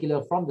got a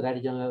circular from the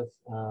Director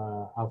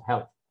General of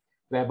Health,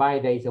 whereby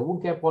there is a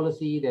wound care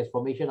policy, there's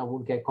formation of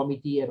wound care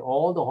committee at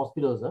all the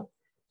hospitals.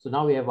 So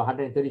now we have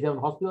 137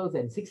 hospitals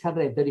and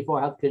 634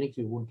 health clinics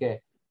with wound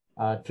care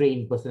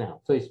trained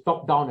personnel. So it's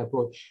top-down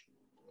approach.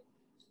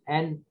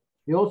 And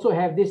we also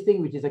have this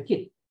thing, which is a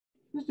kit,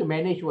 just to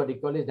manage what they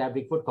call is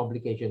diabetic foot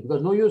complications,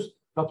 because no use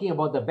talking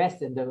about the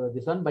best and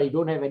this one, but you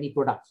don't have any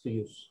products to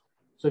use.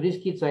 So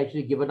these kits are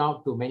actually given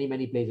out to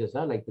many places,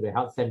 like to the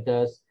health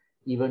centers,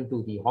 even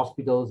to the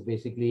hospitals,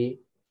 basically.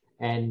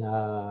 And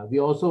we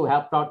also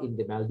helped out in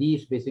the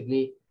Maldives,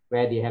 basically,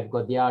 where they have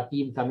got their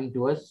team coming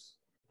to us.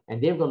 And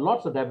they've got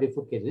lots of diabetic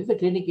foot cases. This is a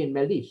clinic in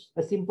Maldives,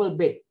 a simple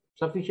bed,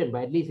 sufficient,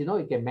 but at least, you know,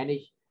 you can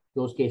manage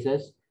those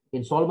cases.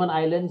 In Solomon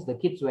Islands, the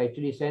kits were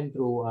actually sent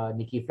through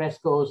Nikki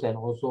Frescoes and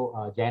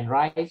also Jan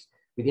Rice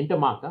with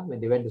Intermark when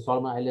they went to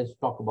Solomon Islands to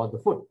talk about the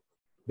foot.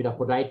 Bit of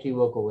podiatry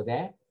work over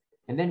there.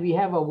 And then we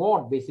have a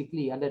ward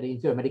basically under the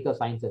Institute of Medical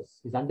Sciences.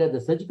 It's under the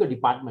surgical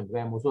department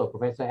where I'm also a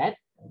professor at.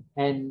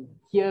 And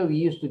here we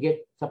used to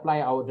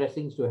supply our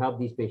dressings to help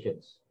these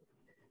patients.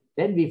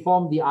 Then we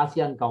formed the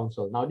ASEAN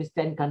Council. Now this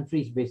 10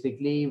 countries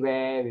basically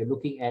where we're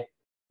looking at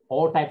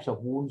all types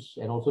of wounds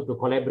and also to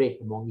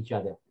collaborate among each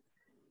other.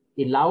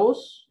 In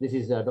Laos, this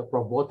is Dr.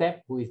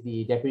 Botep, who is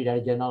the Deputy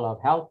Director General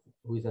of Health,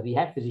 who is a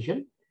rehab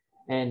physician.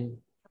 And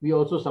we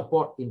also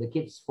support in the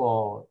kits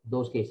for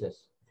those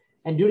cases.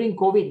 And during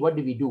COVID, what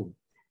did we do?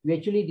 we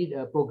actually did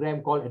a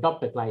program called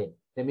Adopt a Client.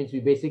 That means we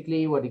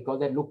basically, what we call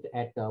that, looked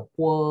at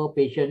poor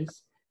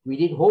patients. We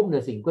did home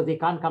nursing because they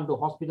can't come to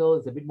hospital.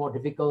 It's a bit more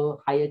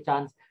difficult, higher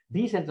chance,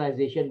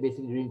 decentralization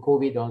basically during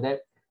COVID and all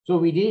that. So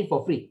we did it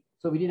for free.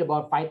 So we did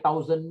about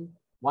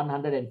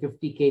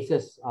 5,150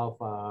 cases of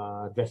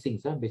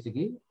dressings,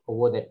 basically,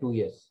 over that 2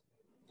 years.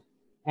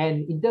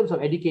 And in terms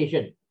of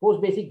education,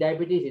 post-basic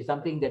diabetes is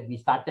something that we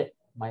started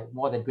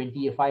more than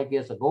 25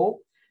 years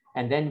ago.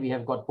 And then we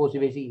have got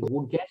post-basic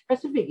wound care,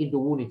 specific into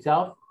wound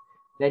itself.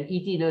 Then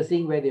ET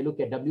nursing, where they look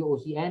at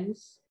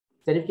WOCNs.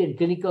 Certificate in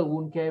clinical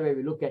wound care, where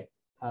we look at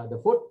the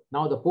foot.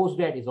 Now the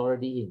postgrad is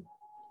already in.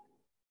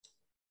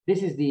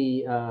 This is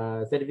the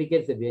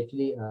certificates that we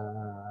actually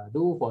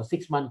do for a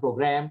 6-month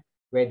program,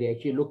 where they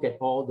actually look at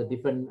all the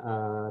different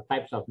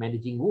types of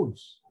managing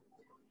wounds.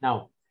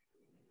 Now,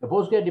 the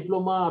postgrad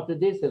diploma after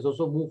this has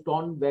also moved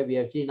on, where we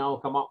actually now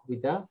come up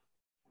with a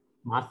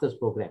master's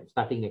program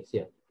starting next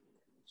year.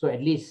 So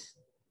at least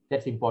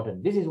that's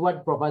important. This is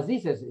what Prof.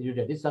 Aziz has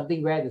alluded. This is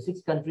something where the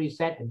 6 countries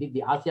sat and did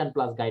the ASEAN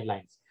Plus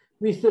guidelines.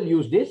 We still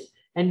use this,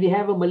 and we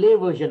have a Malay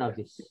version of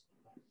this.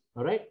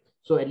 All right.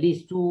 So at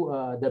least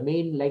the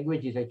main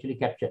language is actually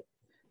captured.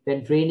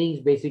 Then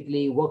trainings,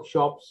 basically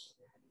workshops,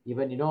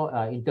 even,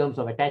 in terms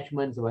of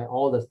attachments, where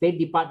all the state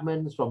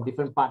departments from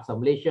different parts of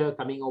Malaysia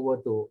coming over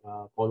to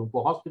Kuala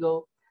Lumpur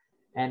Hospital.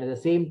 And at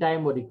the same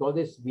time, what we call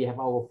this, we have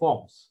our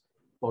forms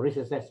for risk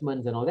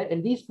assessments and all that.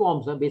 And these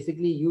forms are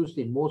basically used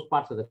in most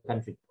parts of the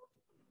country.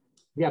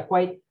 We are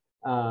quite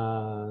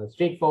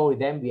straightforward with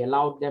them. We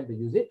allowed them to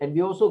use it. And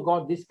we also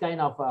got this kind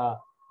of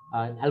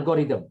an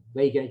algorithm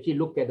where you can actually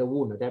look at the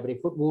wound, a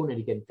diabetic foot wound, and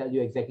it can tell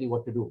you exactly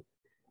what to do.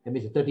 That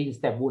means a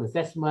 13-step wound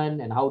assessment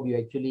and how do you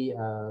actually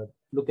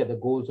look at the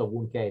goals of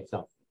wound care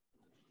itself.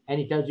 And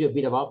it tells you a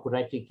bit about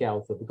podiatric care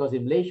also, because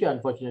in Malaysia,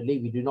 unfortunately,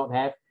 we do not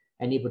have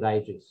any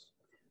podiatrists.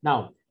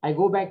 Now, I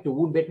go back to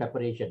wound bed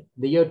preparation.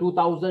 The year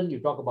 2000, you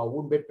talk about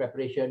wound bed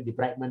preparation,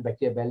 debridement,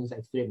 bacterial balance,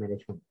 X-ray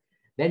management.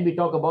 Then we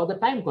talk about the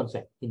time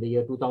concept in the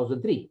year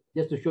 2003,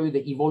 just to show you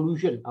the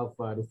evolution of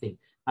this thing.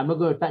 I'm not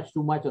going to touch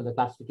too much on the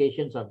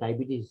classifications of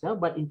diabetes itself,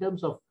 but in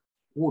terms of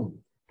wound,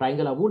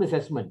 triangular wound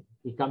assessment,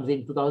 it comes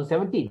in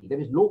 2017. That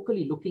is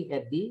locally looking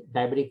at the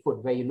diabetic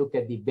foot, where you look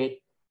at the bed,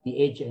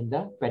 the edge, and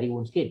the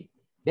peri-wound skin.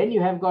 Then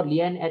you have got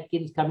Leanne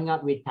Atkins coming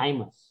out with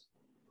timers,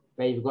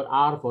 where you've got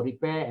R for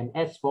repair and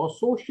S for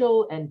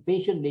social and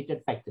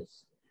patient-related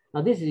factors.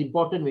 Now, this is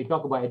important when we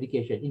talk about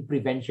education in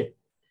prevention.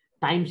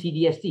 Time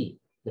CDST,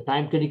 the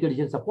time clinical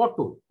decision support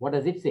tool. What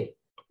does it say?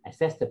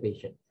 Assess the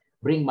patient,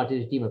 bring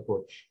multi-team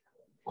approach,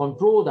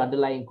 control the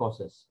underlying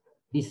causes,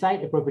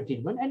 decide appropriate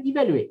treatment, and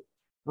evaluate.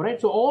 All right.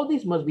 So all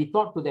this must be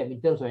taught to them in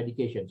terms of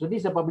education. So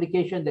this is a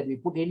publication that we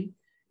put in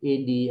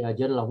the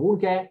Journal of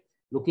Wound Care,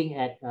 looking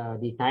at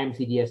the time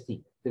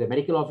CDST to the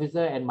medical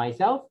officer and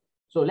myself.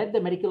 So let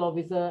the medical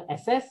officer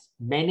assess,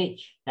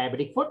 manage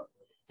diabetic foot,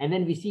 and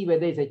then we see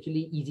whether it's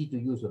actually easy to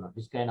use or not,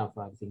 this kind of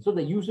thing. So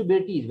the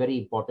usability is very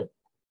important.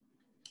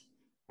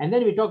 And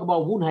then we talk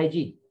about wound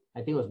hygiene.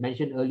 I think it was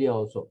mentioned earlier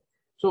also.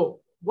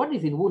 So what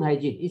is in wound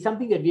hygiene? It's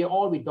something that we have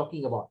all been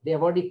talking about. They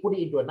have already put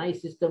it into a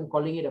nice system,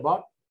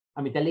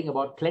 telling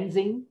about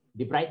cleansing,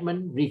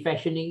 debridement,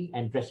 refashioning,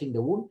 and dressing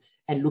the wound,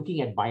 and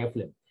looking at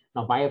biofilm.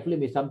 Now,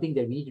 biofilm is something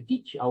that we need to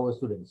teach our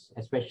students,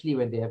 especially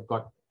when they have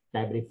got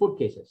diabetic foot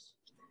cases.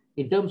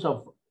 In terms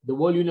of the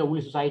World Union of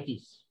Wound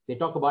Societies, they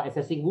talk about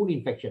assessing wound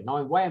infection.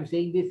 Now, why I'm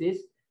saying this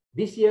is,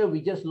 this year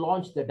we just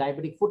launched the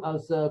diabetic foot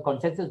ulcer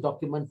consensus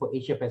document for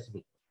Asia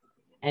Pacific.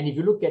 And if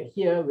you look at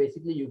here,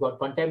 basically you've got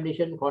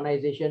contamination,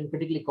 colonization,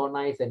 critically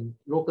colonized, and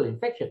local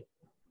infection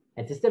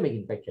and systemic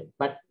infection.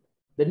 But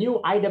the new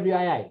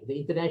IWII, the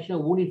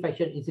International Wound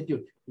Infection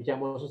Institute, which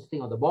I'm also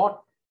sitting on the board,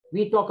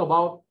 we talk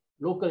about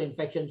local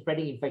infection,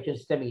 spreading infection,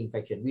 systemic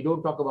infection. We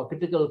don't talk about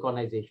critical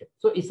colonization.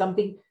 So it's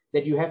something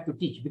that you have to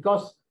teach,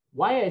 because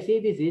why I say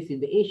this is,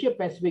 in the Asia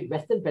Pacific,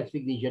 Western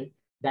Pacific region,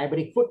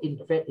 diabetic foot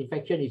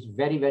infection is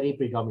very, very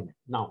predominant.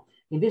 Now,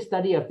 in this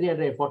study of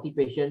 340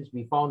 patients,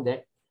 we found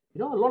that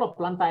a lot of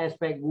plantar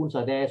aspect wounds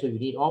are there, so you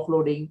need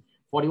offloading.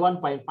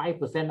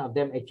 41.5% of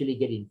them actually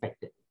get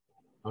infected.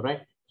 All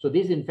right. So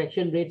these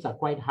infection rates are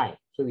quite high.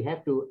 So we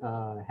have to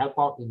help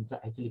out in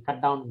actually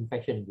cut down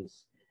infection in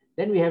this.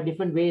 Then we have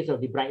different ways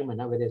of debridement,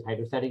 whether it's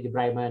hydrostatic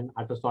debridement,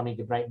 ultrasonic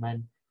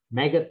debridement,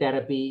 maggot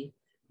therapy,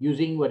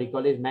 using what we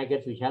call is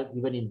maggots, which help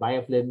even in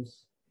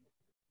biofilms.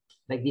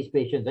 Like these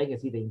patients, I can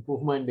see the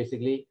improvement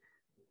basically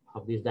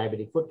of these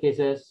diabetic foot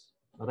cases,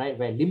 all right,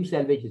 where limb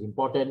salvage is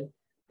important.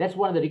 That's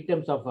one of the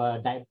dictums of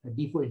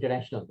DFOOT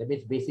International. That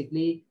means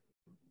basically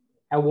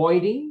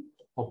avoiding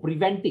or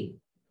preventing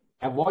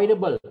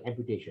avoidable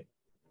amputation.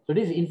 So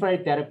this is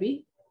infrared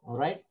therapy, all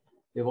right.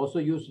 We've also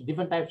used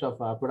different types of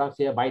products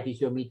here,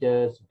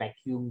 biotensiometers,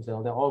 vacuums, and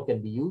all that all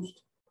can be used.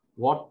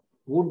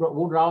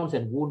 Wound rounds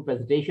and wound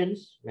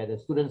presentations, where the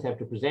students have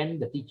to present,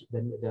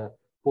 the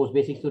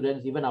post-basic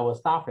students, even our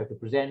staff have to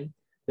present.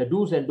 The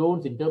do's and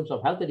don'ts in terms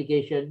of health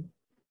education,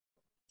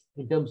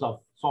 in terms of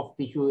soft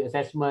tissue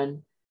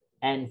assessment,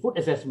 and foot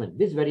assessment.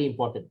 This is very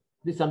important.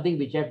 This is something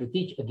which you have to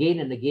teach again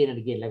and again and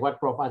again. Like what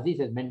Prof. Aziz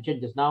has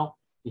mentioned just now,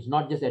 it's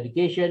not just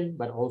education,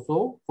 but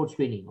also food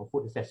screening or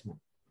food assessment.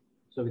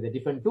 So with the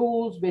different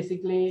tools,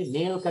 basically,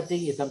 nail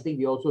cutting is something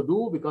we also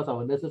do because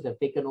our nurses have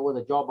taken over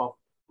the job of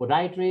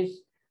podiatrists,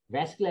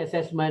 vascular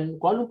assessment.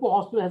 Kuala Lumpur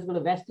Hospital has got a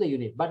vascular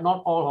unit, but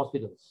not all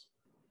hospitals.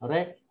 All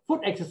right.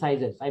 Foot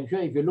exercises. I'm sure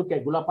if you look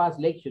at Gulapa's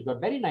legs, she's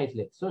got very nice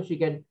legs. So she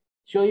can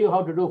show you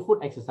how to do foot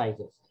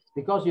exercises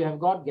because you have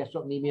got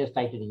gastrocnemius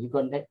tightening. You've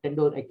got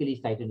tendon Achilles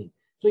tightening.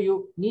 So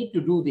you need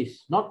to do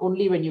this, not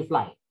only when you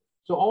fly.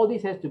 So all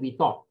this has to be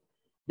taught.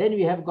 Then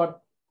we have got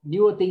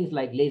newer things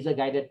like laser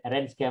guided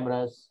Yur-Ren's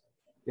cameras.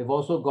 We've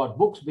also got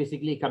books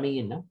basically coming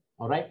in.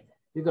 All right.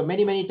 We've got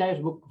many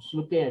times books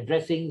looking at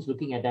dressings,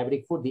 looking at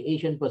diabetic foot, the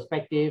Asian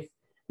perspective.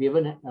 We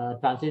even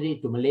translated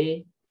it to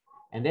Malay.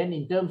 And then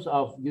in terms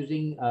of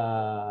using,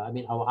 our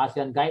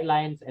ASEAN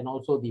guidelines and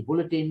also the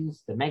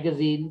bulletins, the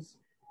magazines,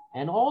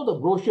 and all the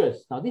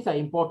brochures. Now, these are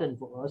important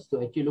for us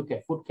to actually look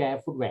at foot care,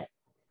 footwear.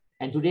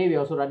 And today we're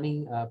also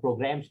running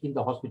programs in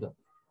the hospital.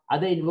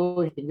 Other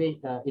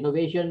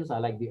innovations are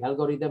like the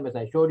algorithm, as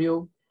I showed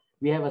you.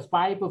 We have a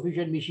SPY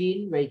perfusion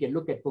machine where you can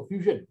look at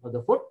perfusion of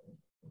the foot.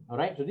 All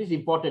right, so this is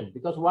important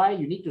because why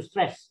you need to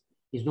stress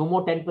is no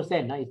more 10%,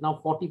 it's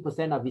now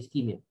 40% of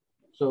ischemia.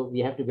 So we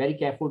have to be very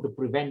careful to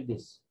prevent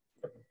this.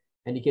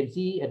 And you can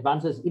see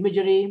advances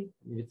imagery.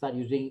 We start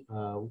using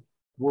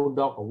wound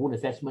doc or wound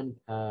assessment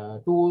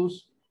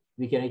tools.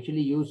 We can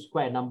actually use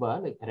quite a number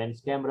like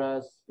Yur-Ren's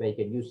cameras where you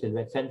can use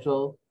Silhouette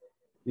Central.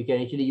 We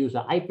can actually use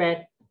an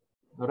iPad,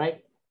 all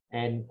right?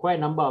 And quite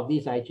a number of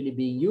these are actually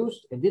being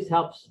used. And this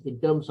helps in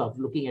terms of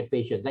looking at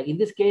patients. Like in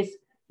this case,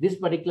 this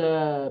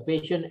particular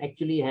patient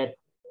actually had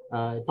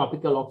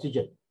topical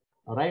oxygen,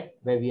 all right?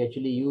 Where we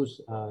actually use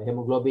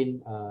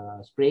hemoglobin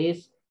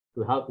sprays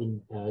to help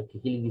in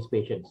healing these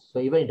patients. So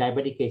even in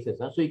diabetic cases,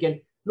 so you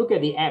can look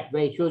at the app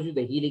where it shows you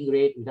the healing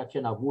rate,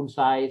 reduction of wound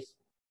size,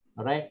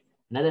 all right?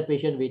 Another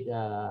patient with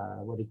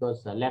what he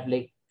calls left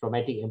leg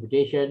traumatic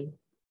amputation,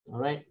 all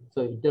right?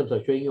 So in terms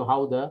of showing you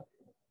how the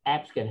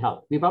apps can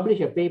help. We publish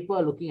a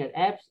paper looking at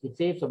apps. It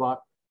saves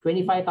about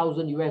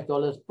 $25,000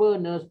 US per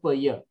nurse per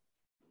year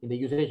in the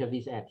usage of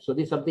these apps. So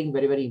this is something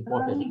very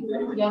important.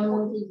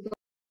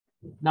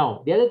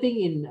 Now, the other thing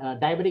in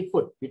diabetic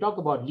foot, we talk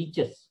about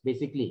leeches,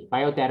 basically,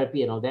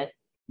 biotherapy and all that,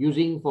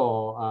 using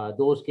for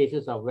those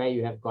cases of where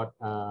you have got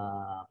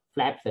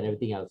flaps and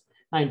everything else.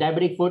 Now, in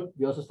diabetic foot,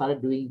 we also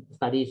started doing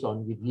studies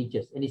on with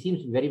leeches, and it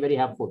seems very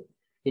helpful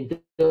in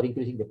terms of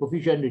increasing the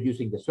perfusion,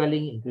 reducing the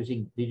swelling,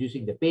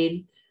 reducing the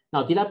pain.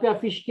 Now, tilapia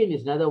fish skin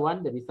is another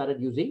one that we started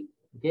using,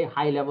 okay,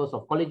 high levels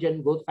of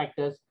collagen, growth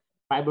factors,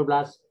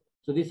 fibroblasts.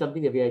 So this is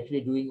something that we are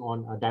actually doing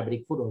on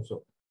diabetic foot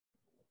also.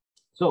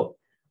 So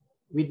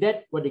with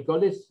that, what they call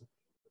this,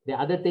 there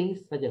are other things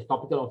such as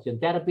topical oxygen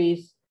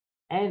therapies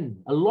and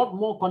a lot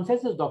more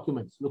consensus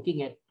documents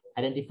looking at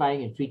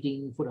identifying and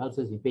treating foot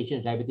ulcers in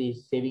patients with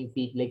diabetes, saving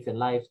feet, legs, and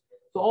lives.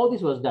 So all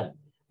this was done.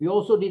 We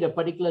also did a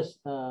particular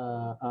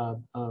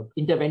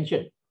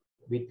intervention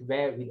with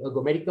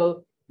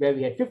Ergomedical, where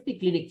we had 50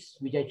 clinics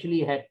which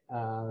actually had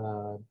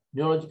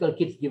neurological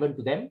kits given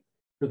to them,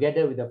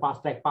 together with the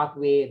fast track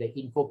pathway, the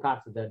info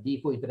cards, the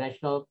DFO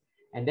International.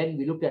 And then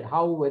we looked at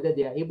whether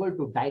they are able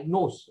to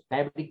diagnose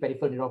diabetic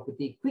peripheral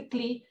neuropathy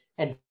quickly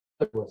and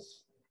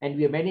worse. And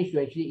we managed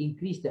to actually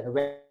increase the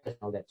awareness and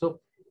all that. So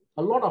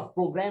a lot of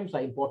programs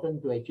are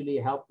important to actually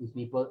help these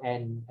people.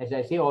 And as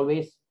I say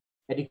always,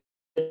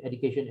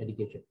 education.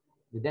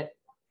 With that,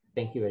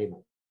 thank you very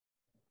much.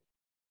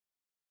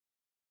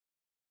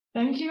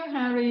 Thank you,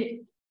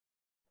 Harry.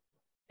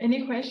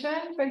 Any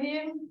question for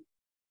him?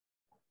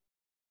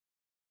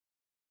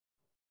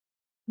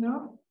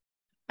 No?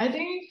 I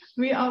think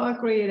we all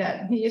agree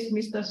that he is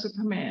Mr.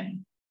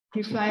 Superman.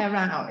 He fly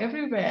around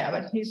everywhere,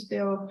 but he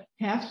still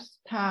has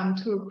time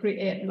to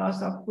create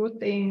lots of good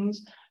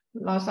things,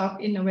 lots of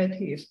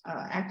innovative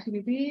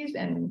activities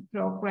and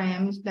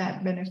programs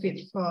that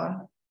benefit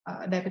for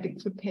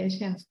diabetic foot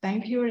patients.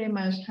 Thank you very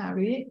much,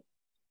 Harry.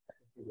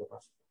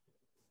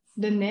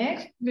 The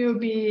next will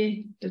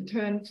be the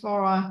turn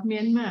for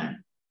Myanmar,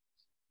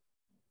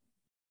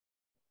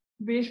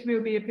 which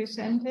will be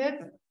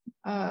presented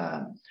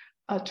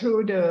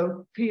through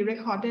the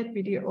pre-recorded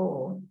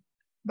video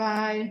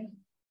by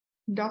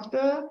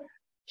Dr.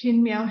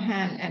 Chin Miao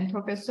Han and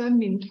Professor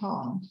Min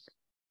Tong.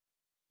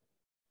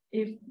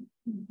 If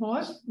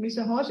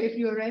Mr. Host, if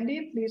you're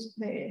ready, please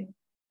play.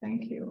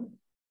 Thank you.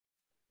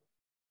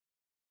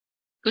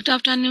 Good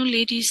afternoon,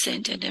 ladies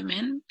and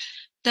gentlemen.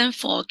 Thanks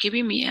for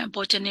giving me an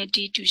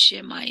opportunity to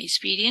share my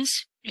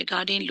experience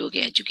regarding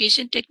local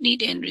education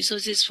technique and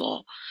resources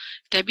for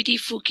diabetic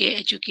foot care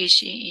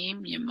education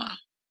in Myanmar.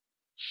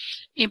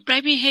 In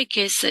private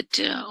healthcare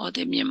sector of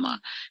the Myanmar,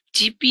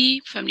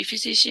 GP, family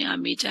physician are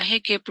major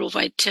healthcare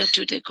provider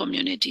to the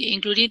community,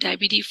 including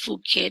diabetic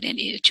foot care and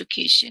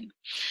education.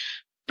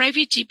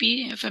 Private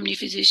GP and family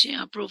physician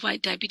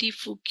provide diabetic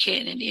foot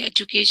care and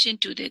education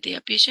to their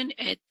patient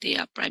at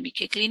their primary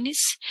care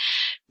clinics.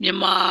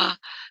 Myanmar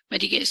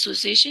Medical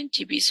Association,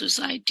 GP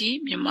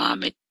Society,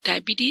 Myanmar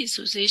Diabetes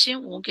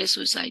Association, Wound Care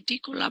Society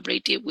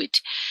collaborated with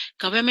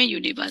government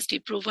university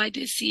provide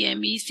the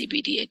CME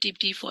CBD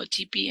activity for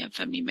GP and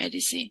family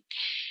medicine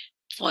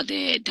for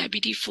the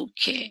diabetes food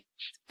care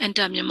and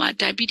the Myanmar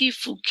Diabetes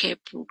Food Care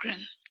Program.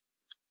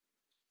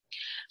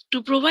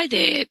 To provide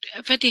the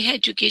effective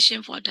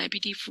education for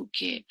diabetes food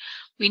care,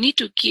 we need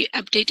to keep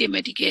updated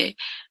medical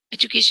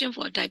education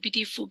for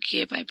diabetes food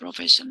care by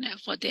professional.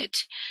 For that,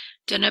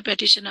 general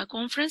practitioner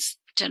conference,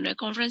 general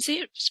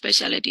conferences,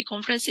 specialty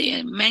conferences,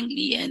 and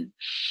monthly and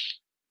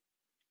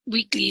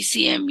weekly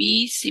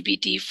CME,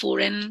 CBT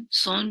foreign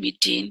zone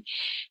meeting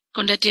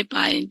conducted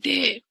by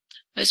the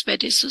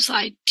respective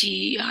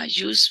society are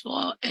used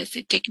for as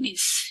a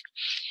techniques.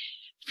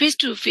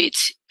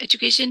 Face-to-face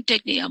education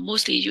techniques are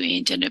mostly used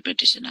in general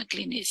practitioner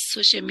clinics,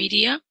 social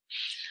media,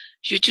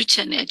 YouTube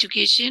channel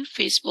education,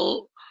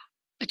 Facebook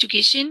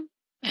education,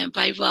 and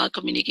Viber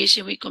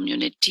communication with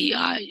community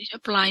are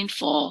applying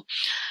for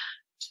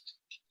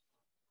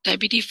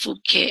diabetes food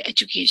care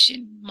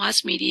education.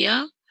 Mass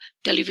media,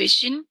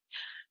 television,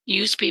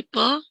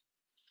 newspaper,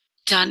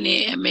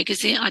 journal, and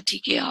magazine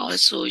articles are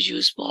also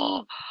used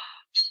for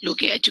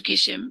local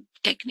education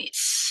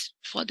techniques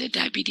for the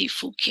diabetes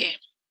food care.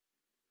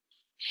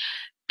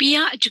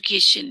 Peer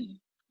education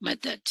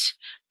method,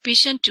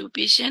 patient to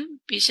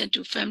patient, patient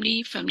to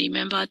family, family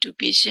member to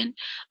patient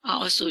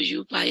are also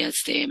used by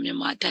the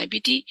Myanmar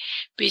Diabetes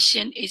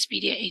Patient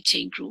Experience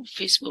Exchange Group,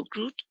 Facebook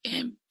group,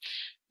 and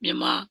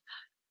Myanmar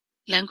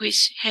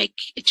Language Health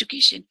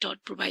Education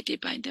taught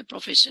provided by the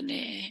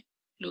professional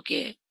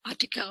local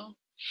article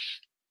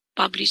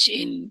published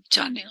in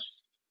journal.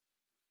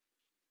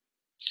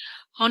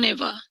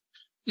 However,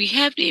 we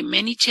have the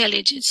many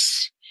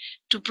challenges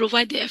to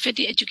provide the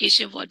effective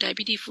education for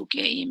diabetes food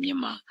care in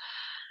Myanmar.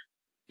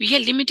 We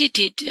have limited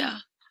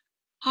data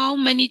how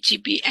many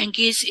GP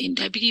engage in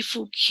diabetes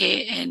food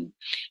care and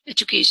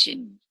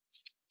education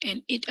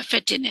and its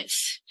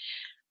effectiveness,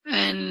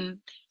 and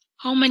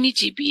how many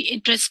GP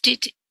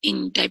interested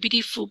in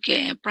diabetes food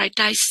care and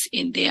prioritize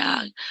in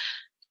their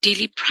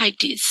daily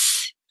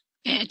practice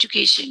and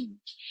education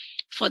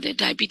for the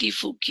diabetes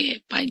food care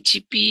by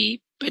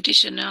GP,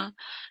 practitioner,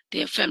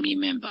 their family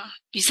member.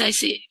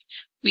 Besides it,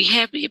 we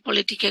have a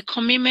political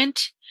commitment,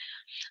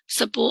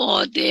 support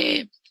all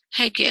the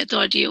healthcare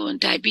authority on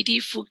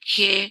diabetes food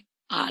care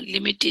are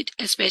limited,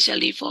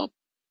 especially for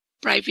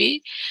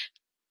private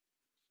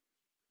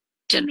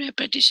general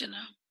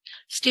practitioner.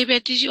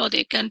 Stability of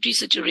the country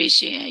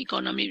situation and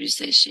economic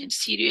recession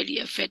seriously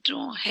affect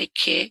on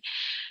healthcare,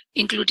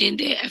 including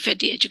the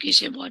effective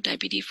education for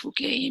diabetes food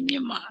care in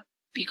Myanmar.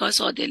 Because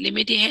of the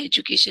limited health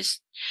education,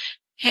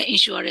 health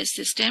insurance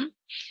system,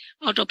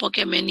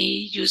 out-of-pocket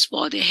money used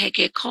for the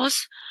healthcare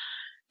costs,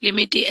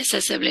 limited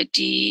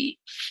accessibility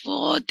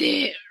for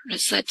the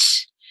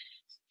research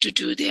to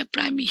do their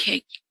primary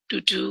health,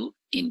 to do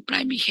in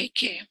primary health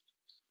care.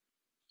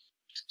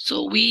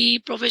 So we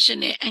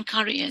professionally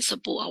encourage and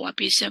support our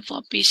patients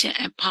for patient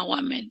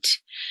empowerment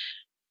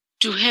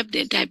to have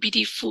the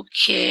diabetes food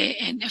care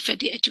and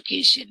effective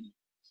education.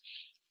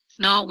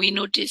 Now we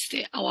notice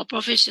that our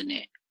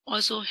professionals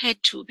also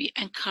had to be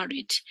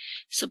encouraged,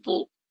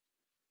 support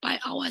by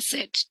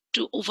ourselves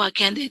to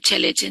overcome the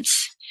challenges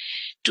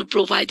to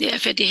provide the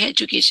effective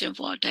education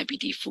for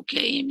diabetes food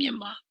care in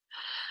Myanmar.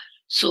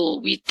 So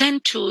we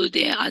thank to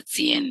the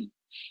ASEAN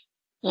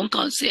Wound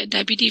Council,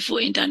 Diabetes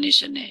Food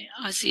International,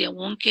 ASEAN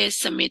Wound Care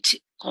Summit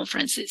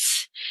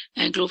conferences,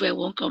 and Global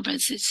Wound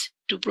conferences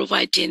to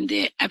provide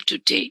the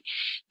up-to-date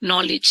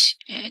knowledge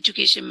and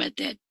education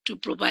method to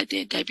provide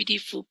the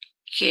diabetes food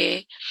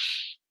care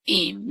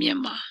in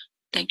Myanmar.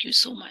 Thank you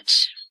so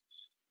much.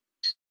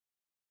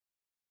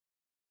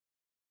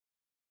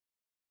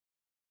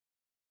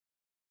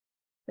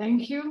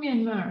 Thank you,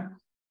 Myanmar.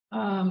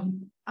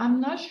 I'm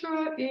not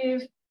sure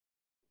if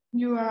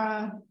you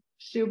are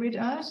still with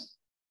us.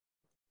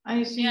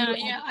 I see.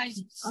 I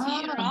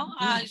see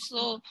around.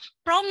 So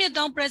from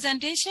Myanmar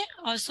presentation,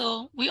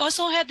 we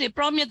also have the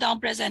from Myanmar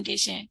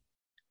presentation.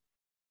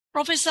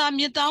 Professor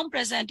Myanmar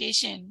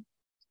presentation.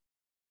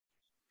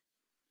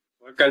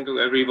 Welcome to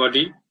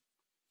everybody.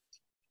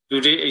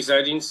 Today,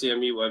 exciting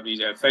CME will be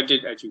the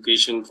effective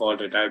education for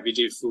the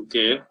diabetes food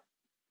care,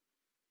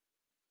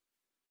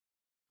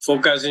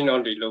 focusing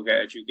on the local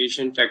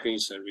education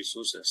techniques and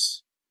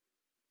resources.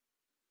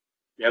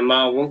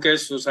 Myanmar Wound Care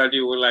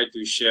Society would like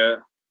to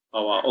share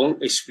our own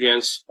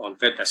experience on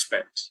that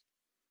aspect.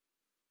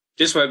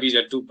 This will be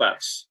the two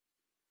parts.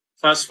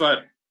 First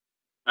part,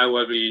 I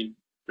will be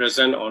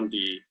present on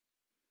the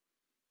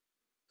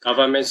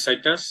government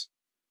sectors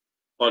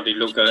for the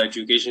local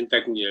education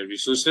technique and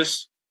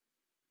resources.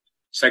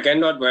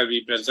 Second part will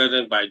be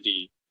presented by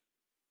the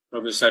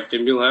Professor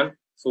Tim Yur-Ren,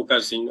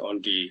 focusing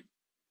on the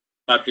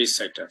public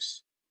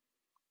sectors.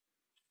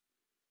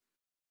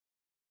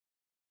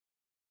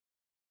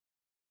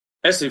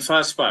 As the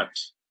first part,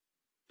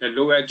 the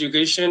local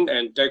education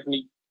and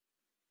technique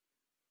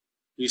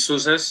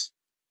resources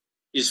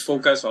is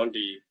focused on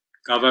the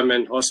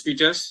government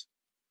hospitals,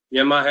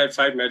 Myanmar had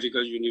 5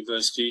 medical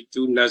universities,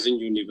 2 nursing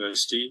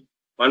universities,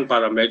 1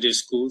 paramedic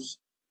schools.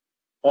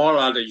 All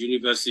are the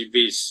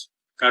university-based,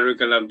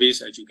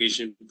 curriculum-based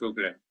education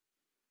program.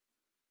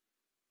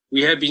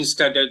 We have been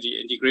studying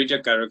the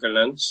integrated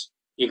curriculums,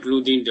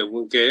 including the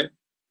wound care,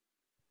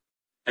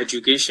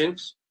 education,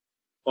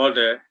 for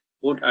the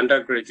both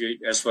undergraduate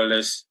as well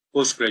as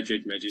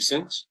postgraduate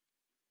medicines.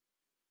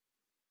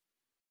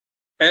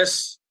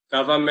 As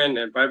government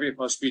and private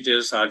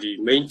hospitals are the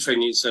main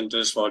training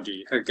centers for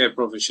the healthcare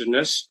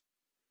professionals,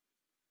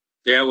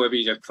 there will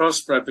be the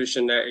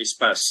cross-professional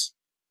experts.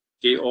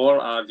 They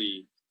all are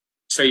the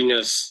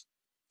trainers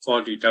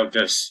for the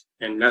doctors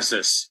and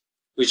nurses,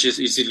 which is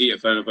easily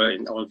available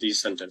in all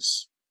these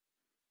centers.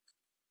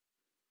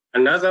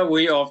 Another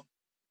way of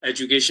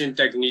education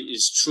technique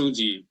is through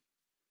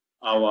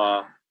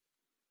our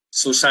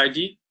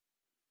society.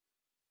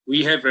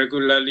 We have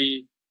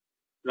regularly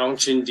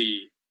launching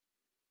the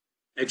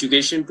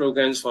education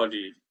programs for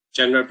the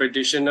general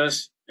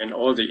practitioners and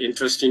all the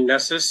interesting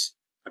nurses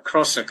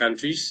across the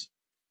countries,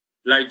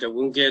 like the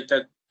wound care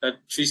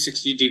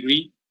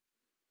 360-degree,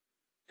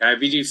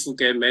 diabetes food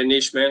care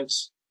management,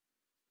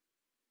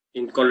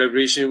 in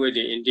collaboration with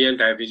the Indian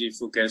Diabetes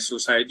Food Care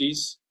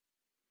Societies.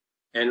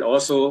 And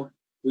also,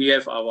 we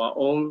have our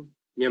own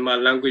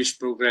Myanmar language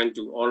program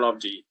to all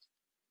of the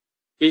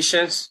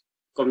patients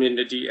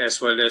community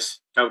as well as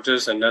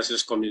doctors and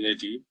nurses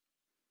community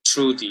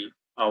through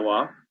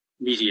our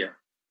media.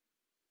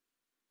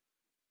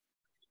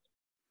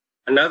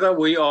 Another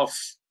way of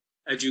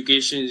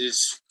education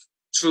is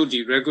through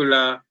the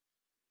regular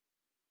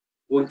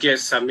wound care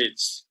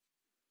summits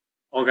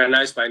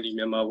organized by the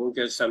Myanmar Wound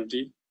Care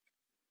Summit.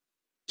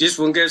 This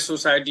wound care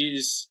society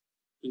is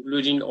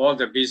including all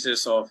the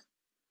business of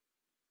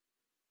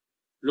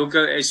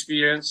local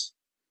experience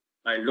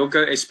by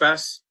local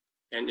experts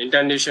and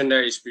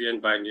international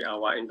experience by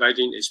our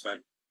inviting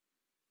experts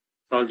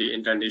from the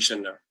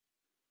international.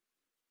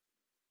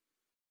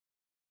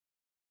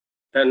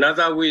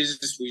 Another way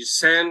is we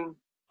send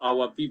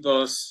our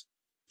peoples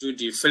to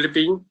the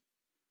Philippine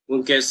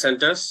wound care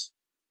centers.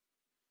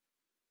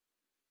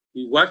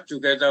 We work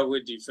together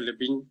with the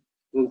Philippine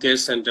wound care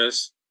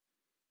centers,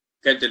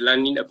 get the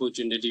learning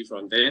opportunity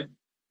from there.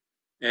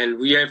 And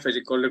we have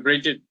a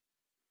collaborated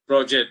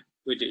project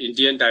with the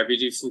Indian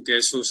Diabetes Food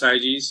Care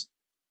Societies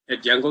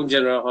at Yangon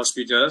General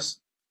Hospitals.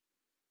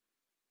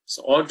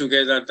 So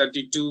altogether,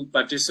 32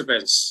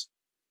 participants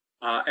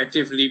are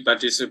actively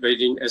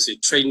participating as a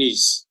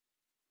trainees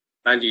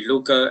by the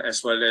local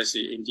as well as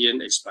the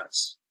Indian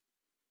experts.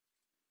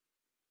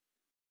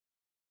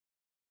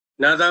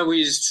 Another way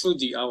is through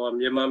our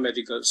Myanmar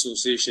medical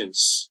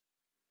associations.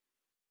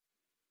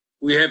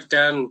 We have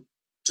done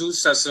 2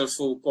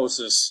 successful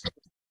courses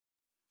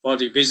for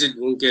the basic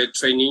wound care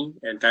training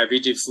and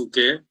diabetes food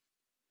care,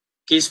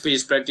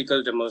 case-based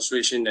practical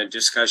demonstration and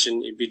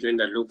discussion in between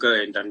the local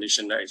and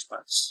international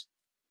experts.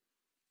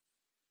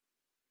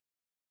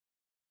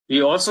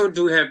 We also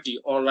do have the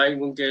online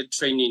wound care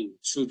training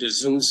through the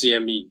Zoom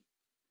CME,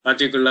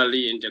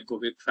 particularly in the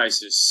COVID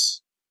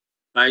crisis,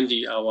 by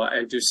our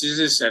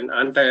enthusiasts and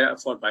entire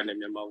effort by the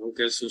Myanmar Wound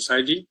Care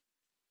Society,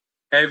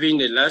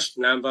 having a large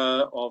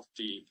number of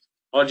the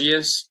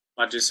audience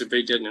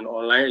participated in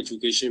online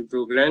education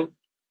program,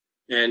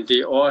 and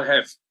they all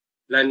have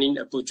learning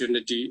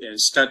opportunity and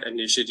start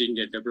initiating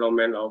the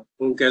development of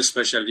wound care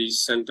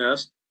specialist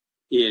centers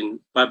in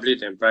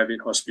public and private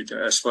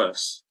hospitals as well.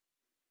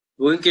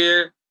 Wound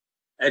care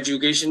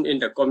education in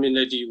the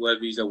community will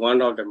be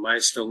one of the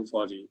milestones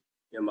for the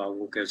Myanmar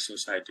Wound Care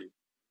Society.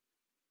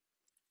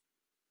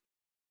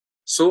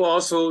 So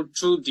also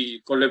through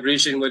the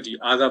collaboration with the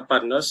other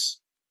partners,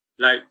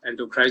 like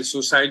endocrine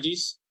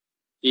societies,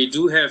 they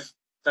do have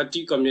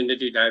 30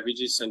 community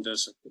diabetes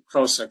centers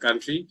across the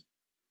country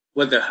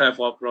with the help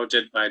of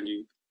project by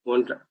the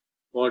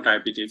World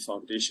Diabetes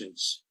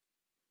Foundations,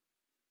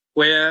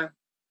 where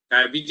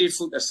diabetes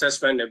food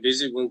assessment and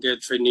basic wound care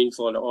training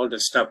for all the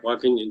staff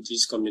working in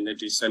these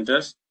community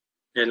centers,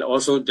 and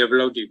also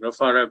develop the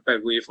referral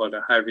pathway for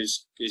the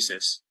high-risk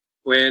cases,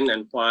 when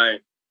and why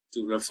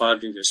to refer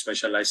to the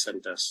specialized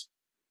centers.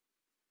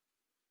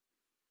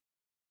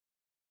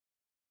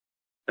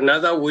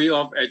 Another way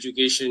of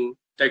education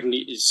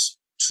technique is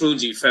through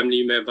the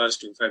family members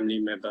to family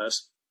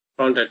members,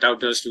 from the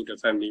doctors to the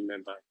family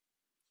member.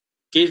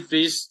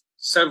 Case-based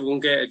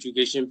self-wound care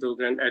education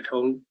program at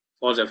home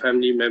for the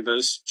family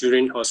members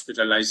during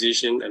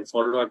hospitalization and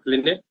follow-up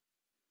clinic,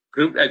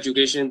 group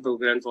education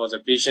program for the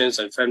patients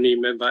and family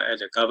member at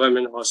the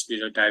government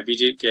hospital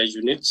diabetes care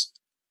units,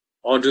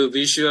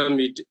 audiovisual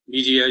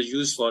media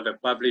used for the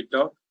public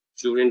talk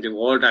during the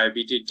World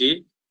Diabetes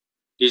Day.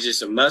 This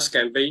is a mass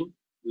campaign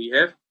we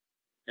have,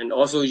 and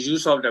also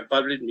use of the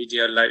public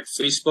media like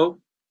Facebook,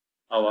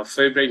 our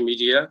favorite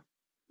media,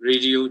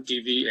 radio,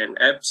 TV, and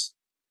apps,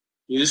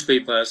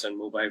 newspapers, and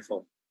mobile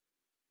phone.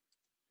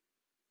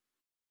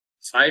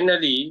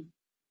 Finally,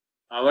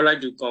 I would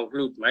like to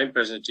conclude my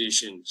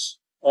presentations.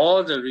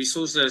 All the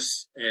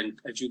resources and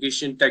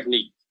education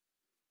technique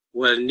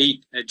will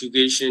need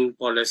education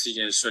policy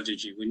and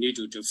strategy. We need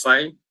to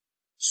define,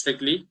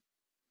 strictly.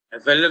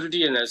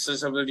 Availability and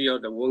accessibility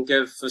of the wound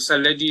care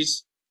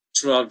facilities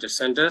throughout the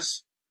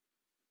centers.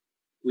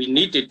 We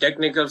need the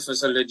technical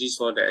facilities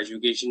for the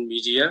education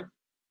media.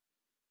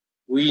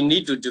 We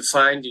need to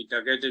define the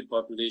targeted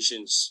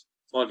populations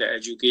for the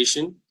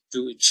education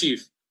to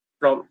achieve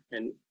prompt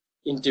and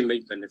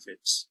intimate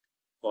benefits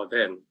for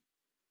them.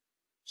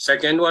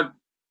 Second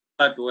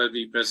part will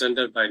be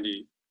presented by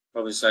the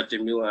Professor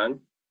Tim Yur-Ren,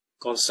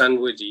 concerned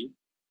with the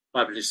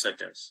public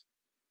sectors.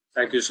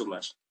 Thank you so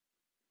much.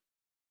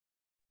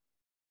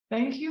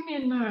 Thank you,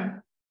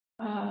 Myanmar.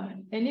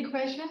 Any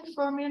questions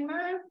for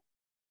Myanmar?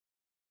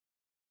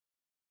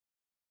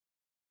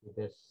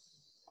 Yes.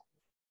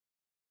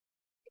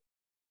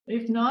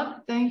 If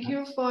not, thank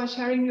you for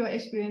sharing your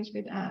experience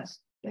with us.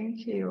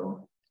 Thank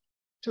you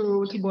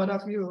to both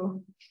of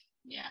you.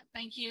 Yeah,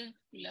 thank you,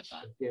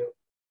 Gulapa. Thank you.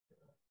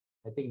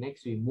 I think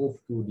next we move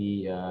to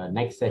the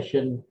next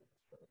session,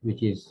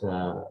 which is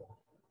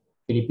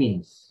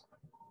Philippines.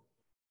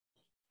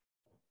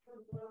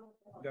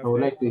 I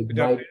would like to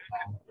invite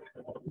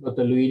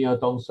Dr. Luinio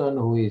Thompson,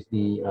 who is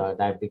the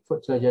diabetic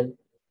foot surgeon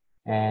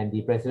and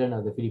the president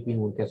of the Philippine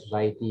Wound Care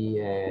Society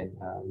and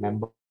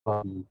member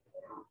of the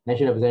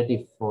national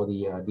representative for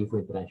the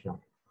D4 International.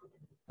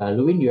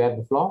 Luin, you have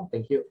the floor.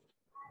 Thank you.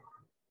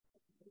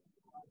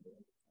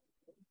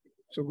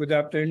 So good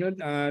afternoon.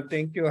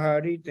 Thank you,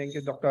 Hari. Thank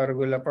you, Dr.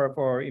 Gulapa,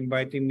 for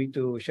inviting me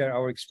to share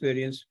our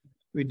experience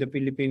with the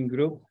Philippine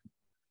group.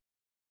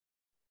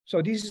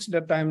 So this is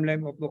the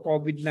timeline of the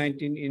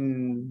COVID-19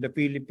 in the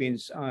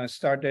Philippines.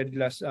 Started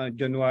last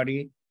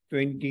January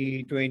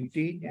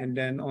 2020, and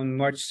then on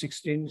March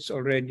 16, it's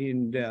already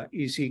in the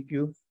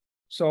ECQ.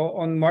 So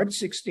on March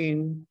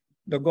 16,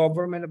 the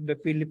government of the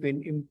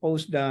Philippines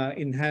imposed the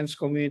enhanced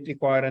community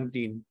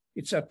quarantine.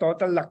 It's a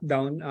total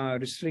lockdown,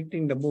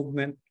 restricting the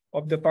movement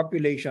of the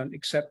population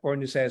except for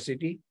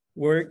necessity,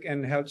 work,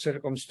 and health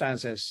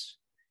circumstances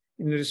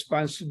in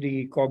response to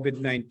the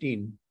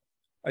COVID-19.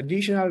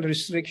 Additional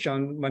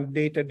restriction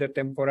mandated the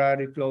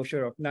temporary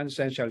closure of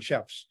non-essential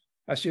shops.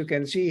 As you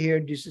can see here,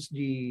 this is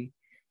the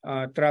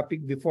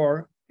traffic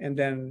before, and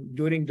then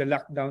during the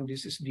lockdown,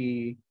 this is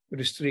the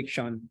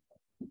restriction.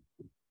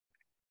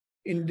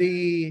 In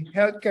the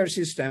healthcare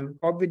system,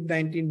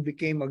 COVID-19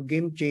 became a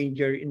game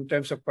changer in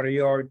terms of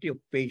priority of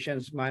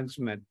patients'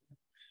 management.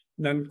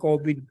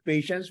 Non-COVID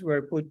patients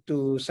were put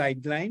to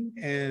sideline,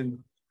 and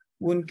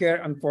wound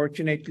care,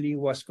 unfortunately,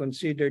 was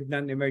considered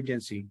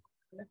non-emergency.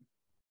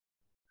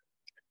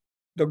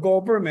 The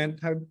government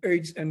have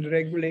urged and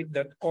regulate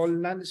that all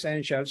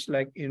non-essentials,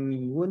 like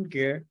in wound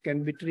care,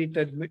 can be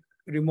treated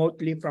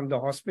remotely from the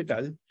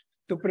hospital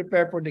to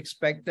prepare for the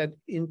expected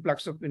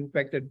influx of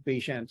infected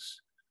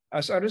patients.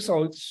 As a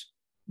result,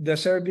 the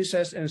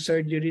services and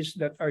surgeries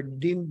that are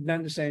deemed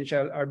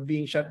non-essential are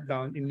being shut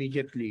down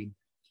immediately.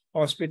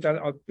 Hospital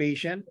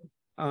outpatient,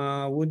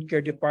 wound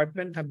care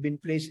department have been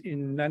placed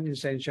in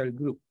non-essential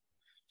group.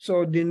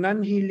 So the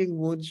non-healing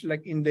wounds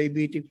like in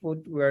diabetic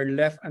foot were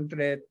left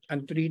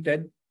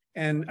untreated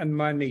and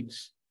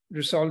unmanaged,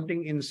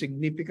 resulting in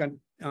significant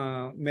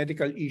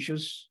medical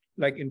issues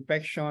like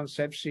infection,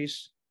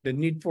 sepsis, the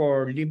need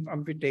for limb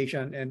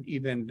amputation, and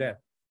even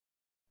death.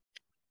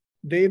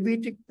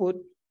 Diabetic foot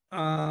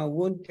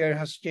wound care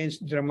has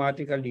changed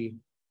dramatically.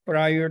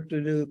 Prior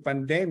to the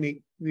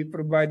pandemic, we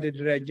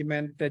provided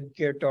regimented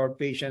care to our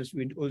patients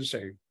with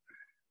ulcer.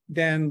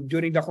 Then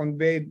during the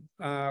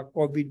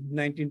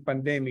COVID-19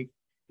 pandemic,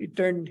 it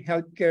turned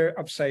healthcare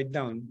upside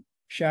down,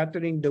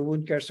 shattering the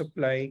wound care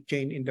supply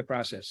chain in the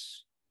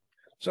process.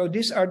 So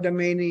these are the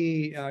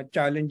many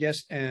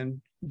challenges,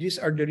 and these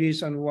are the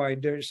reason why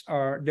there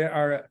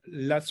are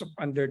lots of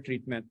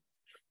undertreatment,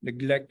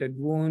 neglected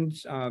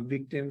wounds,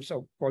 victims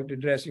of faulty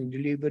dressing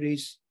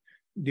deliveries,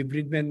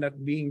 debridement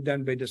not being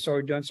done by the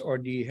surgeons or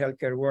the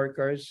healthcare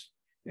workers,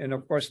 and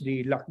of course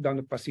the lockdown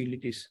of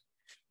facilities.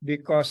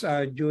 Because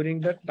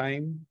during that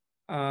time,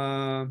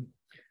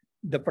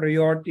 the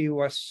priority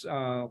was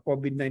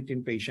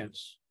COVID-19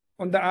 patients.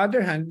 On the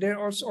other hand, there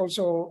are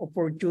also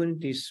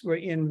opportunities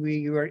wherein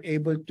we were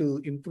able to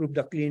improve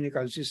the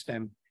clinical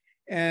system.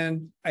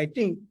 And I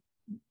think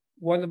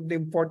one of the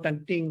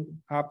important things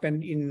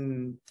happened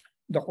in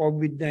the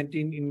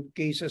COVID-19 in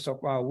cases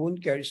of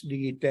wound care is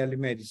the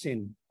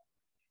telemedicine.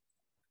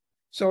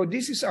 So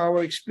this is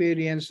our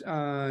experience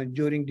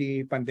during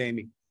the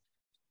pandemic.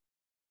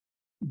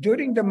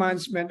 During the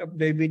management of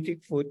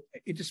diabetic foot,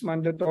 it is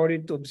mandatory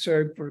to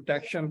observe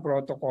protection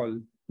protocol.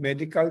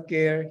 Medical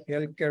care,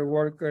 healthcare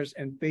workers,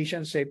 and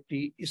patient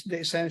safety is the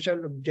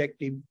essential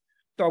objective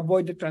to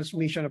avoid the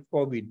transmission of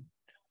COVID.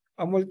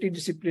 A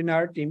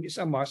multidisciplinary team is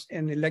a must,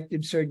 and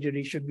elective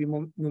surgery should be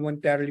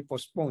momentarily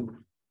postponed,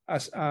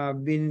 as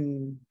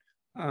been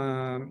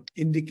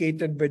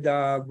indicated by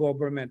the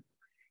government.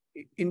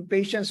 In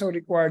patients who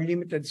require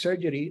limited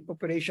surgery,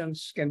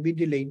 operations can be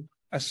delayed,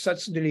 as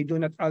such delay do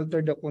not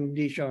alter the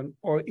condition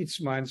or its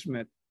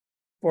management.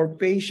 For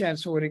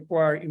patients who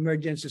require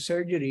emergency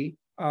surgery,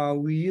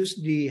 we use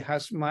the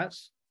hazmat.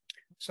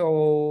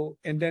 So,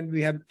 and then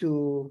we have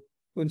to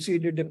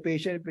consider the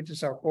patient if it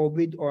is a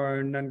COVID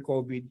or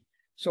non-COVID.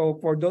 So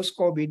for those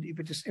COVID, if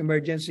it is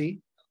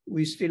emergency,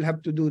 we still have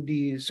to do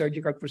the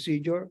surgical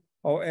procedure.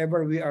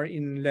 However, we are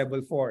in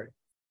level 4.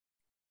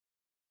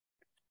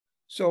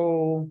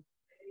 So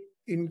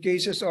in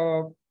cases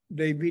of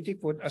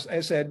diabetic foot, as I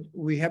said,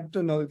 we have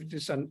to know if it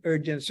is an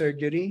urgent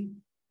surgery.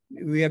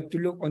 We have to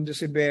look on the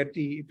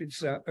severity. If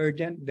it's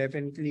urgent,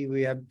 definitely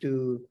we have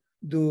to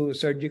do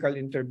surgical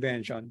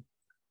intervention.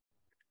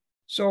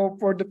 So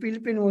for the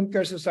Philippine Wound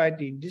Care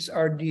Society, these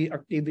are the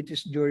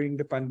activities during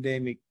the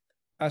pandemic.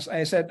 As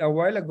I said a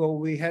while ago,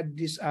 we had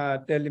this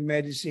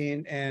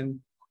telemedicine and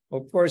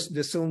of course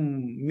the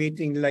Zoom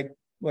meeting like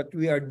what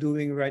we are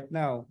doing right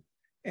now.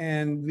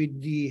 And with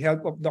the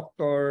help of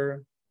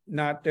Dr.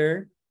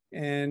 Natter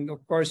and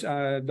of course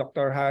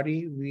Dr.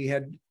 Hari, we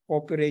had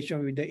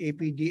cooperation with the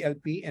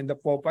APDLP and the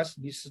POPAS.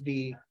 This is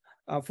the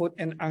Foot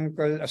and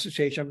Ankle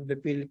Association of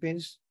the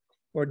Philippines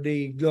for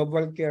the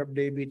global care of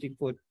diabetic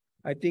foot.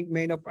 I think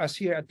many of us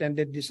here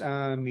attended this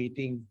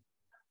meeting.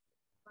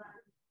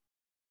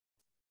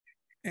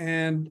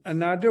 And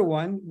another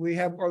one, we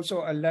have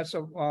also a lot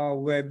of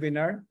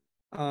webinar.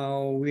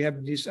 We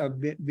have this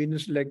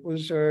venous leg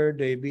ulcer,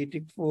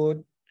 diabetic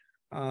foot,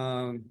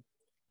 and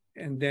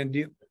then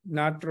the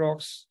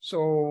Natrox.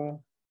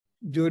 So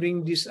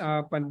during this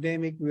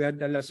pandemic, we had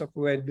a lot of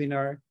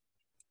webinar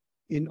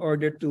in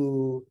order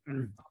to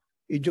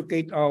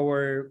educate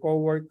our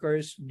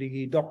co-workers,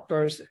 the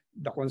doctors,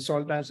 the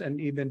consultants, and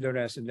even the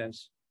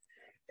residents.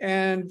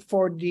 And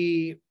for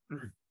the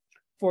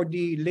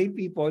lay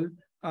people,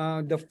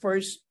 the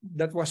first,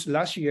 that was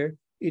last year,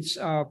 it's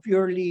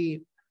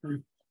purely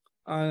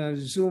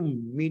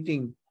Zoom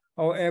meeting.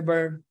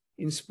 However,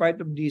 in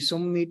spite of the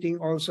Zoom meeting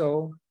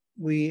also,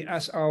 we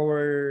ask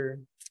our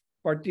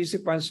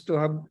participants to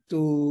have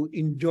to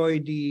enjoy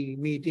the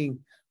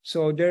meeting.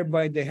 So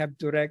thereby they have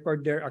to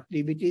record their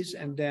activities,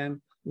 and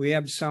then we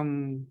have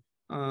some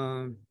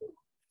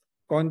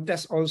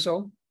contests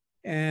also.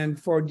 And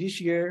for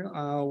this year,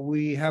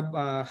 we have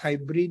a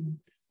hybrid.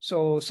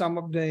 So some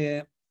of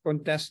the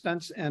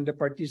contestants and the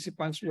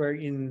participants were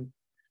in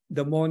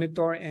the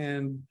monitor,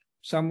 and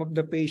some of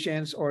the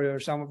patients or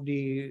some of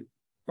the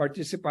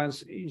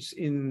participants is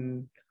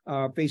in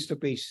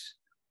face-to-face.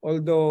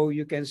 Although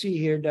you can see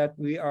here that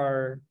we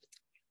are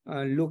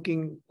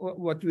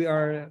what we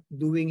are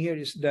doing here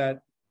is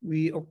that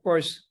we, of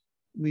course,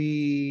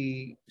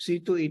 we see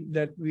to it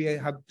that we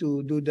have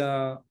to do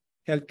the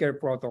healthcare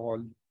protocol.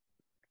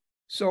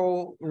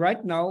 So right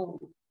now,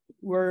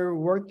 we're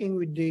working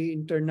with the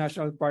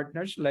international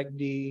partners like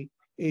the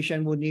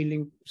Asian Wound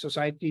Healing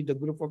Society, the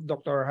group of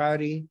Dr.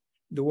 Hari,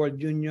 the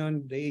World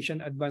Union, the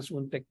Asian Advanced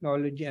Wound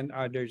Technology, and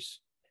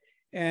others.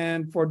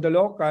 And for the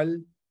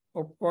local,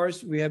 of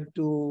course, we have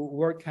to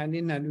work hand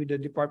in hand with the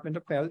Department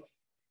of Health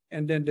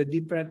and then the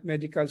different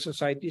medical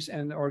societies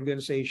and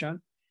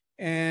organizations.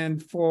 And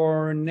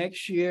for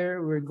next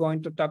year, we're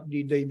going to tap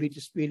the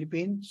Diabetes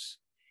Philippines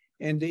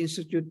and the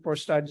Institute for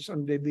Studies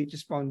on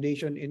Diabetes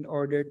Foundation in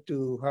order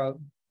to have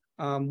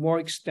more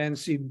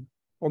extensive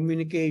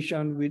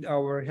communication with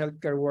our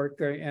healthcare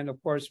worker and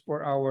of course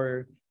for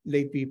our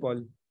lay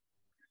people.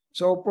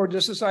 So for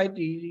the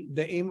society,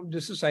 the aim of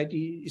the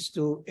society is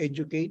to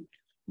educate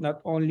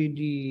not only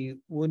the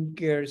wound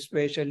care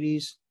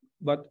specialists,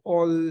 but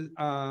all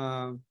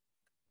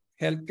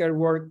healthcare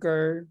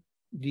worker,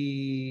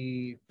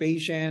 the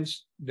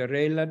patients, the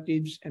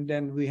relatives, and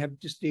then we have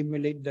to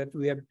stimulate that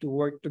we have to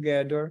work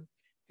together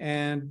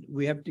and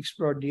we have to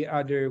explore the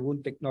other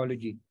wound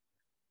technology.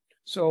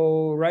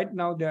 So right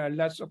now there are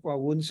lots of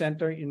wound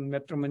center in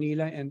Metro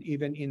Manila and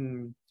even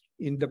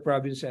in the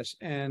provinces.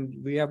 And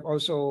we have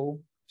also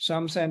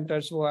some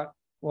centers who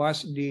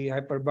has the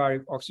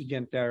hyperbaric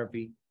oxygen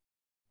therapy.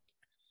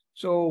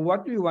 So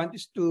what we want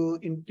is to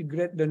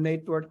integrate the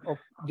network of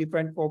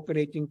different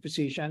cooperating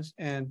physicians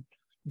and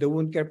the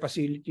wound care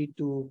facility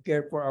to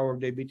care for our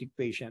diabetic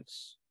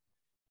patients.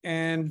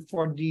 And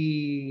for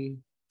the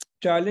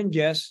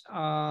challenges,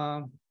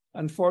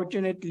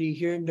 unfortunately,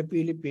 here in the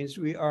Philippines,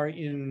 we are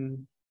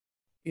in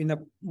a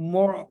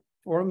more,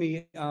 for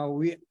me,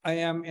 we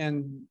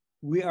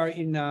are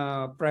in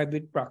a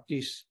private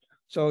practice.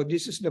 So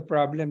this is the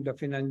problem, the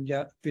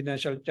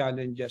financial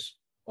challenges.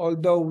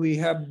 Although we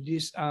have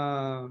this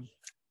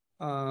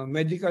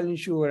medical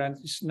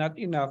insurance, it's not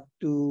enough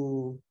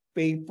to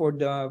pay for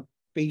the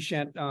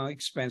patient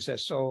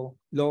expenses. So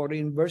low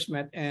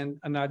reimbursement. And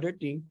another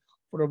thing,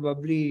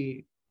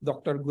 probably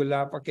Dr.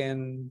 Gulapa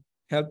can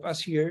help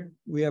us here.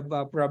 We have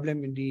a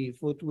problem in the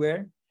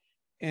footwear,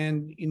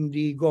 and in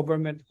the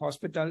government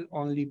hospital,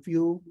 only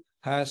few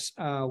has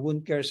a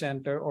wound care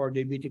center or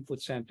diabetic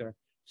foot center.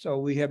 So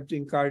we have to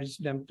encourage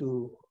them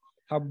to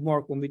have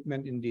more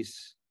commitment in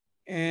this.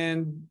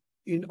 And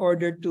in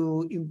order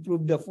to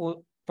improve the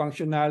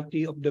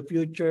functionality of the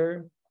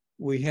future,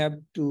 we have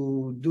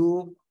to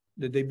do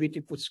the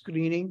diabetic foot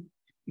screening,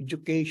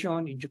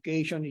 education.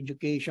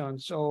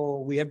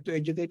 So we have to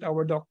educate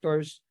our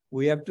doctors,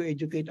 we have to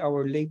educate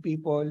our lay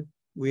people,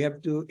 we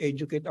have to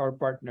educate our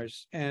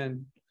partners,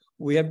 and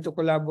we have to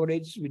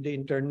collaborate with the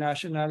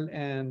international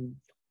and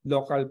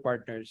local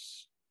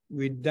partners.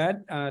 With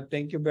that,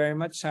 thank you very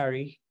much,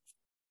 Harry.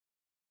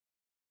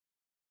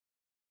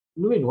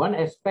 Louis, one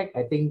aspect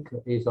I think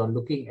is on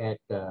looking at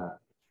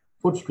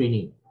food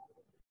screening.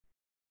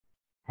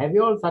 Have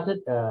you all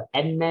started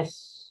en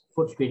masse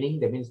food screening?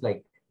 That means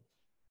like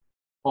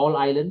all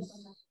islands,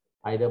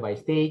 either by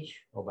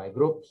stage or by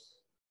groups.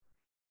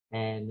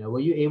 And were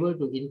you able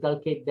to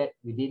inculcate that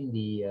within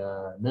the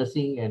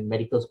nursing and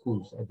medical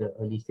schools at the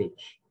early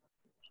stage?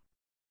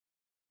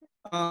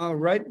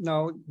 Right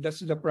now,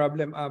 that's the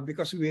problem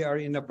because we are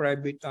in a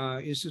private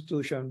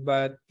institution.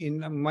 But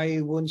in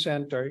my wound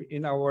center,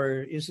 in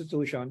our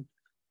institution,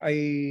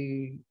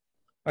 I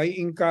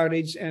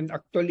encourage, and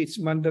actually it's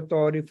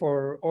mandatory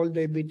for all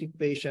diabetic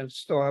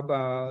patients to have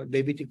a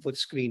diabetic foot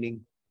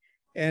screening.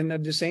 And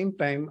at the same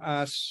time,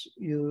 as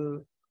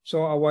you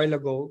saw a while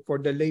ago, for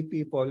the lay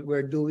people,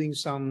 we're doing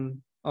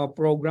some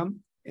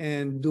program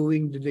and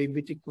doing the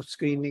diabetic foot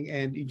screening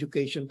and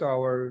education to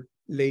our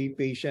lay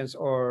patients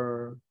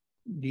or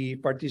the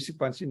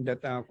participants in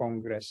that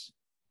Congress.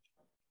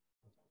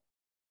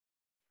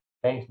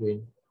 Thanks,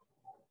 Win.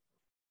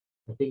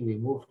 I think we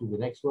move to the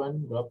next one,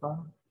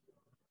 Gulapa.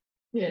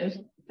 Yes,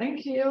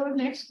 thank you.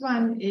 Next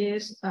one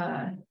is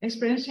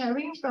experience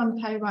sharing from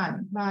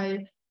Taiwan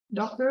by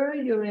Dr.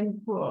 Yur-Ren.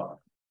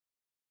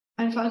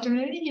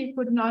 Unfortunately, he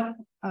could not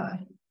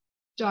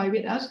join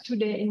with us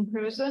today in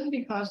person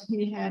because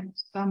he had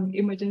some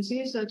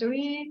emergency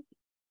surgery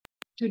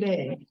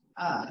today.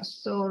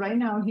 So right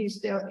now he's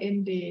still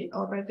in the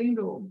operating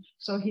room.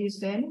 So he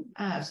sent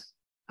us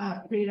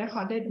a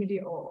pre-recorded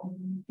video.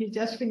 He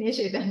just finished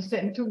it and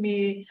sent to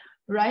me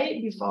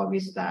right before we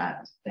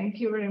start. Thank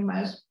you very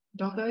much,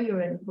 Dr.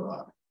 Yur-Ren.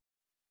 For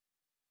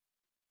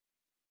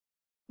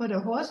the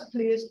host,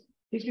 please,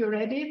 if you're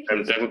ready.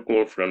 I'm David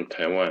Guo from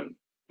Taiwan.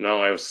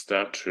 Now I'll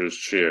start to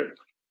share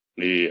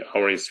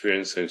our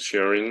experience in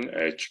sharing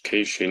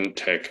education,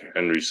 tech,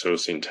 and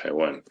resource in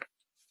Taiwan.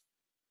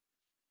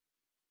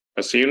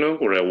 As you know,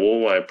 the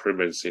worldwide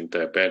prevalence in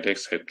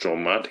diabetics had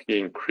dramatically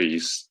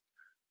increased.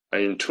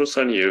 And in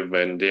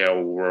 2011, there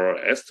were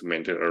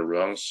estimated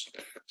around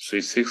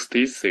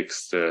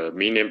 366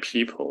 million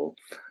people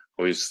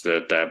with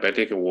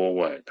diabetic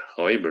worldwide.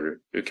 However,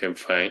 you can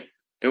find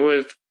there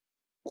was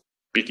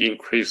big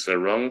increase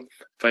around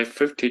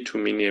 552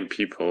 million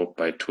people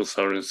by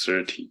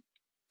 2030.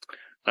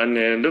 And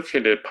then look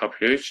at the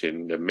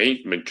population, the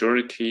main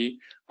majority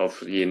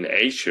of in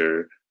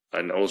Asia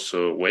and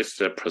also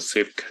West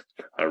Pacific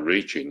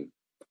region.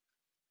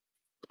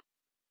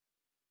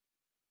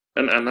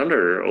 And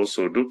another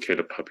also look at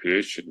the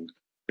population,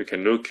 we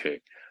can look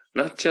at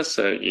not just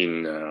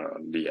in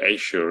the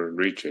Asia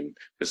region,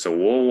 it's a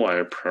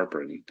worldwide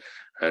problem.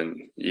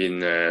 And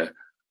in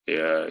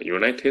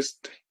United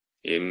States,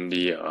 in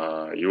the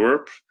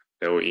Europe,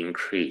 they will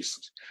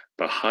increase.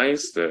 But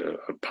highest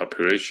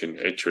population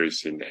actually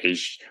is in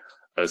Asia,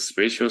 a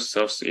special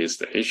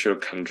Southeast Asia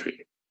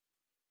country.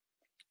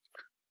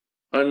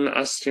 And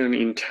as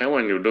in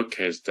Taiwan, you look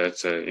at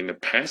that in the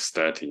past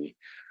study,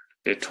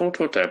 the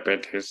total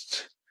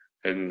diabetes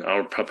in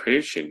our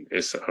population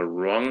is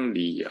around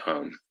the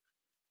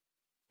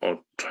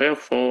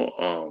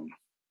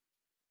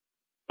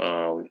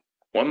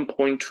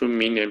 1.2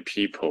 million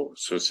people,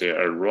 so say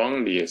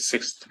around the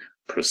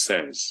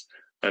 6%,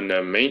 and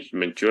the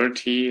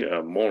majority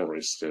more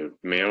is the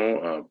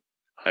male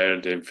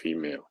higher than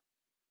female,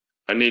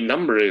 and the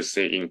number is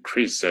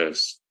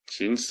increases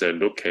since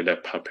look at the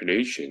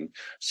population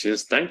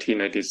since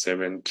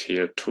 1997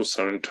 till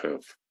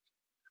 2012.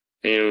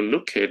 And you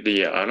look at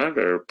the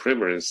another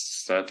prevalence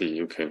study,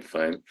 you can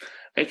find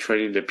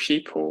actually the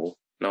people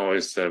now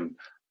is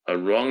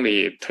around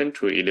the 10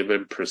 to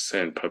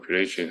 11%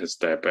 population has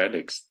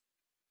diabetics.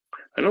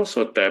 And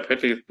also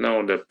diabetic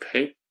now the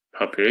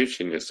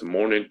population is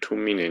more than 2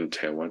 million in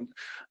Taiwan,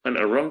 and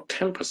around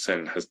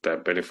 10% has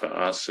diabetic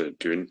ulcer.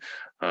 During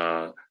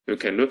you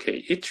can look at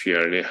each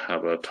year they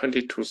have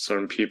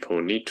 22,000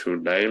 people need to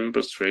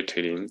demonstrate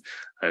and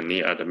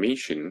need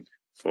admission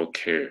for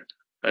care.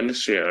 And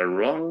say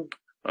around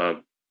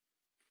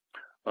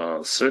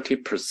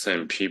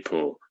 30%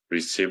 people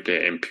receive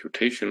the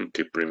amputation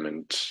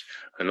debridement,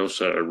 and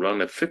also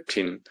around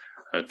 15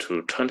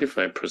 to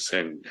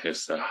 25%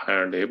 has a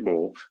higher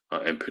level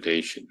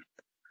amputation.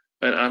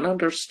 And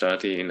another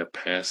study in the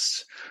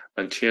past,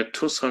 until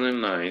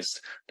 2009,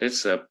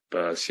 that's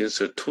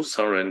since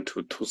 2000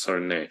 to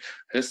 2008,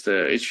 that's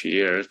each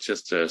year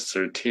just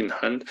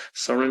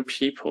 1,300,000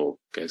 people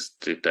get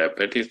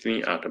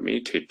diabetically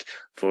admitted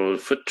for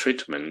foot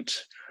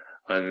treatment.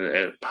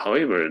 And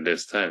however,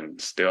 this time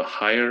still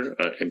higher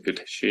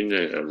amputation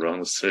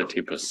around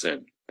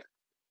 30%.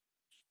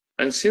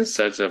 And since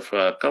that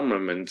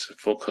government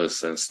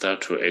focus and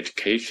start to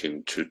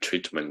education to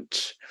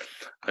treatment,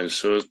 and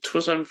so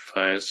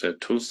 2005 to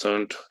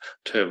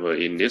 2012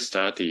 in this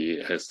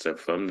study has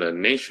from the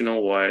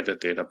nationwide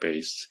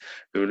database,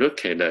 we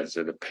look at that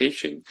the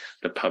patient,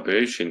 the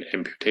population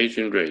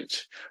amputation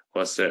rate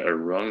was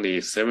around the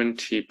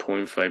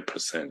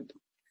 70.5%.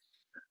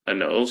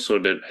 And also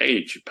the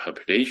age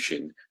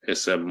population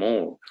is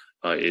more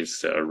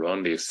is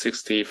around the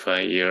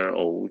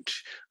 65-year-old,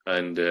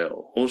 and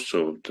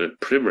also the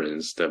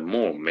prevalence, the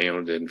more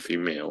male than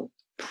female.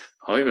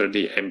 However,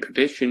 the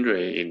amputation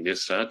rate in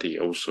this study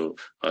also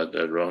at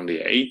around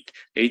the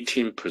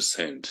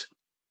 18%.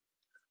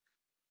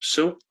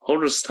 So, all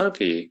the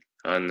study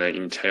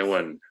in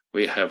Taiwan,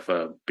 we have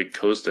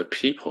because the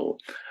people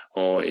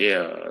or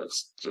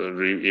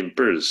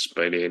reimbursed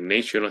by the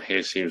National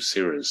Health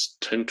Insurance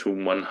 10 to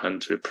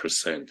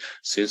 100%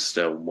 since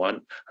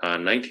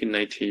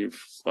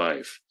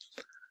 1995.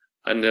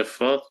 And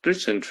for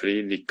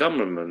recently, the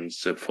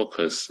government's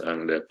focus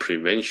on the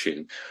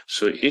prevention.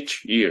 So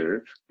each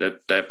year, the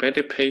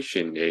diabetic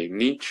patient they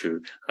need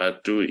to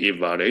do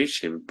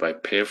evaluation by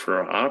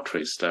peripheral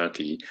artery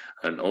study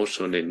and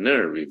also the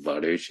nerve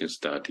evaluation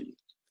study.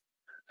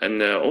 And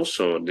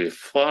also they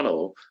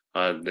follow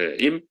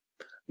the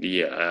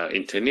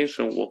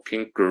International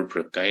Working Group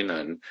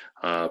guideline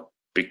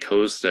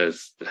because that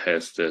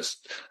has this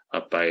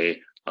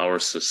by our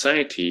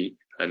society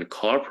and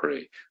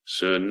corporate.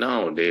 So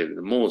now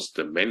most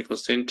medical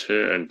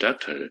center and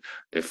doctor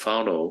they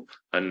follow,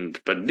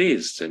 but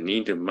these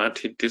need a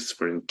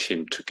multidisciplinary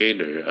team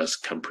together as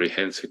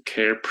comprehensive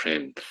care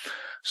plan.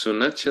 So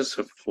not just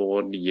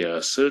for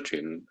the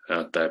surgeon,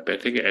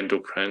 diabetic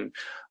endocrine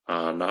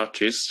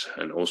neurologist,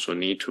 and also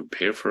need to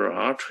peripheral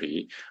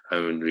artery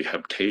and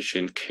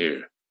rehabilitation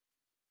care.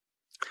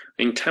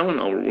 In Taiwan,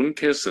 our wound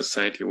care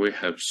society, we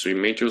have 3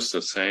 major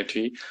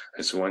society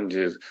as one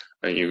is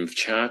in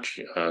charge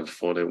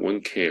for the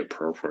wound care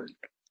program.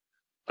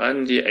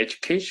 And the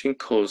education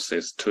course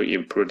is to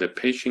improve the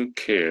patient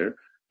care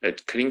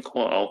at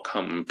clinical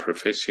outcome and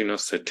professional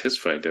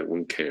satisfied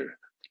wound care.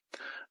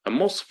 And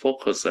most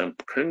focus on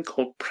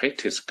clinical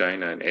practice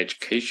guideline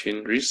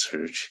education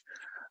research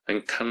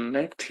and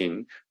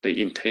connecting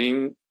the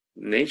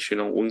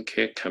international wound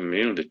care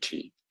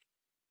community.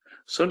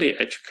 So the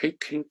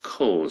education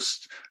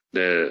course,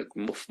 the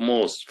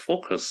most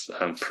focus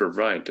on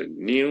provide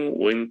new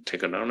wound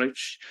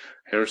technology,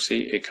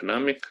 healthy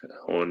economic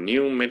or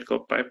new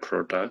medical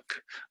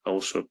byproduct,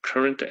 also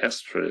current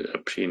expert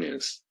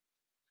opinions.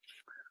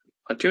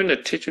 During the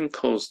teaching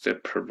course, they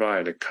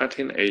provide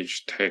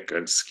cutting-edge tech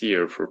and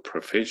skill for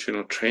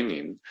professional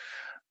training.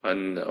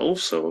 And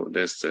also,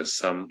 there's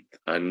some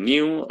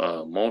new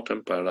modern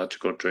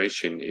biological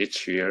dressing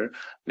each year.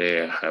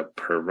 They have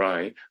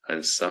provide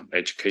and some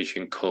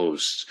education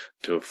course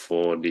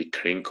for the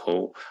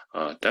clinical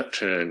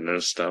doctor and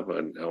nurse staff,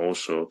 and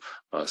also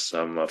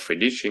some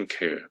physician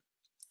care.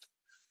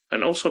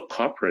 And also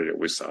cooperate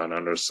with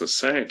another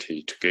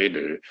society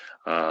together.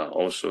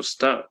 Also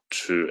start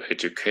to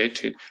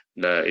educate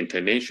the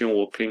International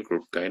Working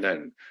Group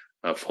guideline.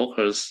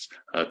 Focus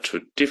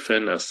to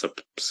different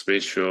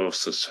special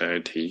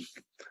society,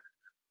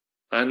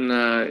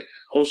 and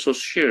also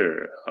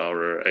share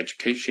our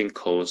education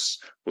course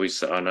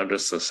with another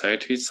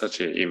society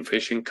such as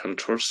Infection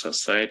Control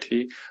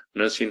Society,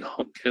 Nursing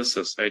Home Care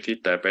Society,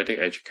 Diabetic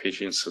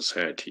Education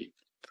Society.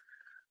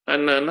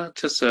 And not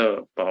just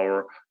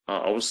our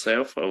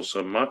ourselves,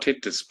 also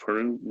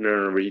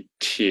multidisciplinary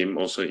team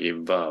also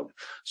involved.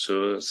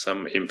 So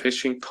some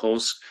infection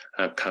cause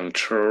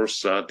control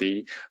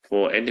study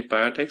for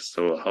antibiotics,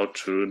 so how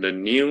to the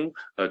new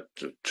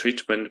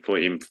treatment for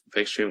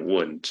infection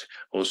wound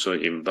also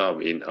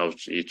involved in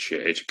each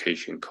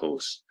education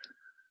course.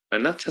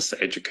 And not just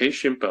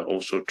education, but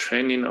also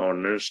training our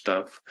nurse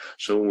staff.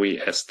 So we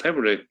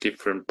established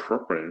different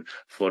programs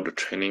for the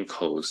training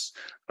course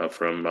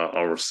from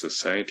our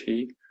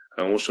society.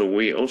 And also,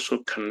 we also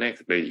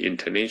connect the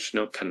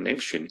international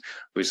connection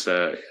with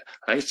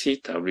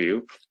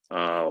ICW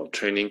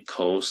training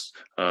course.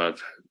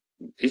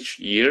 Each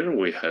year,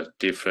 we have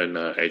different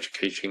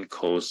education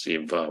courses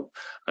involved,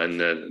 and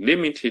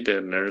limited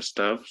nurse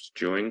staff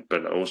join,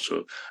 but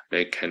also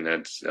they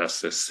can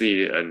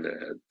see and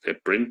they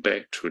bring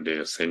back to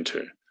their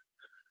center.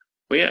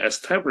 We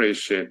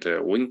established the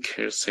wound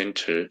care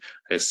center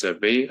as a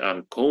way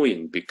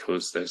ongoing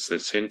because that's the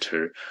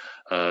center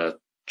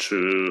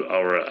to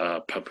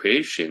our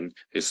population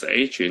is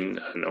aging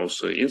and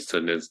also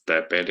incidence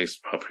diabetes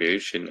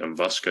population and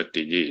vascular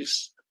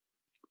disease.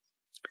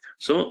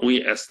 So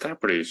we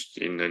established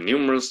in the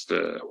numerous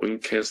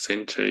wound care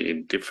center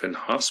in different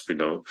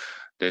hospitals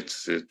that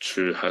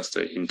has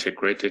the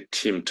integrated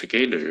team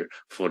together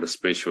for the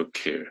special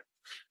care.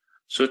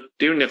 So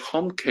during the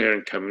home care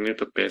and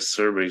community-based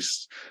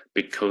service,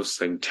 because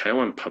the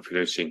Taiwan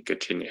population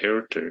getting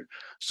older,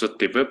 so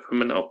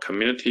development of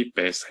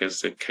community-based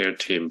health care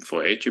team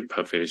for aging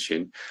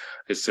population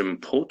is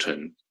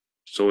important.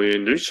 So we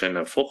enrich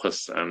and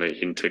focus on the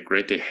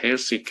integrated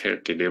healthy care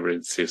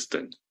delivery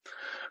system.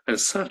 And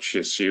such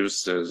as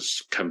use the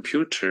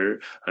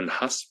computer and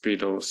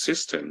hospital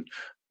system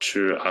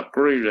to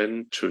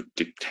algorithm to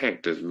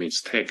detect the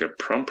mistake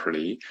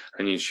promptly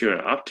and ensure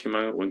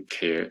optimal wound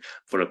care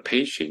for the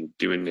patient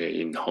during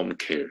the in-home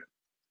care.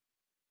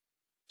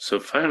 So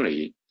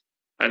finally,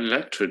 I'd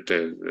like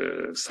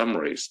to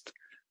summarize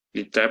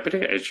the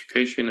diabetic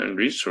education and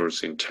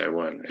resource in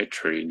Taiwan.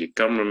 Actually, the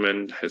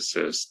government has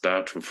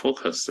started to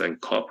focus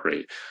and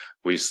cooperate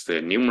with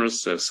the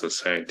numerous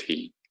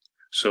society.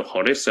 So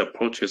holistic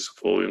approaches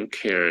for wound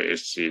care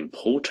is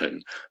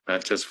important,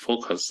 not just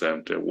focus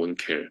on the wound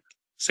care.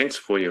 Thanks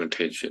for your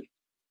attention.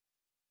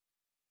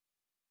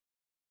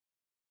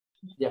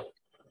 Yeah,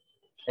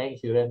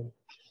 thanks, Yur-Ren.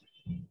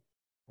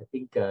 I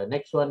think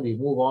next one we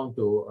move on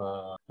to,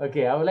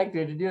 okay, I would like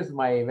to introduce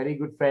my very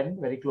good friend,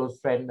 very close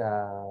friend,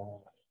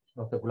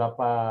 Dr.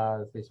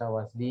 Gulapa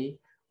Seshawasdi,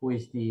 who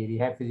is the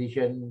rehab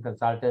physician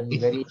consultant,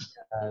 very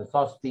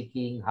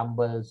soft-speaking,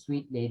 humble,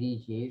 sweet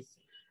lady she is.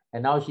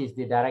 And now she's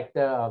the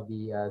director of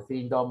the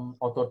Srindom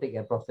Orthotic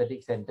and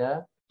Prosthetic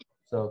Center.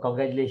 So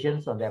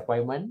congratulations on the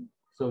appointment,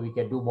 so we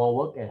can do more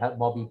work and help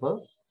more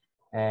people.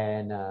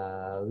 And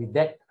with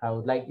that, I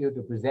would like you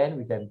to present,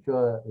 which I'm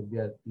sure will be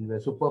a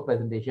super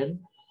presentation.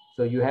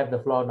 So you have the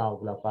floor now,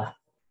 Gulapa.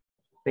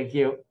 Thank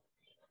you.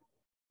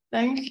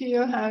 Thank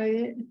you,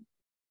 Harry.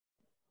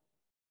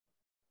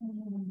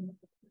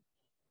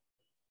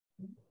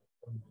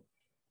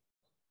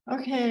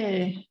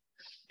 Okay.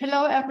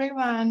 Hello,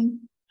 everyone.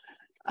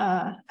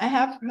 I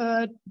have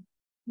heard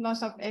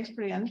lots of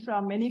experience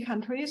from many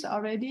countries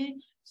already.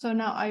 So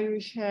now I will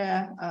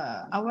share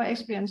our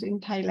experience in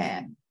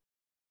Thailand.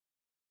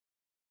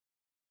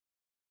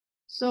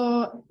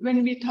 So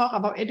when we talk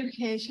about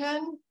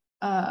education,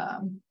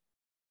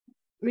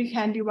 we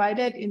can divide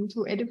it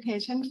into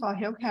education for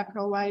healthcare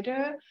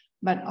provider,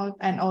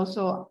 and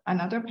also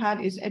another part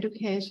is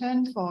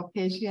education for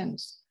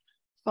patients.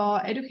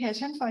 For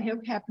education for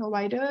healthcare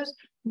providers,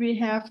 we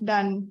have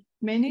done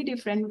many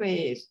different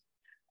ways.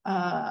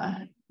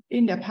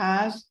 In the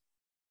past,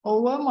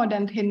 over more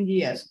than 10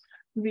 years,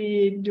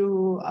 we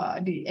do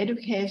the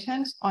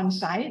educations on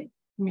site.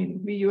 I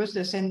mean, we use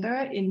the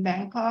center in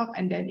Bangkok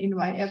and then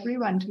invite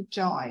everyone to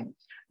join.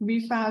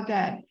 We found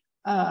that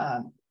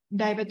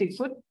diabetic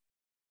foot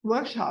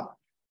workshop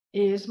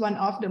is one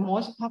of the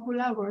most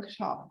popular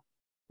workshops.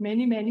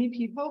 Many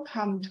people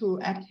come to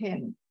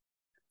attend.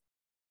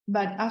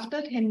 But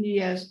after 10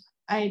 years,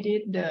 I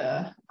did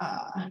the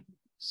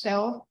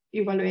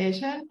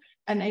self-evaluation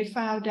and I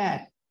found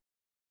that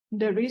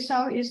the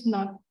result is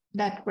not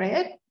that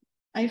great.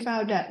 I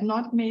found that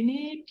not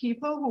many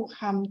people who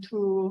come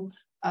to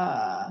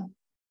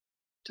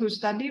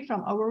study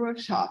from our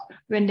workshop,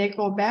 when they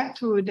go back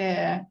to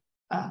their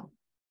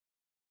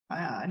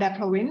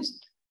province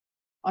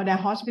or their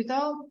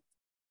hospital,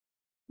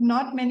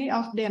 not many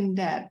of them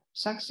that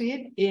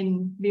succeed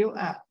in build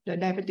up the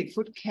diabetic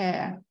foot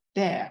care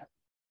there.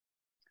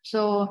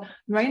 So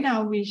right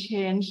now we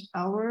changed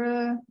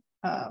our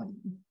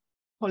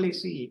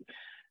policy.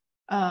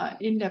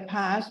 In the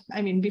past,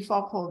 I mean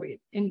before COVID,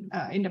 in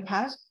the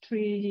past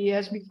 3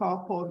 years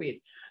before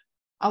COVID,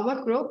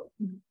 our group,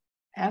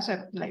 as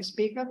a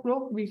speaker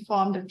group, we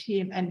formed a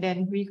team and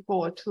then we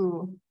go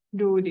to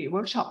do the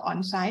workshop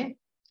on site.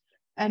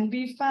 And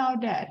we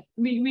found that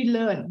we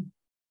learned,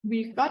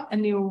 we got a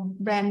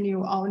brand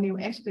new, all new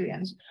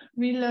experience.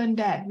 We learned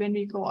that when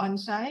we go on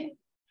site,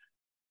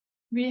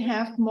 we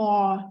have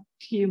more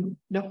team,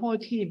 the whole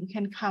team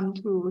can come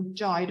to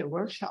join the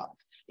workshop.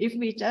 If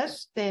we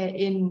just stay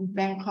in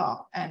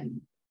Bangkok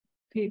and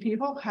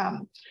people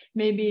come,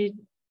 maybe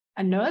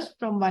a nurse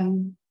from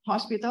one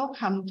hospital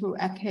come to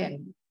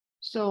attend.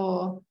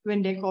 So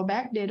when they go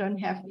back, they don't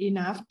have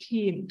enough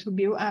team to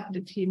build up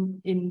the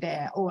team in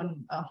their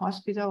own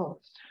hospital.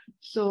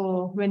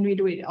 So when we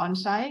do it on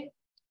site,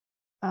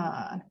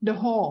 the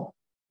whole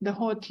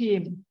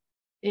team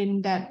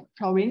in that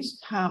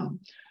province come.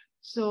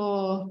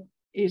 So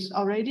it's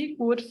already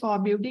good for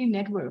building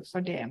network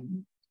for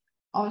them.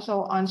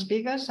 Also on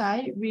speaker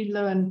side, we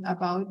learn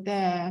about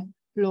their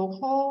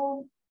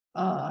local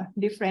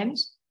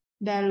difference,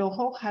 their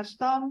local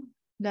custom,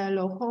 their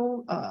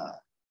local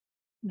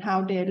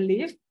how they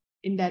live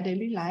in their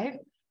daily life.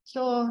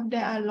 So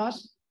there are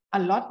a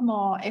lot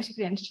more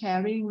experience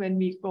sharing when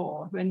we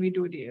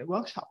do the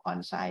workshop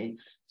on site.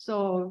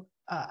 So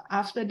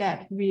after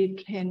that, we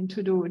tend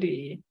to do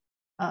the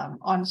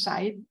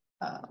on-site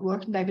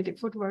diabetic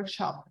foot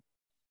workshop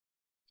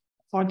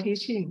for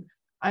teaching.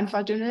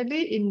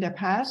 Unfortunately, in the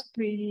past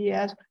 3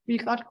 years, we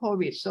got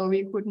COVID, so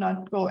we could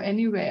not go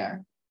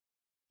anywhere.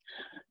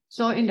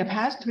 So in the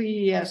past 3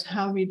 years,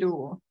 how we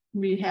do?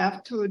 We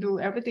have to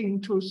do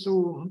everything through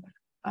Zoom,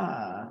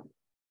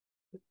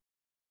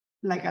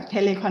 like a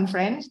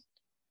teleconference.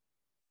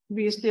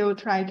 We still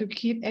try to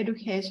keep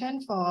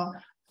education for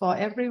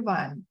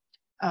everyone.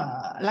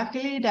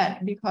 Luckily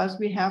that because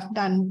we have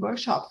done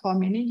workshop for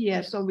many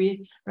years, so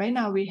right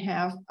now we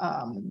have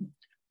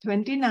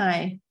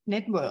 29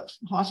 networks,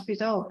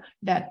 hospital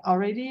that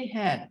already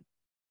had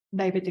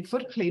diabetic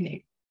foot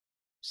clinic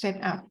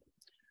set up.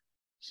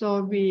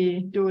 So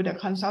we do the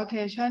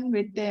consultation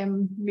with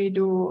them. We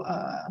do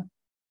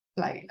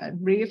like a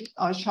brief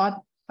or short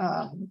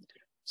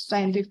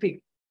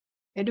scientific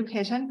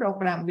education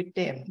program with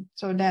them.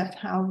 So that's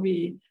how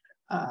we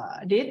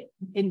did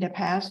in the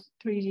past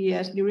 3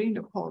 years during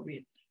the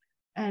COVID.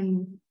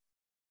 And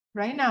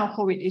right now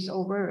COVID is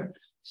over.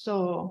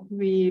 So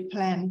we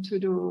plan to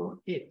do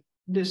it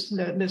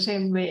the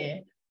same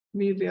way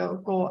we will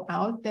go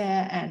out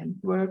there and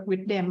work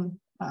with them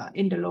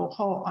in the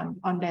local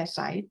on their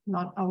side,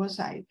 not our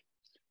side.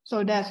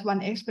 So that's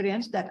one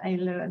experience that I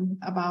learned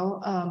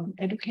about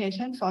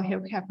education for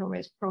healthcare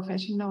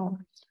professional.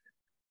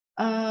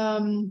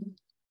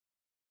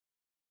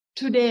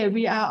 Today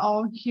we are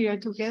all here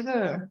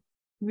together.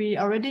 We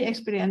already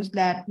experienced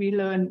that we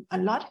learn a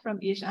lot from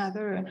each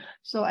other.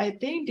 So I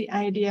think the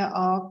idea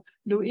of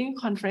doing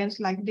conference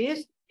like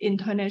this,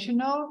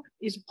 international,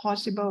 is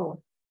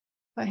possible.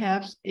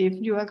 Perhaps if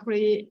you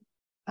agree,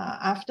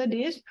 after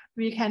this,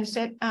 we can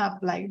set up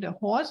like the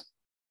host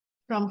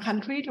from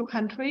country to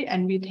country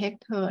and we take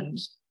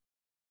turns,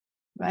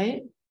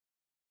 right?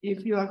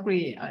 If you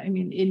agree, I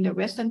mean, in the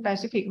Western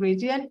Pacific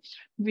region,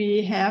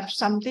 we have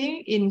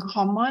something in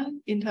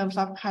common in terms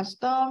of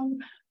custom,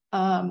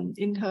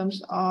 in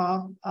terms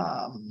of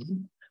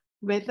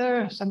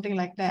weather, something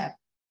like that.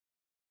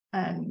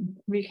 And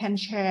we can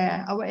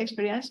share our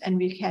experience and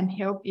we can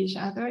help each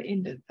other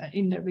in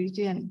the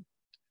region.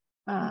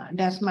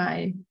 That's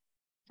my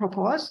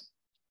proposal.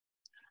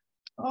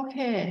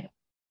 Okay.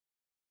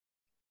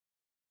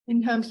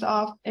 In terms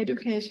of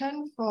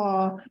education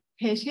for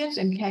patients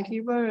and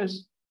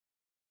caregivers,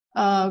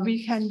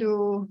 we can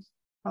do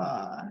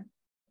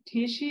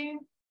teaching.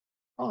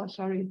 Oh,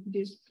 sorry,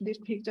 this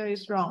picture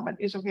is wrong, but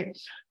it's okay.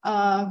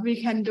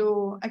 We can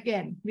do,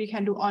 again, we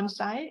can do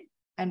on-site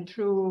and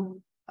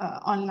through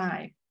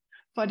online.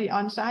 For the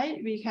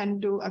on-site, we can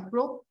do a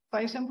group. For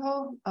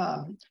example,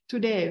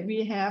 today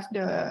we have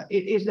it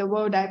is the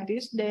World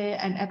Diabetes Day,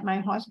 and at my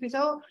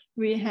hospital,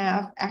 we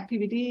have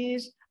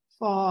activities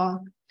for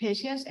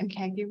patients and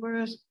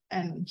caregivers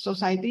and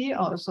society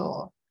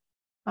also.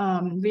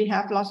 We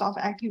have lots of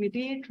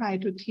activity, try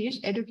to teach,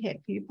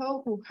 educate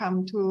people who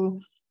come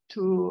to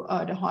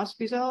the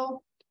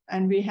hospital,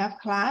 and we have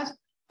class.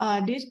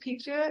 This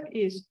picture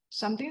is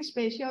something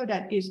special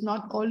that is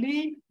not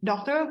only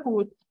doctor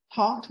who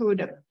talk to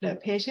the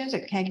patients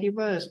and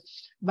caregivers,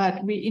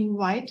 but we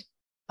invite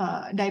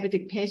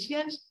diabetic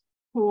patients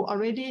who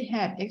already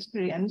had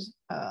experience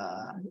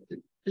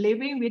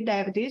living with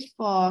diabetes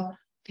for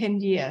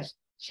 10 years,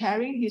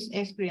 sharing his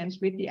experience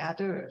with the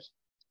others.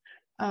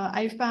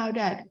 I found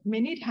that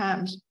many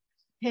times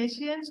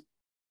patients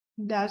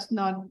does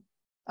not,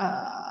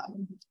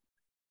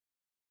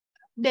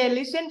 they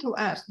listen to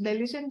us, they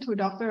listen to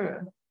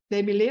doctor.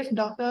 They believe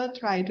doctor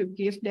try to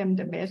give them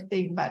the best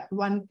thing, but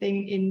one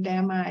thing in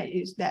their mind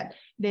is that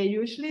they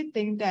usually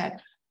think that,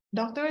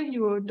 doctor,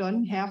 you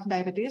don't have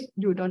diabetes,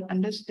 you don't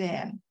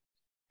understand.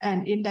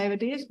 And in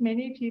diabetes,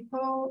 many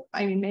people,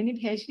 I mean,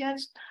 many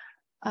patients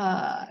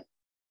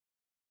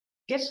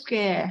get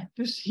scared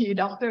to see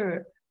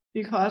doctor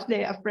because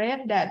they're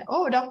afraid that,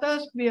 oh,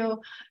 doctors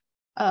will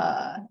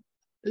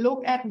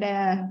look at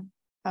their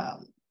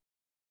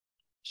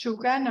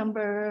sugar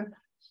number,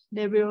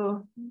 they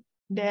will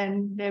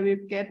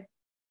get,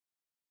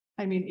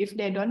 I mean, if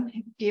they don't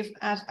give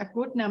us a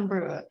good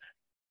number,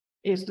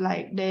 it's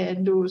like they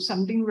do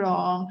something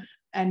wrong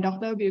and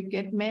doctor will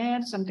get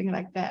mad, something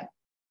like that.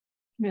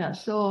 Yeah,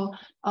 so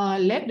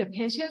let the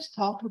patients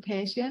talk to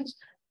patients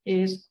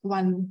is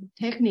one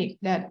technique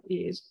that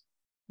is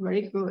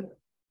very good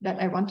that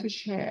I want to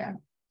share.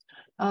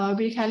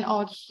 We can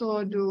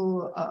also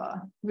do,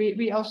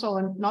 we also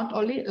not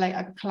only like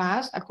a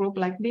class, a group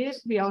like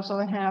this, we also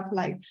have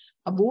like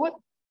a booth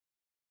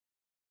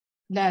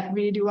that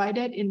we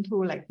divided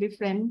into like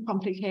different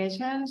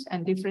complications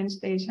and different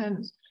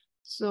stations.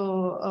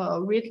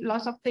 So with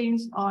lots of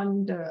things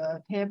on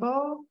the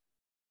table,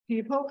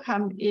 people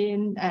come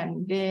in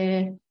and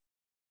they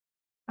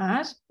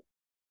ask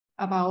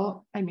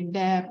about, I mean,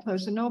 their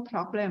personal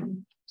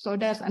problem. So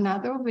that's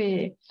another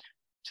way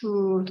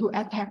to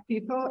attach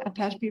people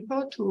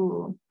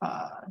to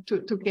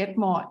get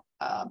more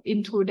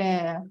into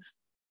their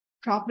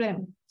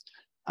problem.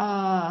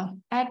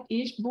 At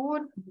each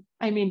booth,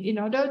 I mean, in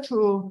order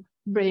to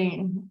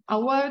bring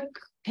our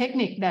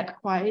technique that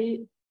quite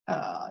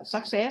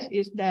success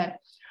is that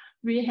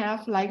we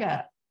have like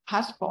a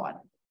passport.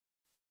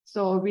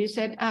 So we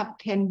set up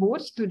 10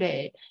 booths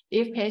today.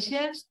 If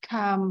patients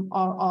come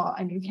or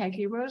I mean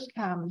caregivers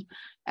come,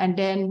 and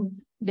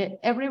then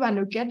everyone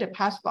will get the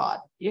passport.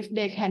 If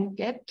they can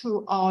get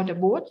to all the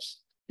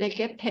booths, they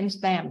get 10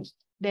 stamps.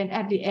 Then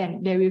at the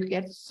end, they will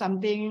get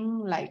something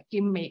like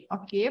gimmick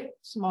or gift,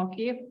 small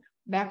gift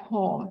back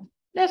home.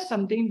 That's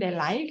something they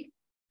like.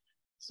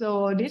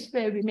 So this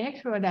way we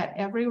make sure that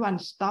everyone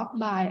stop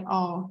by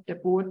all the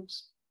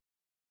booths.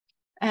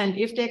 And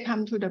if they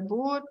come to the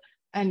booth,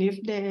 and if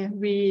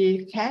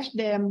we catch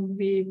them,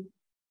 we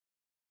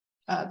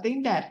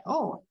think that,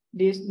 oh,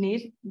 this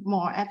needs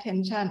more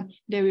attention,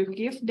 they will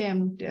give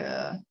them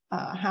the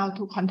how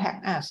to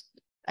contact us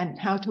and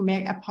how to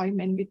make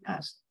appointment with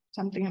us,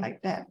 something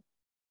like that.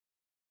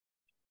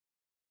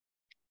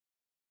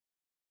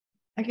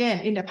 Again,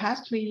 in the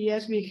past 3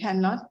 years, we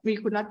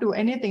could not do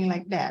anything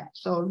like that.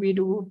 So we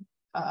do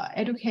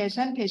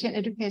education, patient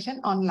education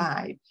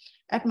online.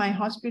 At my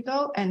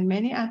hospital and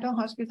many other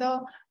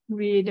hospitals,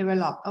 we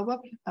develop our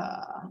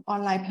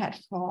online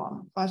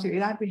platform. For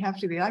Sirirat, we have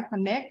Sirirat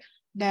Connect.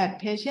 that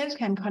patients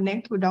can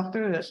connect to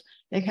doctors.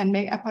 They can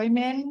make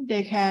appointment.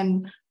 They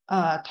can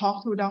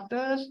talk to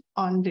doctors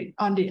on the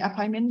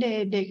appointment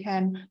day. They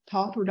can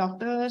talk to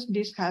doctors,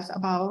 discuss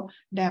about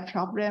their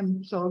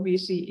problem. So we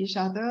see each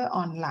other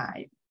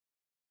online.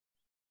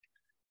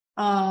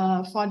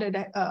 For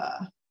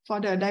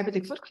the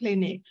diabetic foot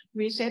clinic,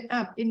 we set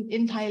up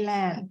in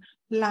Thailand.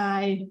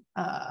 Line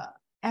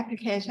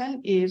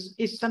application is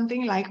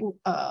something like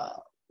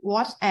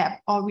WhatsApp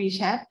or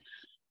WeChat,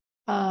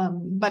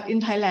 but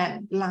in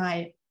Thailand,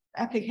 Line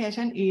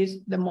application is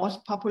the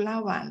most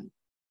popular one.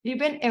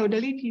 Even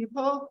elderly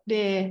people,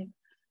 they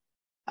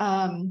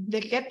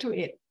get to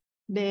it.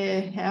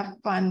 They have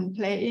fun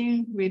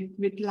playing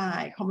with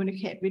Line,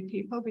 communicate with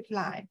people with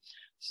Line.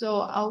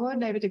 So our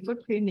diabetic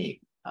foot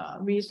clinic,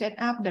 we set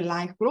up the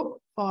Line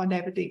group for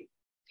diabetic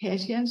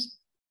patients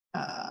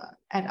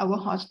at our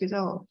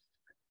hospital.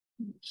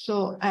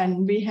 So,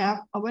 and we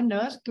have our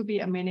nurse to be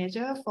a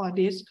manager for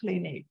this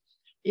clinic.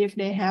 If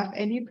they have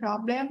any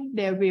problem,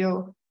 they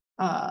will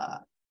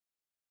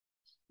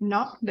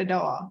knock the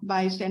door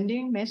by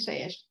sending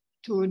message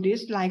to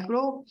this Line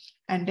group,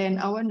 and then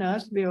our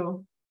nurse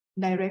will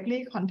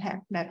directly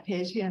contact that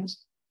patient.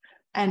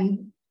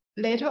 And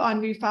later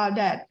on, we found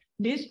that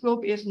this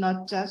group is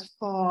not just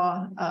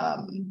for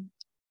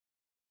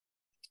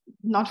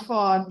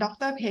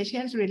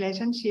doctor-patient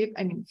relationship,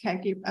 I mean,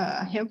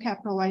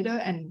 healthcare provider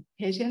and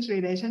patient's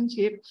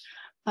relationship.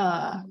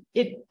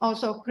 It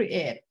also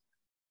creates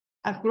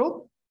a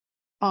group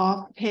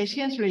of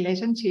patients'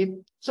 relationship.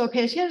 So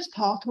patients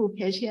talk to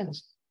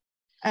patients.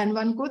 And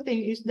one good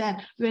thing is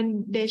that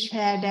when they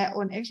share their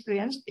own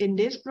experience in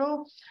this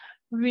group,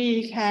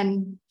 we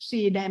can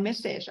see their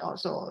message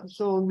also.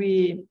 So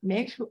we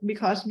make,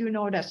 because you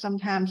know that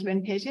sometimes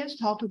when patients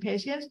talk to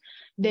patients,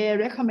 they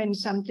recommend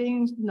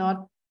something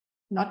not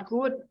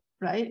good,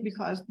 right?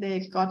 Because they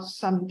got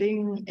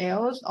something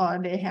else or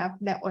they have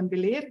their own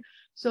belief.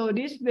 So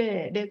this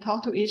way they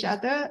talk to each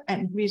other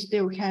and we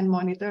still can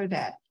monitor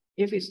that.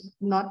 If it's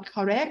not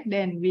correct,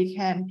 then we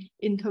can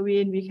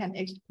intervene, we can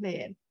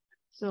explain.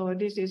 So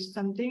this is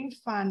something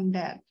fun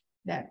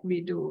that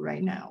we do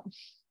right now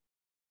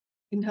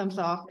in terms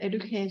of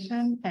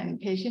education and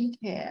patient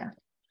care.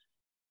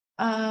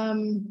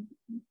 In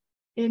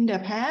the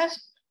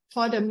past,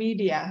 for the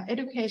media,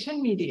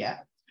 education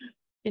media,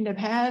 in the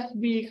past,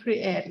 we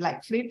create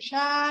like flip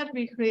chart,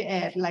 we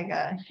create like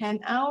a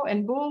handout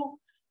and book,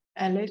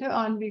 and later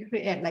on we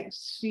create like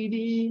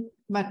CD.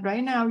 But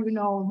right now, you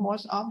know,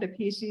 most of the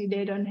PC,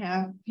 they don't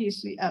have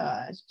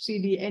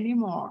CD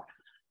anymore.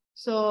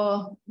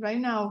 So right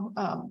now,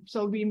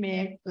 so we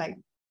make like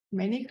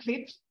many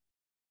clips.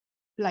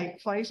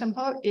 Like for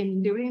example,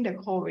 during the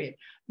COVID,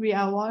 we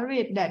are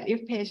worried that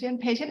if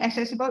patient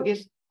accessible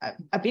is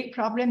a big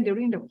problem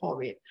during the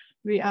COVID.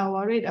 We are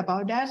worried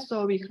about that,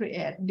 so we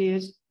create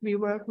this. We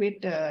work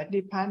with the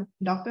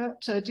doctor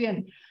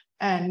surgeon,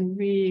 and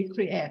we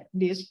create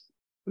this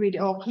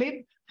video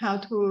clip how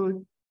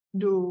to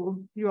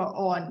do your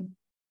own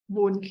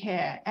wound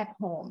care at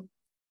home,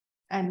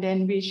 and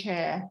then we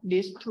share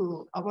this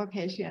to our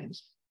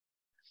patients.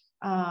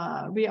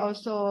 We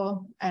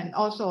also,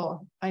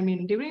 I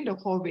mean, during the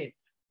COVID,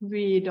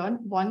 we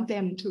don't want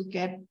them to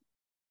get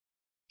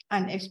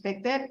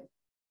unexpected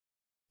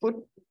foot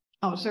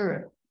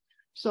ulcer.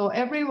 So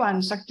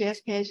everyone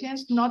suggests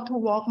patients not to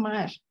walk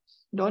much,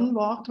 don't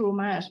walk too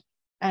much.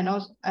 And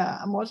also,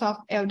 most of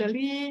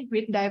elderly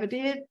with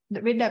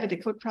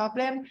diabetic foot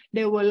problem,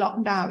 they were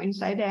locked down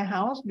inside their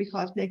house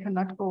because they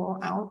cannot go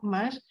out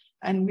much.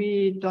 And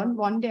we don't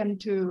want them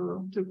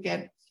to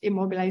get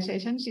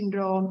immobilization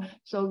syndrome.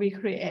 So we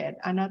create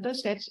another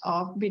set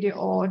of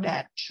video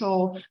that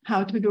show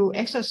how to do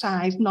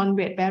exercise,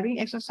 non-weight bearing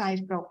exercise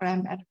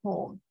program at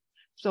home.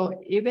 So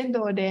even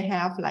though they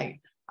have like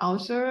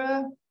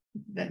ulcer,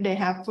 they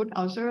have foot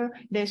ulcer,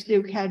 they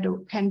still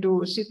can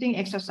do sitting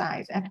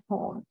exercise at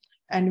home.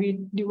 And we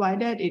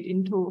divided it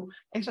into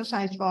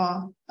exercise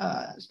for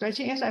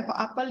stretching exercise for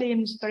upper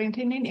limb,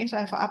 strengthening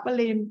exercise for upper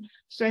limb,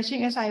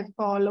 stretching exercise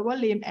for lower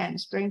limb, and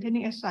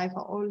strengthening exercise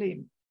for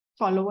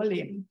lower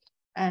limb.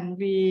 And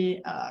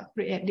we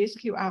create this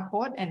QR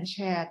code and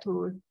share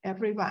to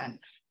everyone.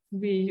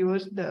 We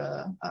use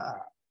the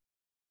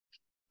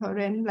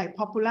current like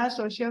popular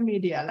social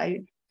media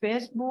like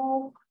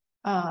Facebook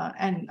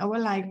and our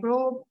Line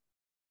group,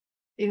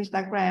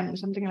 Instagram,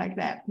 something like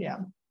that. Yeah.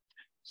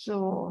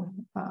 So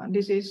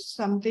this is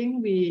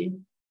something we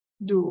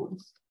do.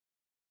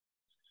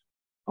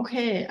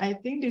 Okay, I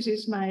think this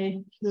is my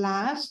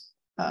last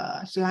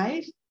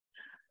slide.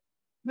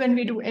 When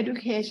we do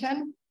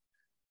education,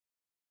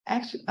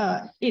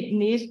 it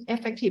needs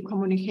effective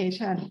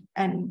communication,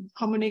 and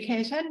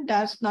communication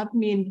does not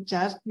mean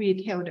just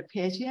we tell the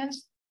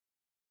patients.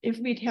 If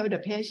we tell the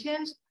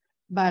patients,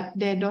 but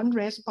they don't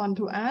respond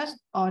to us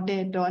or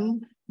they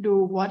don't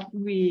do what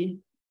we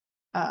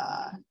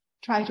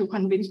try to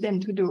convince them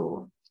to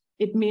do,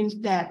 it means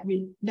that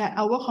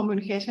our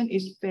communication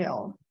is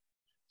failed.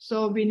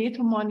 So we need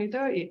to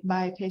monitor it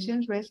by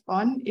patients'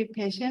 response. If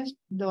patients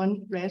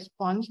don't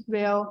respond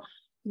well,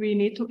 we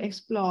need to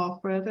explore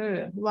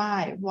further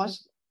why,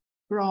 what's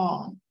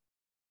wrong.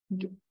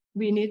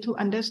 We need to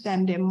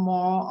understand them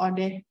more, or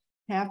they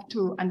have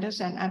to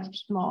understand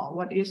us more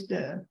what is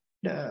the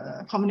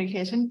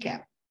communication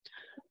gap.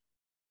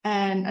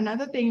 And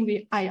another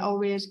thing I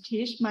always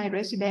teach my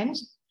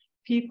residents,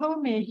 people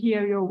may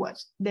hear your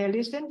words, they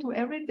listen to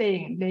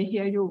everything, they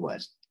hear your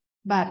words,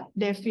 but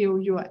they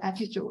feel your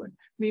attitude.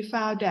 We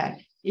found that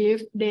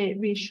if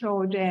we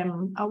show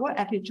them our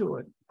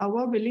attitude,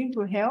 our willing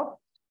to help,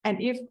 and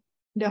if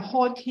the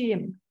whole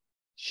team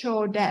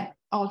show that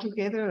all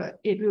together,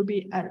 it will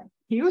be a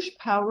huge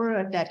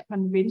power that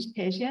convince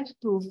patients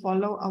to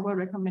follow our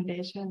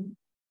recommendation.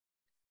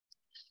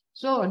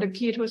 So the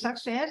key to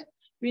success,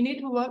 we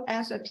need to work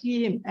as a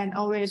team and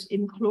always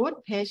include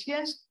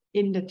patients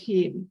in the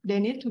team. They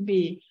need to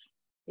be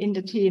in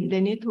the team.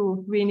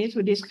 We need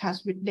to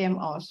discuss with them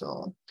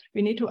also.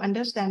 We need to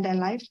understand their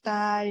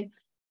lifestyle.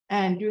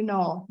 And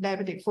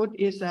diabetic foot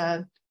is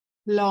a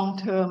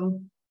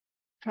long-term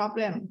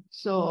problem.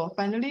 So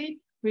finally,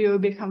 we will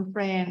become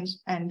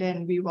friends, and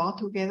then we walk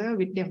together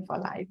with them for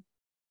life.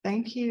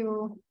 Thank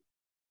you.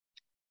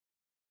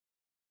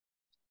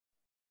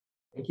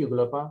 Thank you,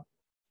 Gulapa.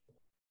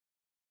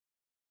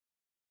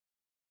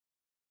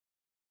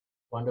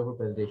 Wonderful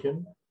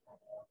presentation.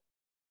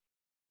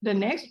 The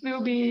next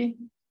will be,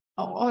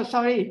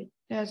 sorry,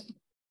 there's a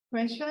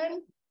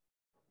question.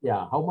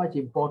 Yeah, how much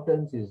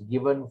importance is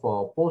given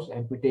for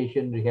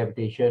post-amputation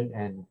rehabilitation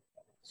and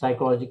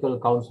psychological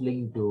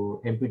counseling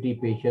to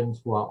amputee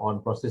patients who are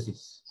on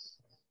prosthesis?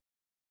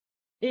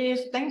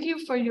 Thank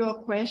you for your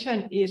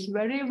question. It's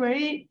very,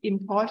 very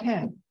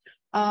important.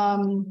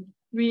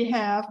 We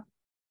have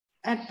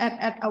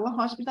at our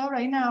hospital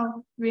right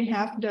now, we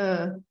have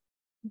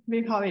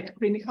we call it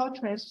clinical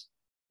trust,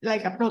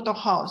 like a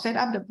protocol, set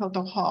up the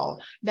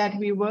protocol that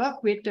we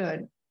work with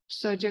the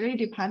surgery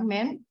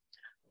department.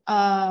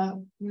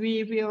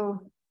 We will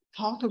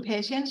talk to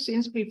patients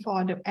since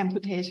before the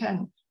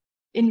amputation.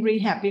 In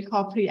rehab, we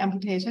call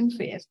pre-amputation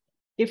phase.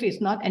 If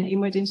it's not an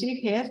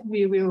emergency case,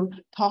 we will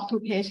talk to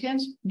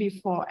patients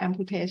before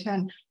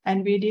amputation,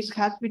 and we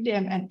discuss with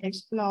them and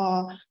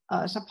explore,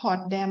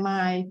 support their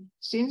mind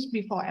since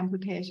before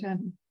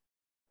amputation.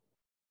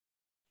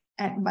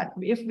 But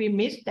if we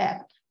miss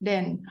that,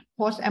 then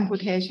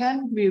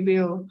post-amputation, we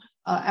will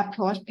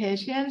approach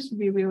patients,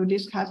 we will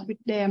discuss with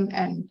them,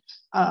 and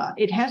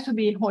it has to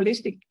be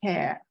holistic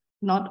care,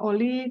 not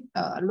only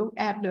look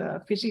at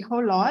the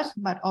physical loss,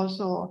 but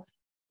also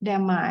their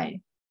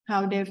mind,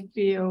 how they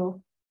feel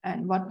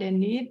and what they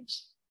need.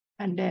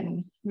 And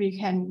then we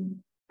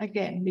can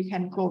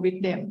go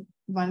with them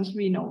once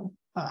we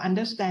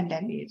understand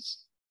their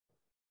needs.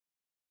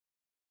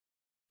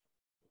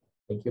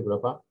 Thank you,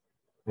 Gulapa.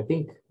 I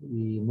think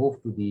we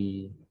move to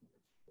the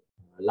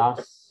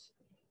last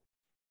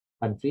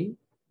country,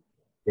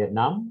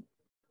 Vietnam.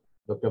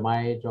 Dr.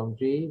 Mai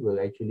Chongji will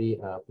actually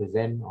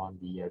present on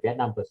the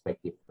Vietnam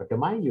perspective. Dr.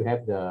 Mai, you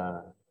have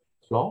the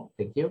floor.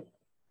 Thank you.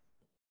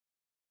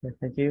 Yes,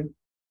 thank you.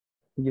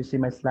 Can you see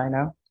my slide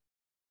now?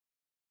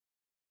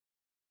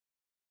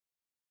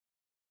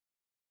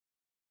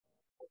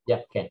 Yeah,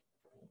 can.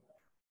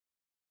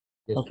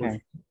 Just okay.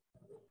 Push.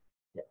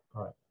 Yeah,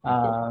 all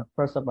right.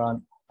 First of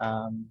all,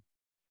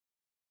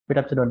 good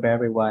afternoon,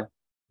 everyone.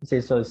 This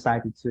is so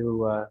excited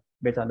to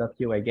meet all of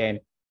you again.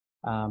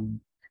 Our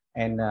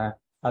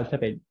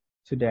topic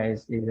today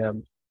is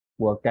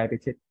World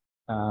Diabetes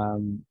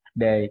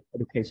Day,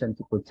 Education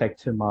to Protect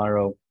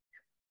Tomorrow.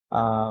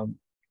 I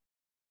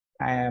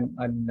am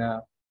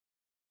an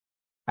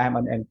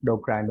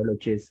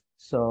endocrinologist,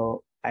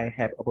 so I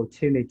have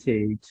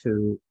opportunity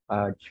to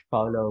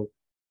follow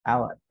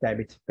our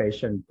diabetes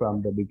patient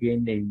from the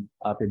beginning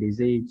of the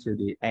disease to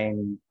the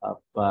end of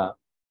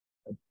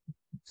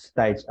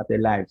stage of their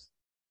lives.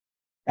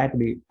 At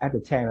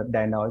the time of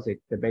diagnosis,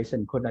 the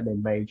patient could not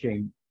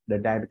imagine the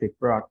diabetic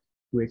road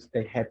which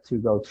they had to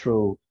go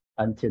through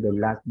until the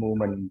last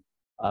moment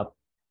of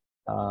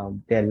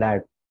their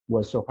life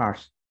was so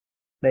harsh.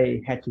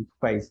 They had to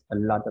face a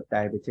lot of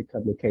diabetic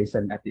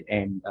complications at the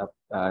end of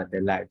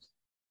their lives.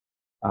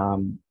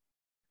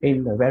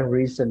 In a very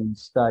recent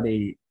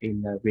study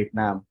in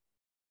Vietnam,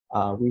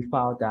 we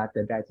found that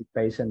the diabetic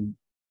patient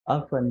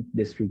often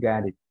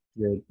disregarded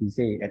the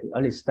disease at the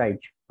early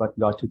stage, but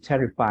got to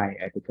terrify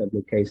at the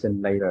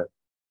complication later.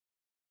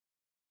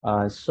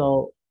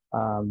 So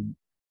the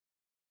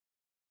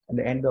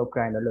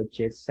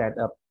endocrinologist set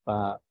up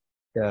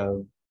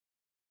the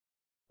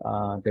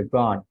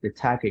goal, the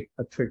target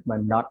of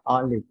treatment, not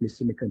only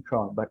glycemic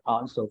control, but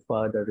also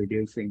further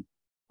reducing,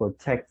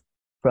 protect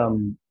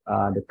from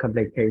the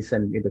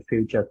complication in the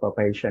future for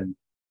patients.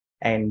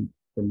 And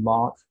the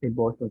most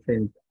important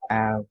thing,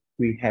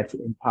 we have to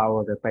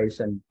empower the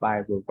patient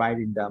by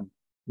providing them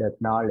the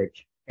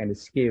knowledge and the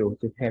skill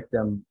to help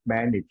them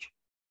manage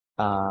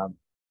their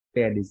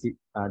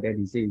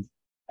disease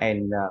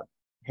and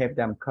help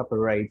them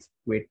cooperate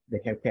with the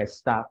healthcare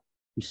staff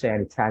to share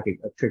the target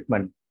of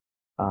treatment.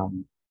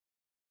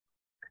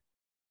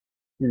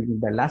 In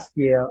the last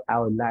year,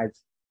 our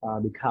lives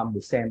become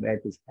the same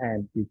as the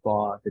time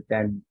before the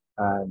then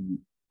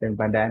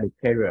pandemic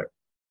period.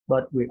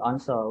 But we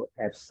also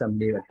have some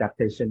new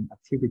adaptation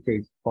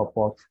activities for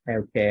both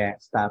healthcare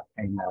staff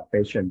and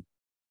patients.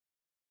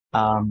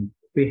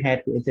 We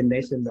had the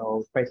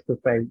International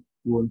Face-to-Face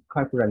Wound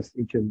Conference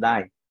in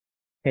July.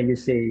 Can you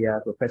see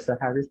Professor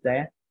Harris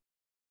there?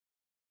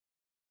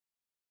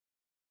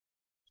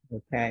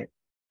 Okay.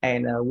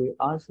 And we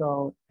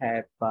also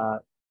have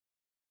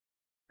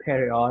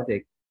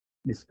periodic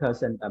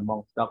discussion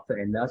among doctor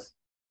and nurse.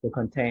 The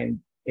content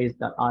is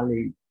not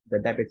only the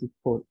diabetic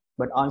food,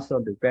 but also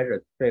the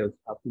various fields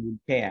of wound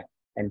care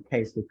and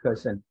case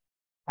discussion.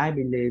 I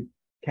believe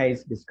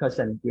case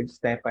discussion with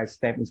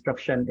step-by-step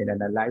instruction and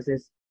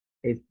analysis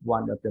is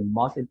one of the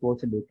most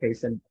important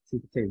education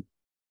activities.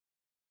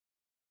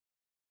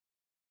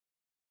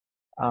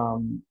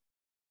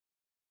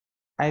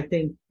 I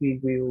think we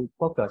will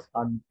focus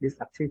on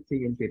this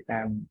activity in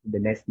Vietnam in the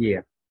next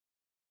year.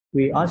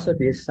 We also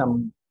did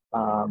some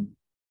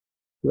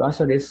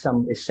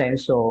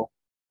essential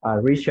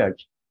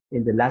research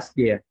in the last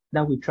year.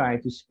 Now we try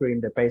to screen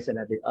the patient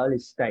at the early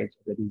stage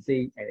of the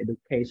disease and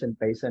education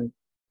patient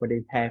when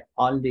they have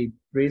only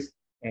risk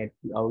and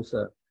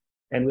ulcer.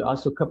 And we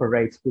also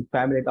cooperate with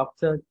family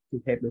doctors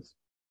to help us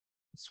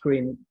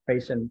screen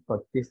patients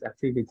for this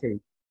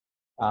activity.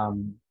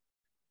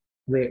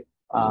 We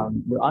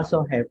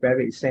also have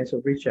very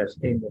essential research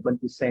in the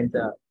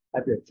multi-center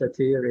at the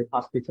tertiary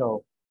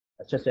hospital,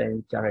 such as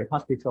Yur-Ren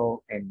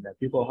Hospital and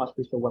People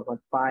Hospital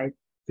 115,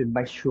 to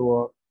make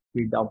sure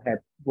we don't have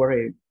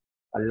worry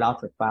a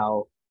lot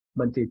about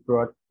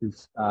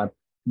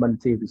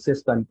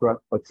multi-resistant drug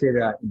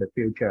bacteria in the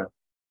future.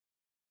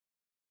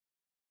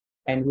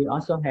 And we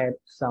also have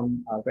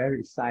some very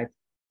exciting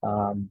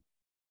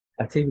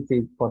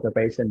activity for the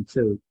patient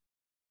too.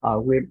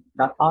 We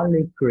not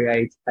only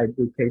create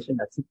education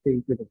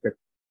activity with a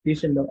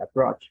traditional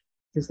approach,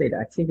 to say the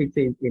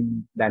activity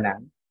in Da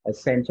Nang, a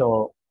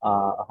central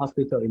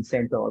hospital in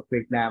central of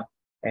Vietnam,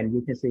 and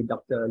you can see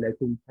Dr. Lê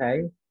Cung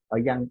Thế, a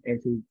young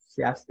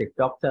enthusiastic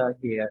doctor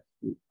here,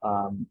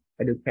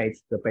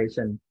 educates the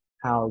patient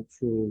how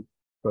to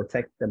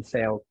protect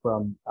themselves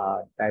from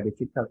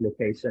diabetic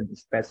complications,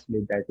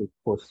 especially diabetic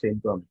foot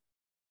syndrome.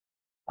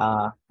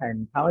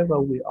 And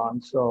however, we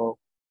also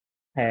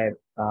have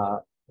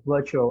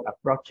virtual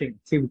approaching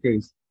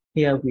activities.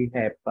 Here we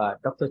have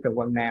Dr. Trần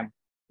Quang Nam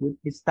with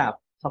his staff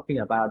talking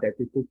about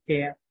diabetic foot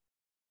care.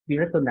 We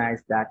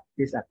recognize that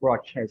this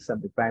approach has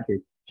some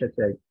advantages, such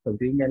as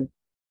convenience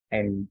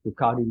and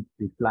recording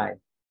reply.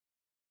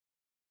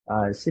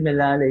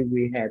 Similarly,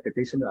 we have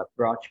traditional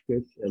approach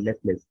with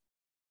Netflix.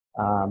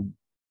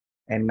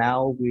 And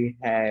now we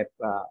have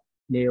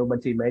new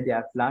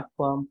multimedia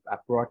platform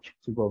approach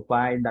to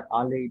provide not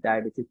only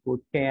diabetic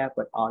foot care,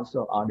 but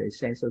also all the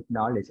essential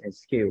knowledge and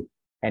skill.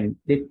 And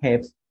this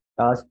helps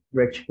us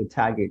reach the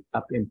target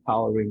of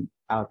empowering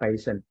our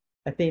patients.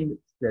 I think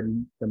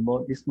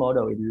this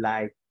model is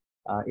like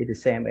it's the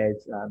same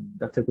as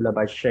Dr.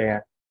 Gulaba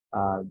shared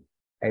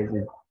as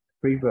the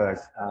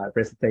previous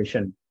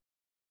presentation.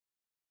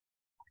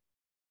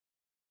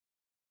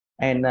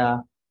 And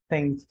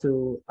thanks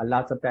to a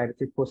lot of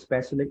diabetic foot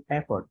specialist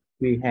effort,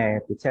 we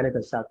have the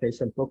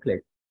teleconsultation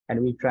booklet,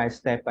 and we try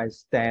step by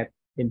step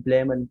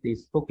implement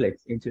these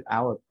booklets into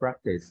our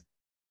practice.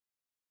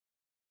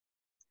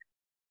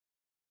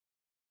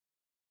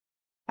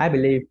 I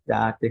believe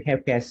that the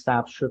healthcare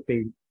staff should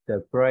be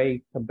the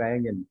great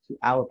companion to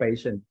our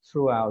patients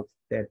throughout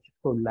their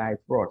full life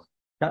growth,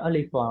 not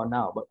only for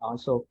now, but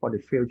also for the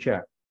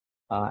future.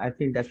 I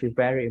think that's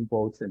very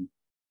important.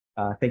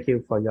 Thank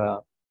you for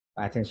your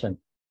attention.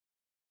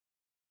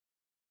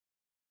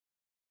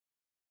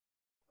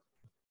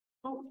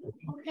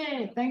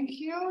 Okay, thank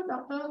you,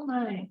 Dr.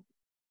 Mai.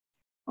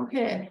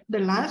 Okay, the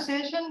last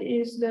session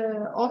is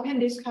the open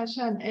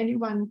discussion.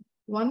 Anyone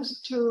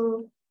wants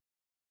to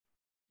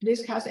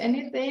discuss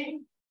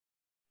anything?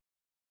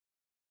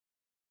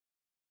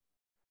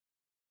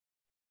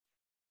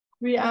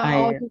 We are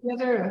all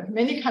together,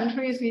 many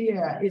countries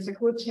here. It's a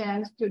good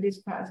chance to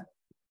discuss.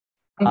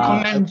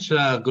 Comments,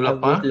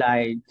 Gulapa? I would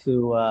like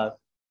to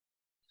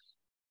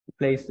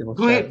place the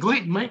Go ahead,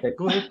 Mike.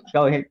 Go ahead.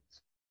 Go ahead.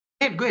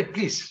 Go ahead,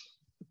 please.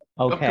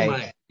 Okay. Dr.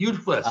 Mai, you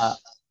first.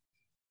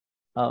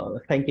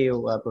 Thank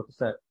you,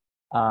 Professor.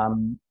 I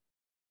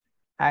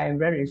am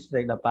very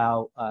interested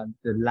about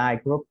the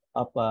live group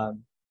of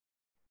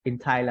in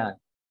Thailand.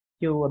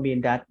 You mean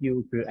that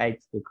you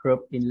create the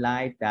group in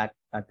line that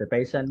the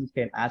patient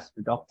can ask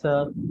the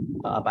doctor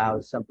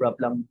about some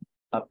problem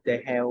of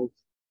their health,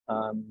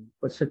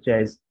 such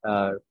as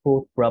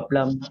food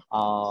problem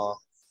or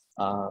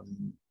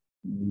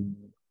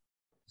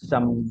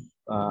some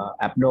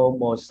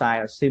abnormal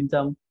sign or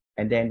symptom,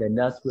 and then the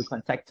nurse will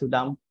contact to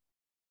them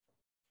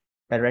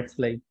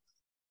directly.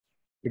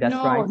 Is that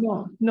right?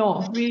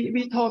 No.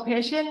 We told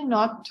patient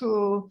not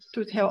to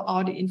tell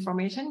all the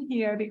information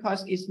here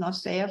because it's not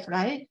safe,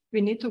 right? We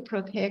need to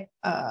protect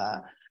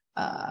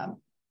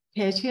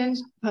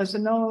patient's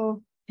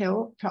personal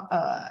health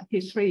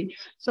history.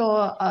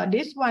 So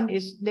this one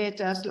is they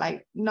just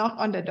like knock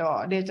on the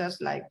door. They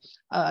just like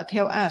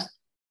tell us,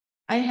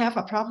 I have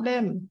a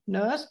problem,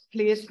 nurse,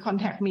 please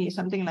contact me,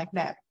 something like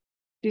that.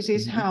 This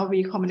is how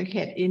we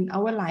communicate in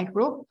our line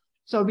group.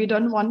 So we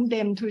don't want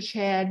them to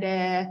share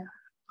their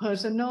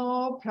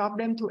personal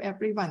problem to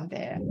everyone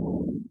there.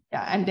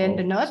 Yeah, and then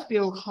the nurse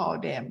will call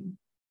them.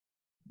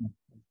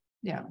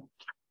 Yeah.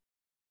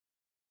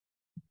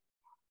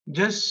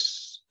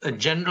 Just a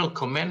general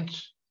comment,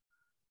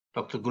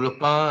 Dr.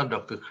 Gulapa,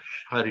 Dr.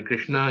 Hari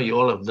Krishna, you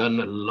all have done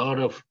a lot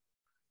of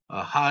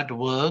hard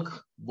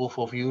work, both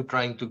of you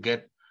trying to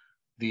get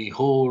the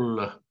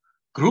whole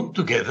group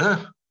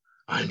together.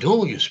 I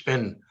know you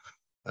spend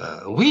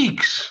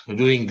weeks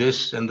doing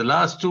this, and the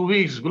last 2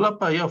 weeks,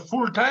 Gulapa, you're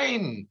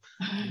full-time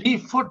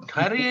deep foot,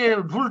 Hari,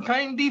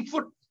 full-time deep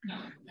foot.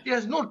 He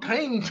has no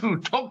time to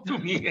talk to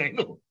me, I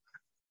know.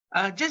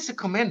 Just a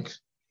comment.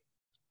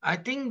 I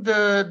think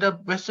the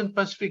Western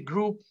Pacific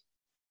group,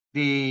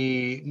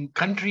 the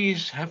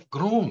countries have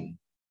grown.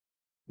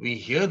 We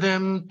hear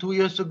them 2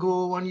 years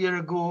ago, 1 year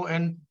ago,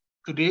 and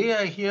today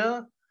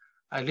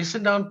I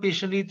listen down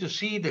patiently to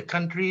see the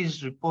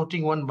countries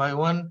reporting one by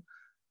one.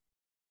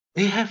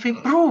 They have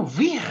improved.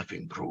 We have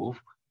improved.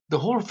 The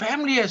whole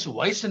family has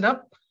wisened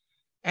up,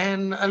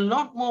 and a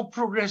lot more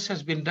progress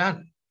has been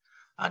done.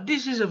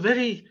 This is a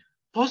very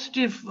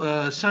positive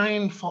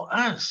sign for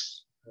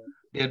us.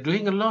 They are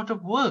doing a lot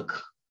of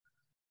work.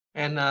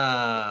 And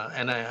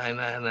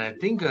I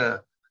think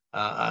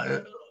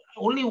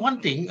only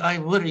one thing I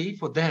worry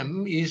for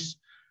them is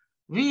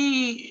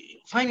we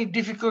find it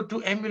difficult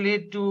to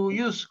emulate, to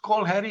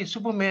call Harry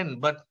Superman,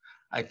 but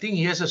I think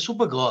he has a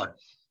super god.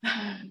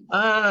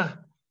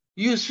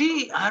 You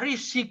see,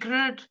 Harry's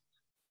secret,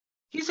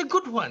 he's a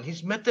good one.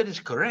 His method is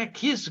correct.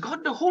 He's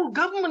got the whole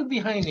government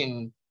behind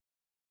him.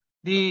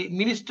 The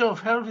Minister of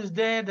Health is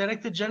there,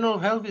 Director General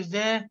of Health is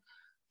there.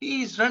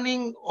 He's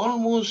running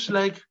almost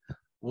like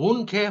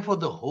wound care for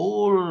the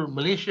whole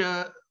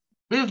Malaysia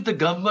with the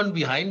government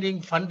behind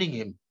him, funding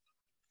him.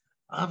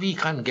 We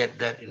can't get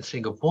that in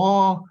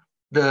Singapore.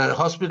 The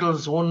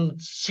hospitals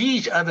won't see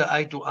each other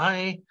eye to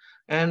eye,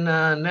 and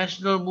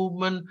national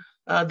movement,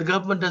 the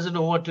government doesn't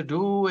know what to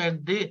do,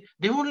 and they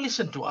won't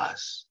listen to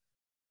us.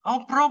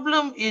 Our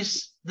problem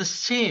is the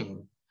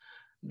same.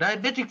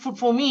 Diabetic foot,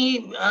 for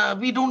me,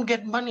 we don't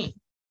get money.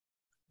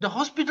 The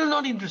hospital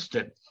not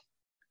interested.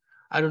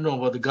 I don't know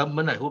about the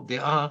government, I hope they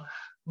are,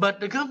 but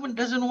the government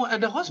doesn't want,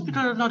 the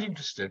hospital are not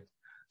interested.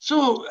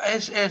 So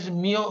as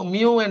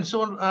Mio and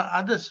so on,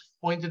 others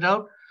pointed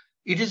out,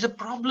 it is a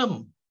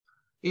problem.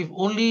 If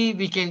only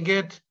we can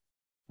get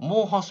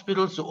more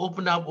hospitals to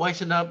open up,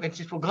 wisen up, and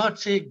say, for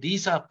God's sake,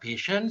 these are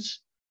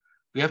patients.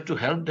 We have to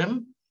help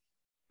them.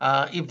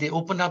 If they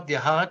open up their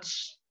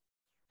hearts,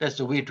 that's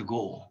the way to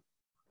go.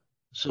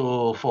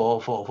 So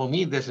for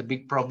me, there's a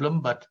big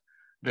problem, but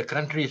the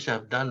countries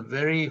have done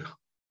very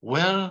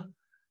well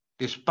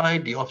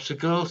despite the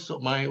obstacles. So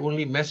my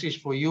only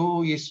message for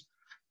you is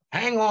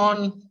hang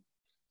on,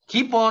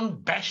 keep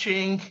on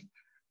bashing.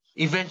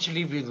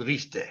 Eventually we'll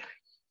reach there.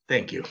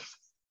 Thank you.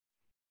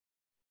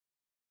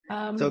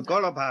 So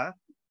Gulapa,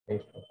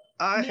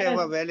 I have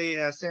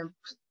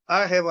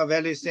a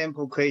very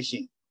simple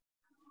question.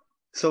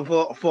 So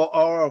for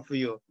all of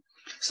you,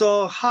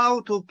 so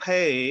how to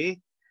pay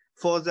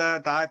for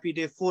the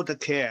diabetes foot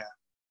care?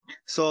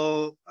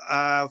 So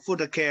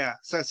foot care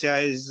such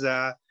as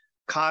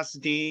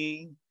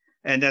casting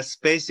and a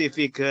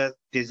specific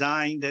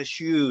designed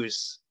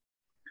shoes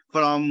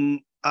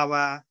from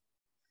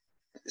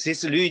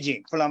this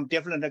region, from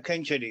different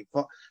countries,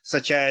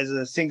 such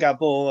as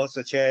Singapore,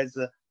 such as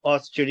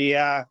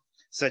Australia,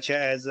 such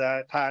as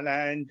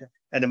Thailand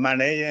and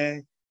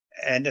Malaysia,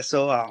 and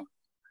so on.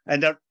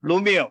 And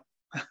Romeo,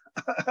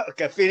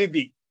 okay,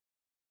 Philippines.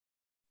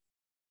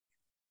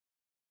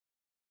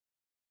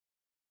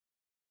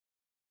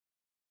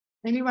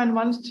 Anyone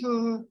wants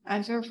to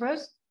answer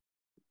first?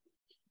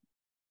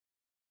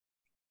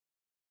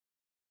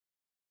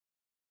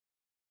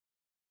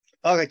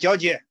 Okay,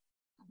 Georgia.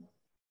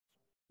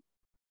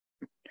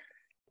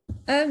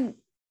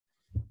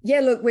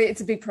 Yeah, look,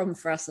 it's a big problem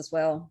for us as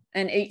well.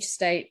 And each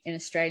state in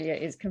Australia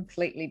is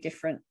completely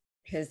different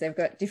because they've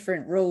got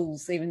different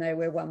rules, even though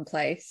we're one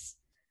place.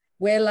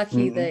 We're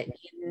lucky that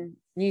in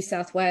New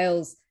South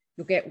Wales,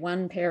 you'll get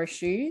one pair of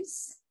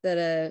shoes that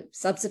are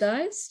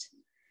subsidised.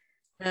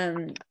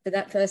 But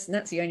that's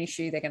the only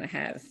shoe they're going to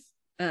have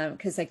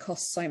because they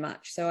cost so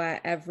much. So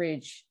our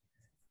average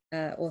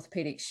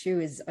orthopedic shoe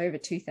is over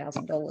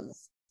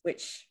 $2,000,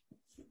 which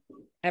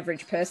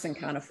average person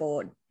can't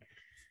afford.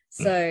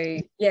 So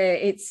yeah,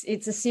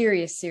 it's a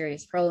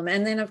serious problem.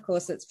 And then of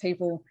course it's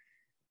people,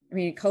 I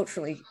mean,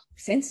 culturally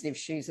sensitive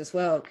shoes as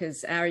well,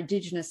 because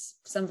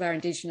some of our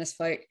indigenous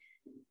folk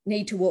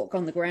need to walk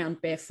on the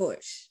ground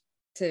barefoot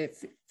to,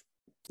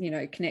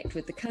 connect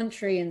with the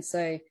country. And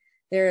so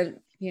there are,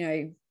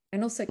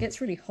 and also it gets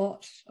really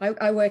hot.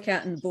 I work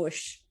out in the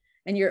bush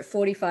and you're at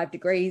 45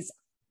 degrees,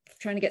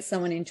 trying to get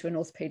someone into an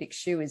orthopedic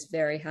shoe is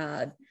very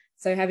hard.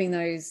 So having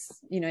those,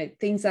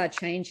 things are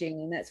changing,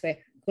 and that's where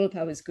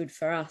Gulpa was good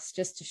for us,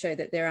 just to show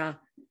that there are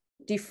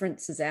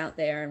differences out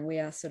there and we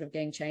are sort of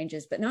getting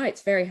changes. But no,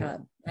 it's very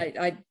hard.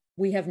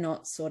 We have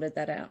not sorted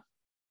that out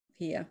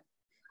here.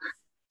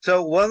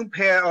 So one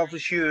pair of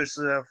shoes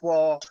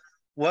for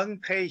one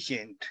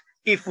patient,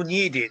 if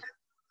needed.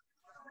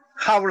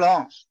 How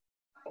long?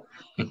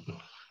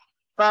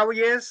 5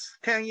 years,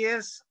 10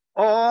 years,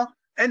 or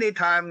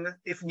anytime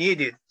if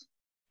needed?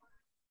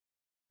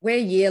 We're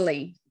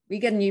yearly. We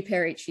get a new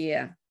pair each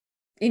year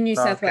in New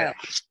South Okay.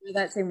 Wales. So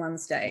that's in one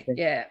state.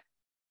 Yeah.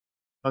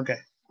 Okay.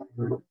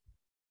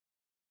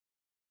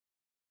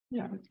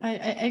 Yeah,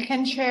 I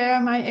can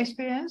share my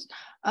experience.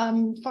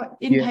 In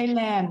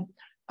Thailand,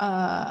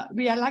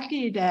 we are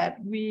lucky that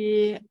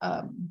we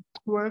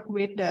work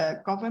with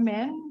the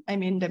government, I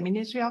mean the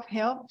Ministry of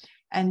Health,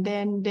 and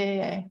then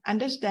they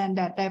understand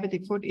that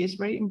diabetic foot is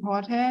very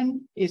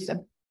important. It's a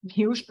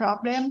huge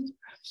problem.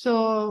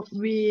 So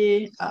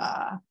we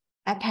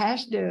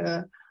attach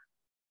the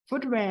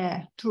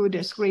footwear to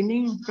the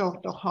screening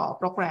protocol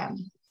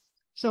program.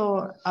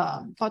 So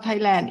for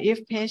Thailand,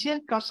 if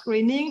patients got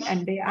screening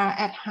and they are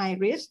at high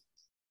risk,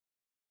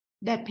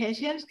 that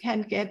patients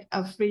can get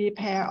a free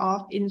pair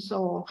of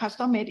insole,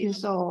 custom-made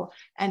insole,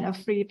 and a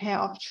free pair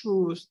of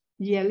shoes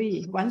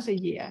yearly, once a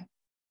year.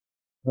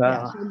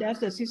 Yeah, so that's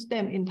the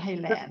system in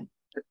Thailand.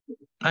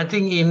 I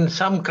think in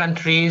some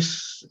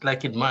countries,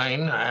 like in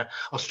mine,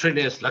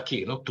 Australia is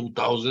lucky,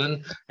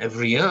 2,000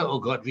 every year. Oh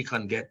God, we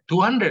can't get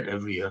 200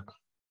 every year.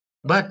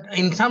 But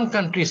in some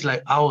countries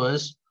like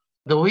ours,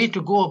 the way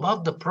to go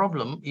about the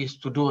problem is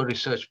to do a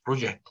research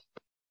project.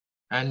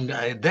 And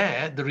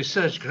there, the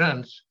research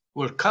grants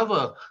will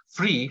cover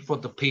free for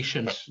the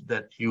patients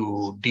that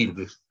you deal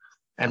with.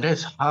 And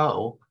that's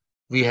how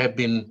we have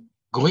been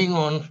going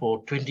on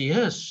for 20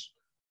 years,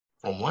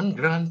 from one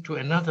grant to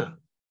another.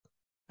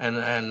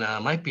 And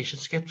my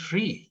patients get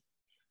free.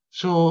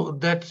 So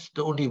that's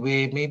the only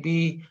way.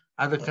 Maybe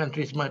other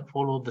countries might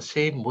follow the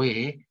same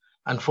way.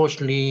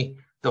 Unfortunately,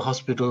 the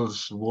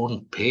hospitals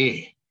won't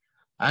pay.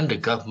 And the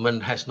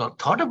government has not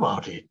thought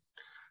about it.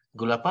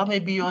 Gulapa,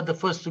 maybe you are the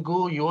first to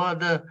go. You are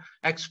the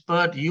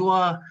expert. You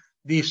are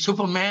the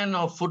Superman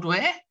of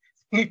footwear.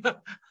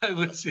 I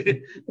would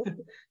say,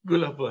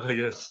 Gulapa,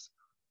 yes.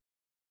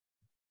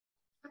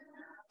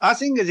 I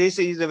think this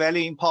is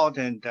very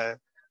important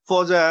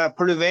for the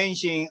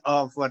prevention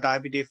of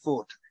diabetic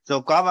foot.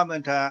 So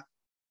government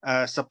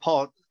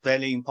support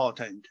very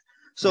important.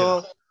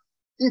 So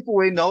if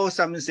we know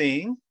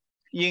something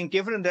in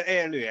different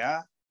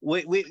area,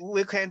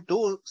 we can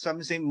do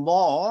something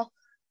more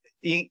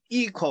in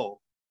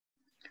equal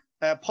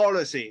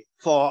policy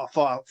for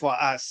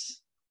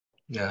us.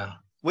 Yeah.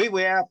 We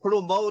will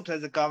promote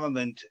the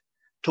government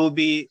to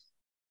be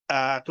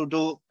to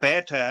do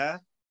better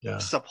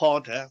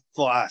support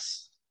for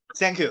us.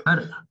 Thank you.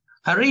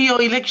 Hari,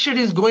 your election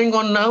is going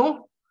on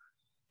now.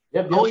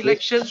 Yep, Our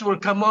elections will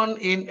come on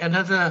in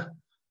another,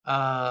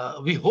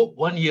 we hope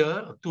 1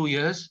 year or 2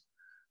 years.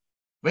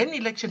 When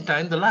election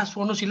time, the last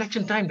one was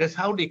election time. That's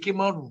how they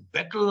came out,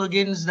 battle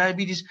against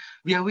diabetes.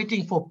 We are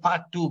waiting for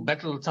part 2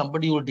 battle.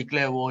 Somebody will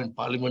declare war in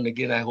parliament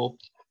again, I hope.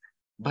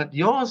 But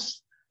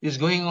yours is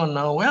going on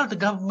now. Well, the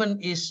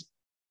government is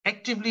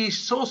actively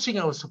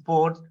sourcing our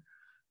support.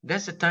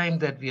 That's the time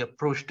that we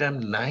approach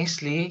them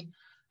nicely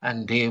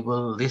and they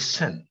will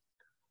listen.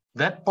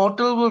 That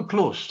portal will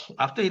close.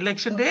 After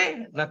election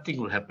day, nothing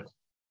will happen.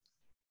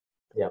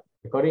 Yeah,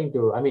 according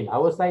to,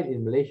 our side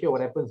in Malaysia,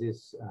 what happens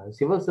is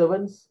civil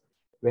servants,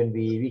 when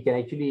we can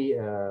actually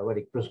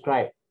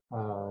prescribe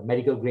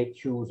medical grade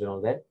shoes and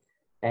all that,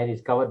 and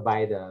it's covered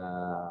by the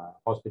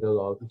hospital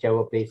or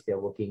whichever place they're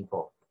working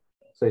for.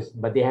 So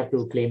but they have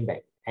to claim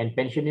back, and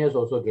pensioners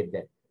also get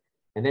that.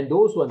 And then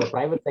those who are in the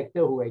private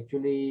sector who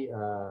actually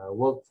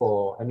work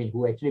for,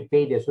 who actually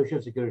pay their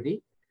social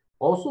security,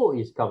 also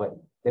is covered.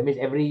 That means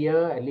every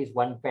year at least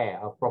one pair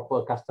of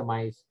proper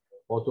customized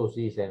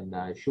orthoses and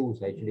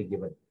shoes are actually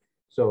given.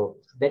 So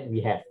that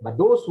we have. But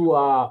those who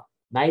are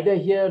neither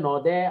here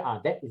nor there,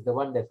 that is the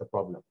one that's a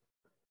problem.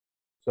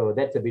 So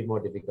that's a bit more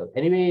difficult.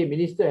 Anyway,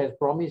 Minister has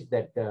promised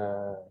that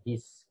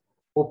he's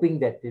hoping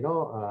that,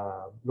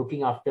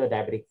 looking after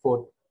diabetic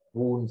foot,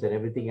 wounds and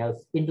everything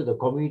else into the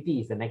community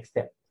is the next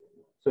step.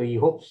 So he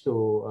hopes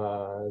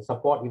to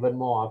support even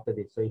more after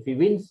this. So if he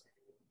wins,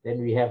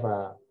 then we have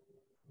a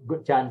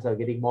good chance of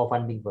getting more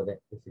funding for that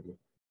facility.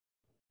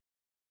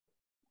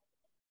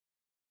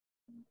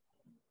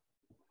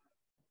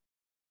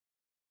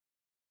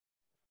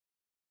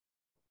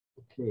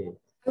 Okay.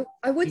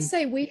 I would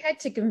say we had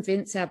to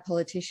convince our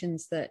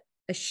politicians that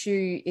a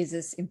shoe is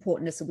as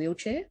important as a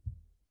wheelchair.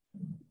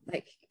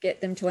 Like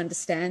get them to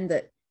understand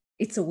that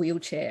it's a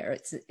wheelchair.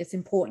 It's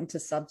important to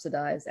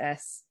subsidize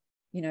as,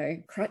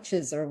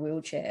 crutches are a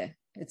wheelchair.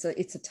 It's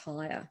a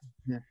tire.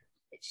 Yeah.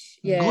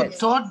 Good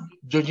thought,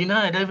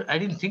 Georgina. I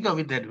didn't think of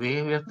it that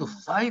way. We have to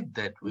fight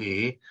that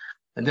way.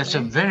 And that's a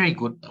very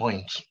good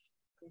point.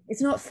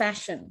 It's not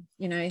fashion,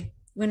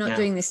 We're not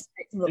doing this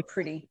to look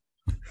pretty,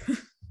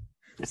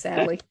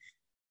 sadly.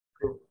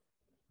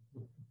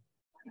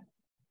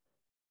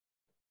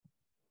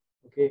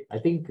 Okay, I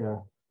think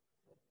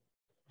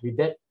with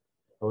that,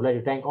 I would like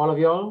to thank all of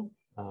you all,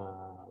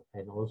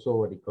 and also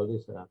what do you call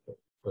this,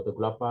 Dr.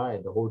 Gulapa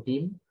and the whole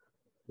team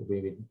to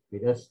be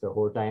with us the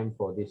whole time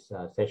for this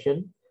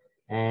session,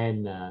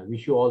 and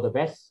wish you all the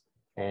best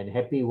and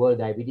happy World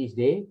Diabetes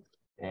Day.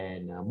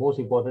 And most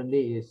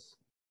importantly is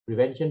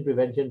prevention,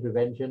 prevention,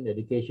 prevention,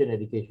 education,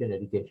 education,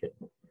 education.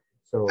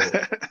 So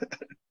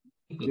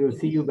we'll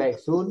see you back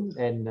soon,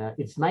 and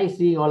it's nice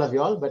seeing all of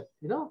you all, but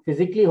you know,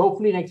 physically,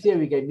 hopefully next year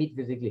we can meet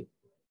physically.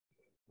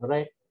 All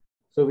right.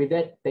 So with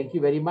that, thank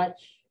you very much.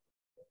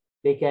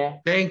 Take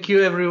care. Thank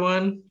you,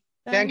 everyone.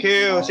 Thank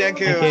you. Thank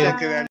you.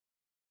 Thank you.